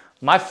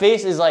 My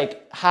face is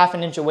like half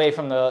an inch away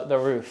from the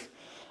roof.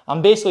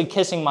 I'm basically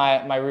kissing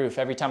my roof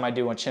every time I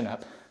do one chin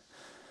up.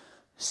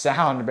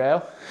 Sound,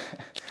 bro.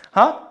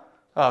 Huh?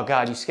 Oh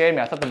God, you scared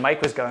me. I thought the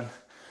mic was going.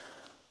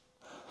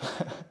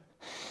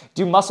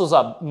 Do muscle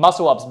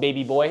ups,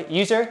 baby boy.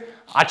 User,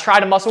 I try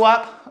to muscle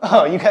up.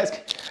 Oh, you guys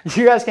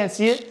can't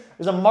see it?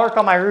 There's a mark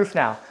on my roof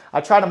now.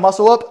 I try to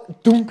muscle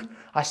up, dunk.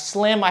 I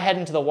slam my head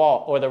into the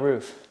wall or the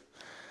roof.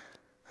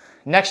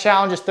 Next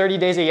challenge is 30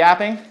 days of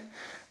yapping.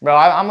 Bro,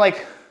 I'm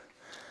like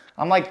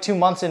 2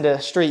 months into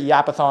straight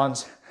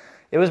yapathons.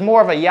 It was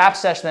more of a yap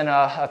session than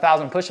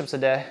 1,000 push-ups a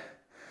day.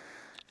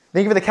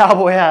 Thank you for the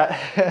cowboy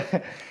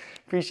hat.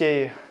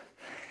 Appreciate you.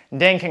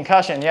 Dang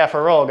concussion, yeah,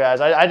 for real,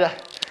 guys.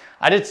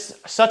 I did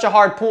such a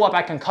hard pull-up,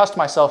 I concussed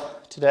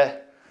myself today.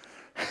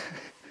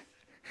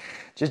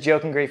 Just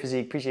joking, great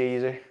physique. Appreciate you,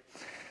 user.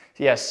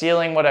 Yeah,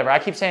 ceiling, whatever. I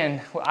keep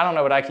saying, I don't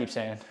know what I keep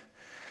saying.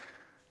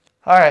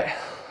 All right.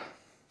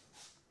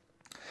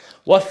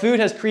 What food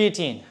has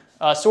creatine?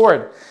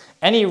 Sword.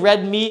 Any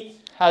red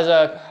meat has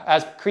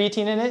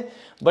creatine in it,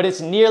 but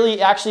it's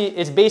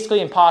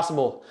basically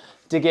impossible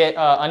to get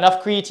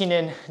enough creatine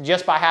in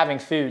just by having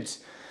foods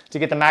to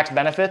get the max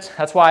benefits.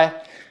 That's why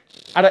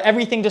out of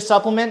everything to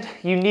supplement,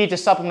 you need to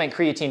supplement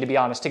creatine, to be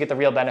honest, to get the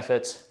real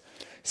benefits.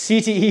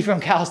 CTE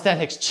from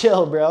calisthenics,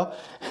 chill, bro.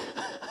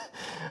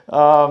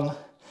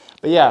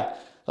 But yeah,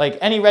 like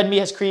any red meat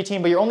has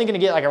creatine, but you're only gonna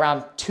get like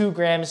around 2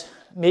 grams,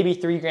 maybe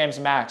 3 grams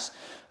max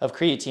of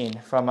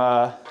creatine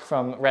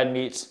from red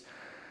meats.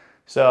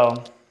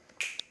 So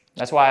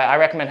that's why I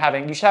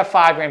recommend you should have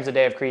 5 grams a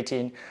day of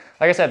creatine.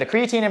 Like I said, the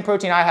creatine and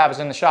protein I have is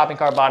in the shopping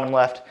cart bottom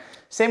left.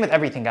 Same with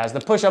everything, guys. The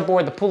push-up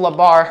board, the pull-up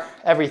bar,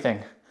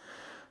 everything.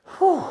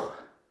 Whew.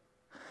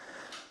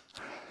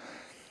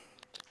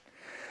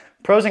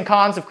 Pros and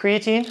cons of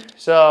creatine.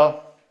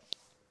 So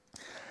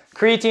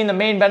creatine, the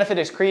main benefit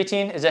is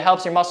creatine is it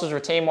helps your muscles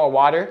retain more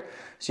water.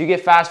 So you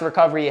get faster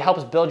recovery. It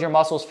helps build your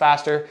muscles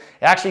faster.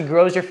 It actually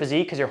grows your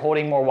physique because you're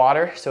holding more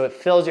water. So it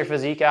fills your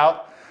physique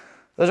out.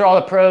 Those are all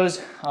the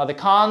pros. The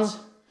cons,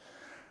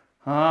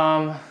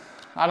 I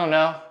don't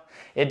know.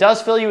 It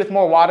does fill you with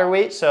more water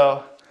weight.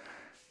 So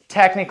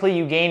technically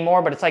you gain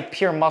more, but it's like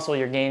pure muscle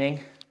you're gaining.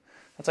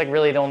 That's like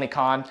really the only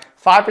con.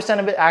 5%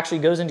 of it actually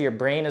goes into your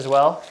brain as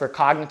well for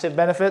cognitive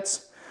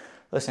benefits.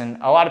 Listen,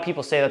 a lot of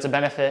people say that's a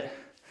benefit.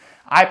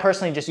 I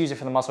personally just use it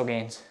for the muscle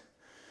gains.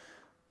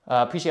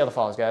 Appreciate all the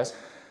follows, guys.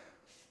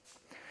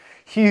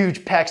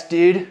 Huge pecs,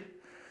 dude.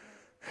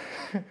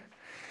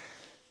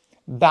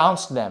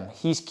 Bounced them.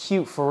 He's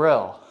cute for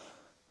real.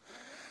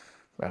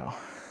 Bro.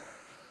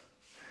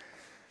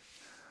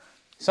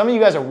 Some of you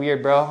guys are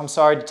weird, bro. I'm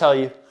sorry to tell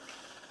you.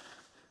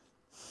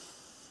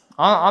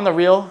 On the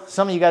real,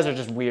 some of you guys are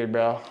just weird,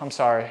 bro. I'm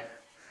sorry.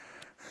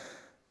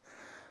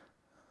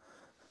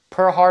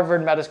 Per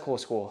Harvard Medical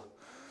School.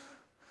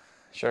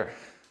 Sure.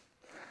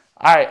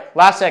 All right,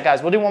 last set,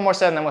 guys. We'll do one more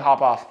set and then we'll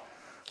hop off.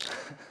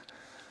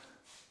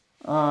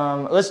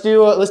 Let's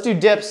do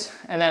dips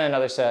and then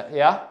another set.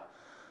 Yeah.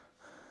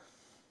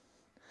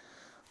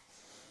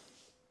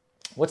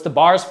 What's the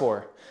bars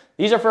for?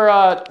 These are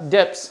for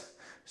dips.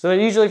 So they're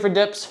usually for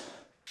dips.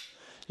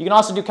 You can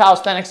also do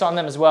calisthenics on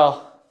them as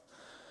well.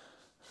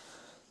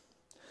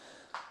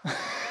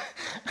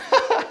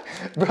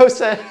 Bro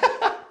said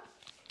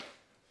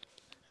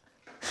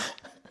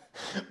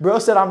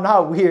I'm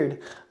not weird.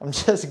 I'm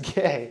just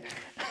gay.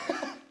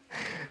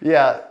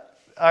 Yeah,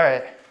 all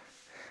right.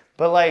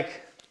 But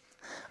like,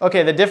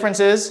 okay, the difference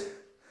is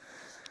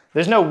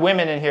there's no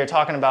women in here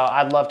talking about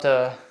I'd love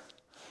to,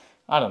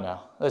 I don't know.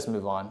 Let's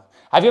move on.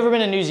 Have you ever been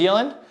to New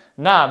Zealand?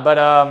 Nah, but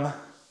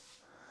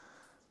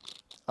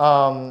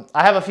I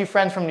have a few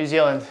friends from New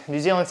Zealand. New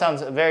Zealand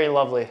sounds very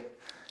lovely.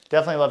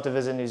 Definitely love to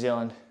visit New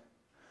Zealand.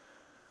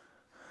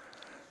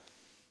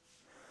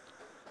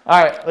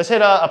 All right, let's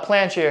hit a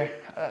planche here.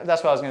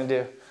 That's what I was gonna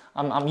do.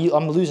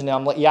 I'm losing now.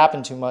 I'm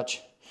yapping too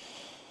much.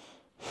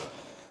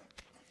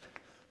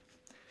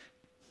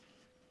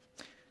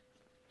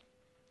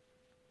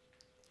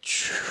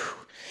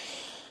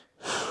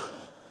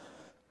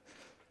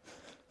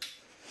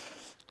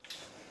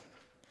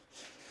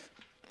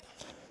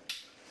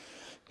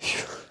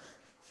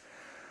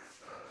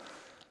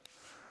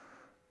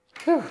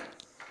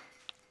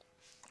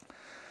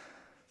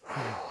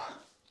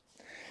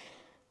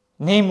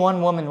 Name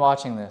one woman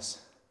watching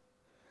this.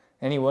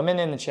 Any women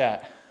in the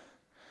chat?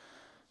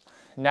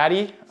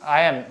 Natty,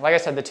 I am. Like I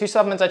said, the 2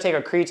 supplements I take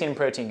are creatine and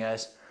protein,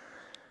 guys.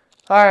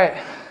 All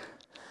right.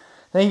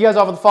 Thank you guys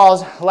all for the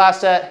follows.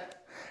 Last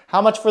set.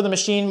 How much for the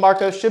machine,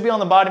 Marco? Should be on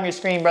the bottom of your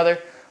screen, brother.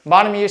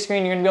 Bottom of your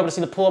screen, you're going to be able to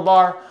see the pull-up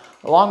bar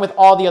along with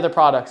all the other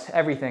products,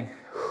 everything.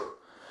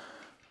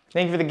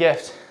 Thank you for the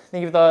gift.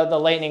 Thank you for the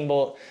lightning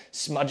bolt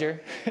smudger.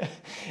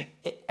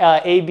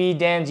 AB,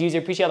 Dan's user.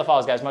 Appreciate all the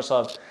follows, guys. Much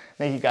love.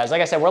 Thank you, guys.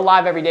 Like I said, we're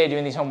live every day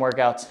doing these home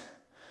workouts.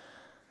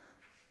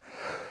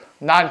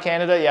 Not in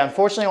Canada. Yeah,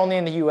 unfortunately only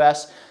in the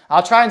US.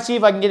 I'll try and see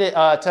if I can get it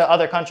to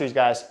other countries,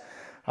 guys.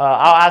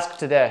 I'll ask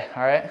today,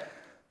 all right?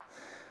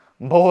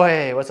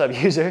 Boy, what's up,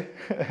 user?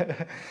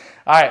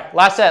 All right,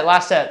 last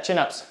set,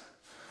 chin-ups.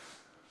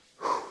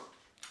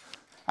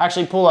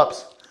 Actually,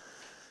 pull-ups.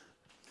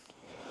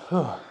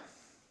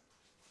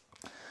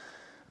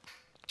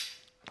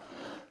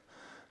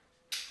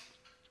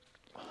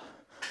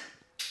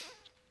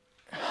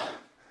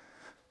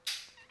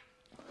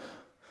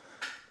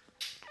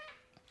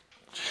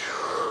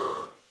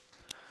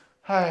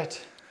 All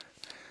right.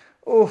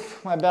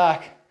 Oof, my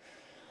back.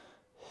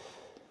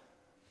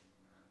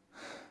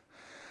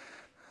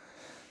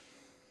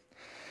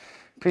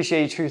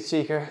 Appreciate you, Truth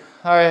Seeker.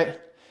 All right.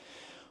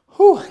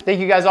 Whew.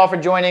 Thank you guys all for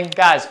joining.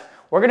 Guys,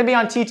 we're going to be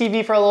on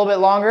TTV for a little bit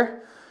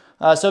longer.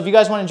 So if you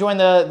guys want to join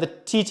the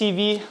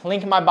TTV,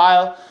 link in my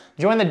bio.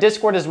 Join the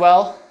Discord as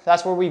well.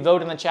 That's where we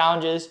vote in the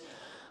challenges.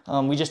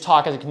 We just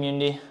talk as a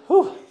community.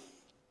 Whew.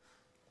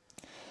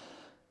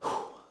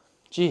 Whew.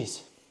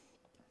 Jeez.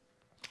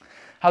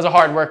 How's a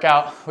hard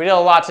workout? We did a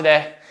lot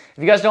today.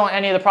 If you guys don't want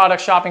any of the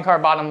products, shopping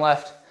cart bottom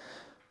left.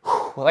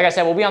 Well, like I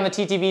said, we'll be on the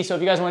TTV, so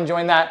if you guys want to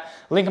join that,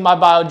 link in my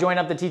bio, join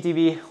up the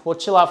TTV. We'll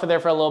chill out for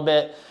there for a little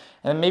bit,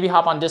 and then maybe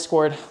hop on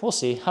Discord. We'll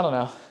see. I don't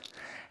know.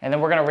 And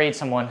then we're going to raid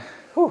someone.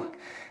 Whew.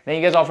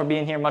 Thank you guys all for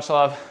being here. Much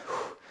love.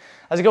 Whew.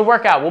 That was a good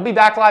workout. We'll be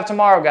back live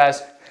tomorrow,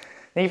 guys.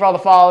 Thank you for all the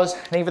follows.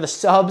 Thank you for the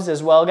subs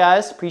as well,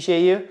 guys.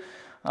 Appreciate you.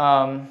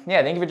 Yeah,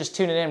 thank you for just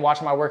tuning in,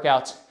 watching my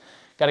workouts.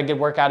 Got a good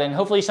workout in.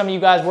 Hopefully some of you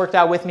guys worked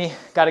out with me.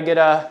 Got a good,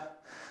 a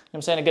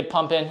good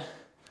pump in.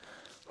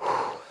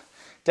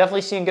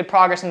 Definitely seeing good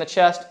progress in the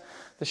chest,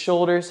 the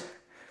shoulders.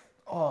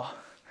 Oh,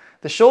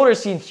 the shoulders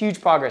seen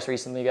huge progress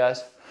recently,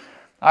 guys.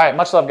 All right,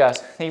 much love, guys.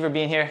 Thank you for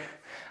being here.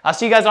 I'll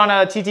see you guys on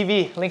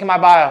TTV. Link in my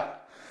bio.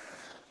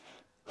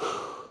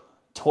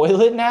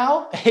 Toilet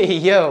now? Hey,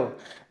 yo,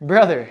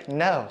 brother,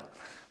 no.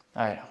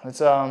 All right, let's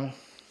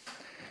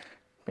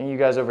bring you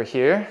guys over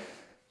here.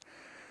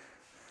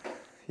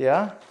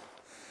 Yeah?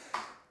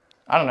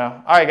 I don't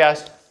know. All right,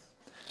 guys.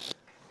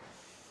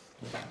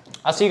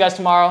 I'll see you guys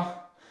tomorrow.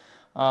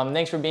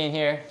 Thanks for being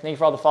here. Thank you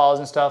for all the follows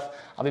and stuff.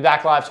 I'll be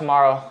back live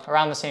tomorrow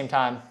around the same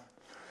time.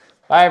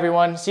 Bye,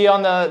 everyone. See you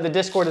on the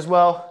Discord as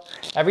well.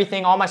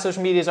 Everything, all my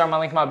social medias are on my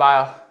link in my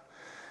bio.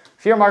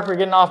 Fear Mark, we're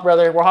getting off,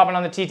 brother. We're hopping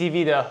on the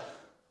TTV, though.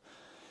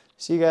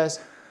 See you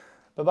guys.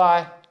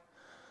 Bye-bye.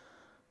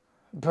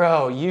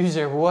 Bro,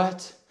 user,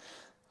 what?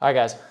 All right,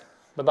 guys.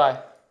 Bye-bye.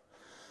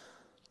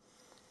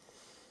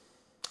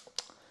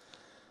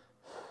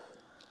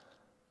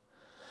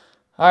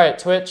 All right,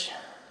 Twitch.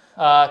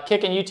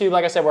 Kick and YouTube,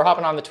 like I said, we're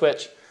hopping on the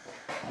Twitch.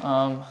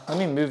 Let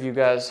me move you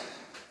guys.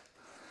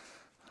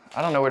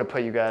 I don't know where to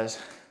put you guys.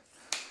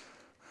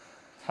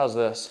 How's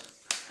this?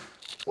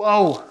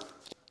 Whoa.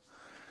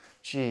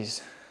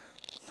 Jeez.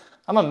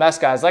 I'm a mess,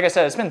 guys. Like I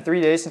said, it's been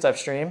 3 days since I've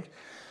streamed.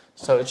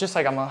 So it's just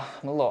like I'm a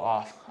little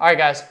off. All right,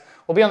 guys.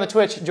 We'll be on the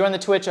Twitch. Join the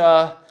Twitch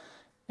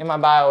in my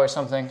bio or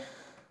something.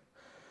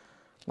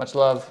 Much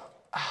love.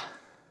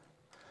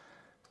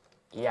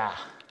 Yeah.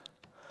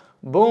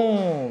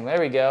 Boom. There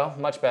we go.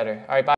 Much better. All right, bye.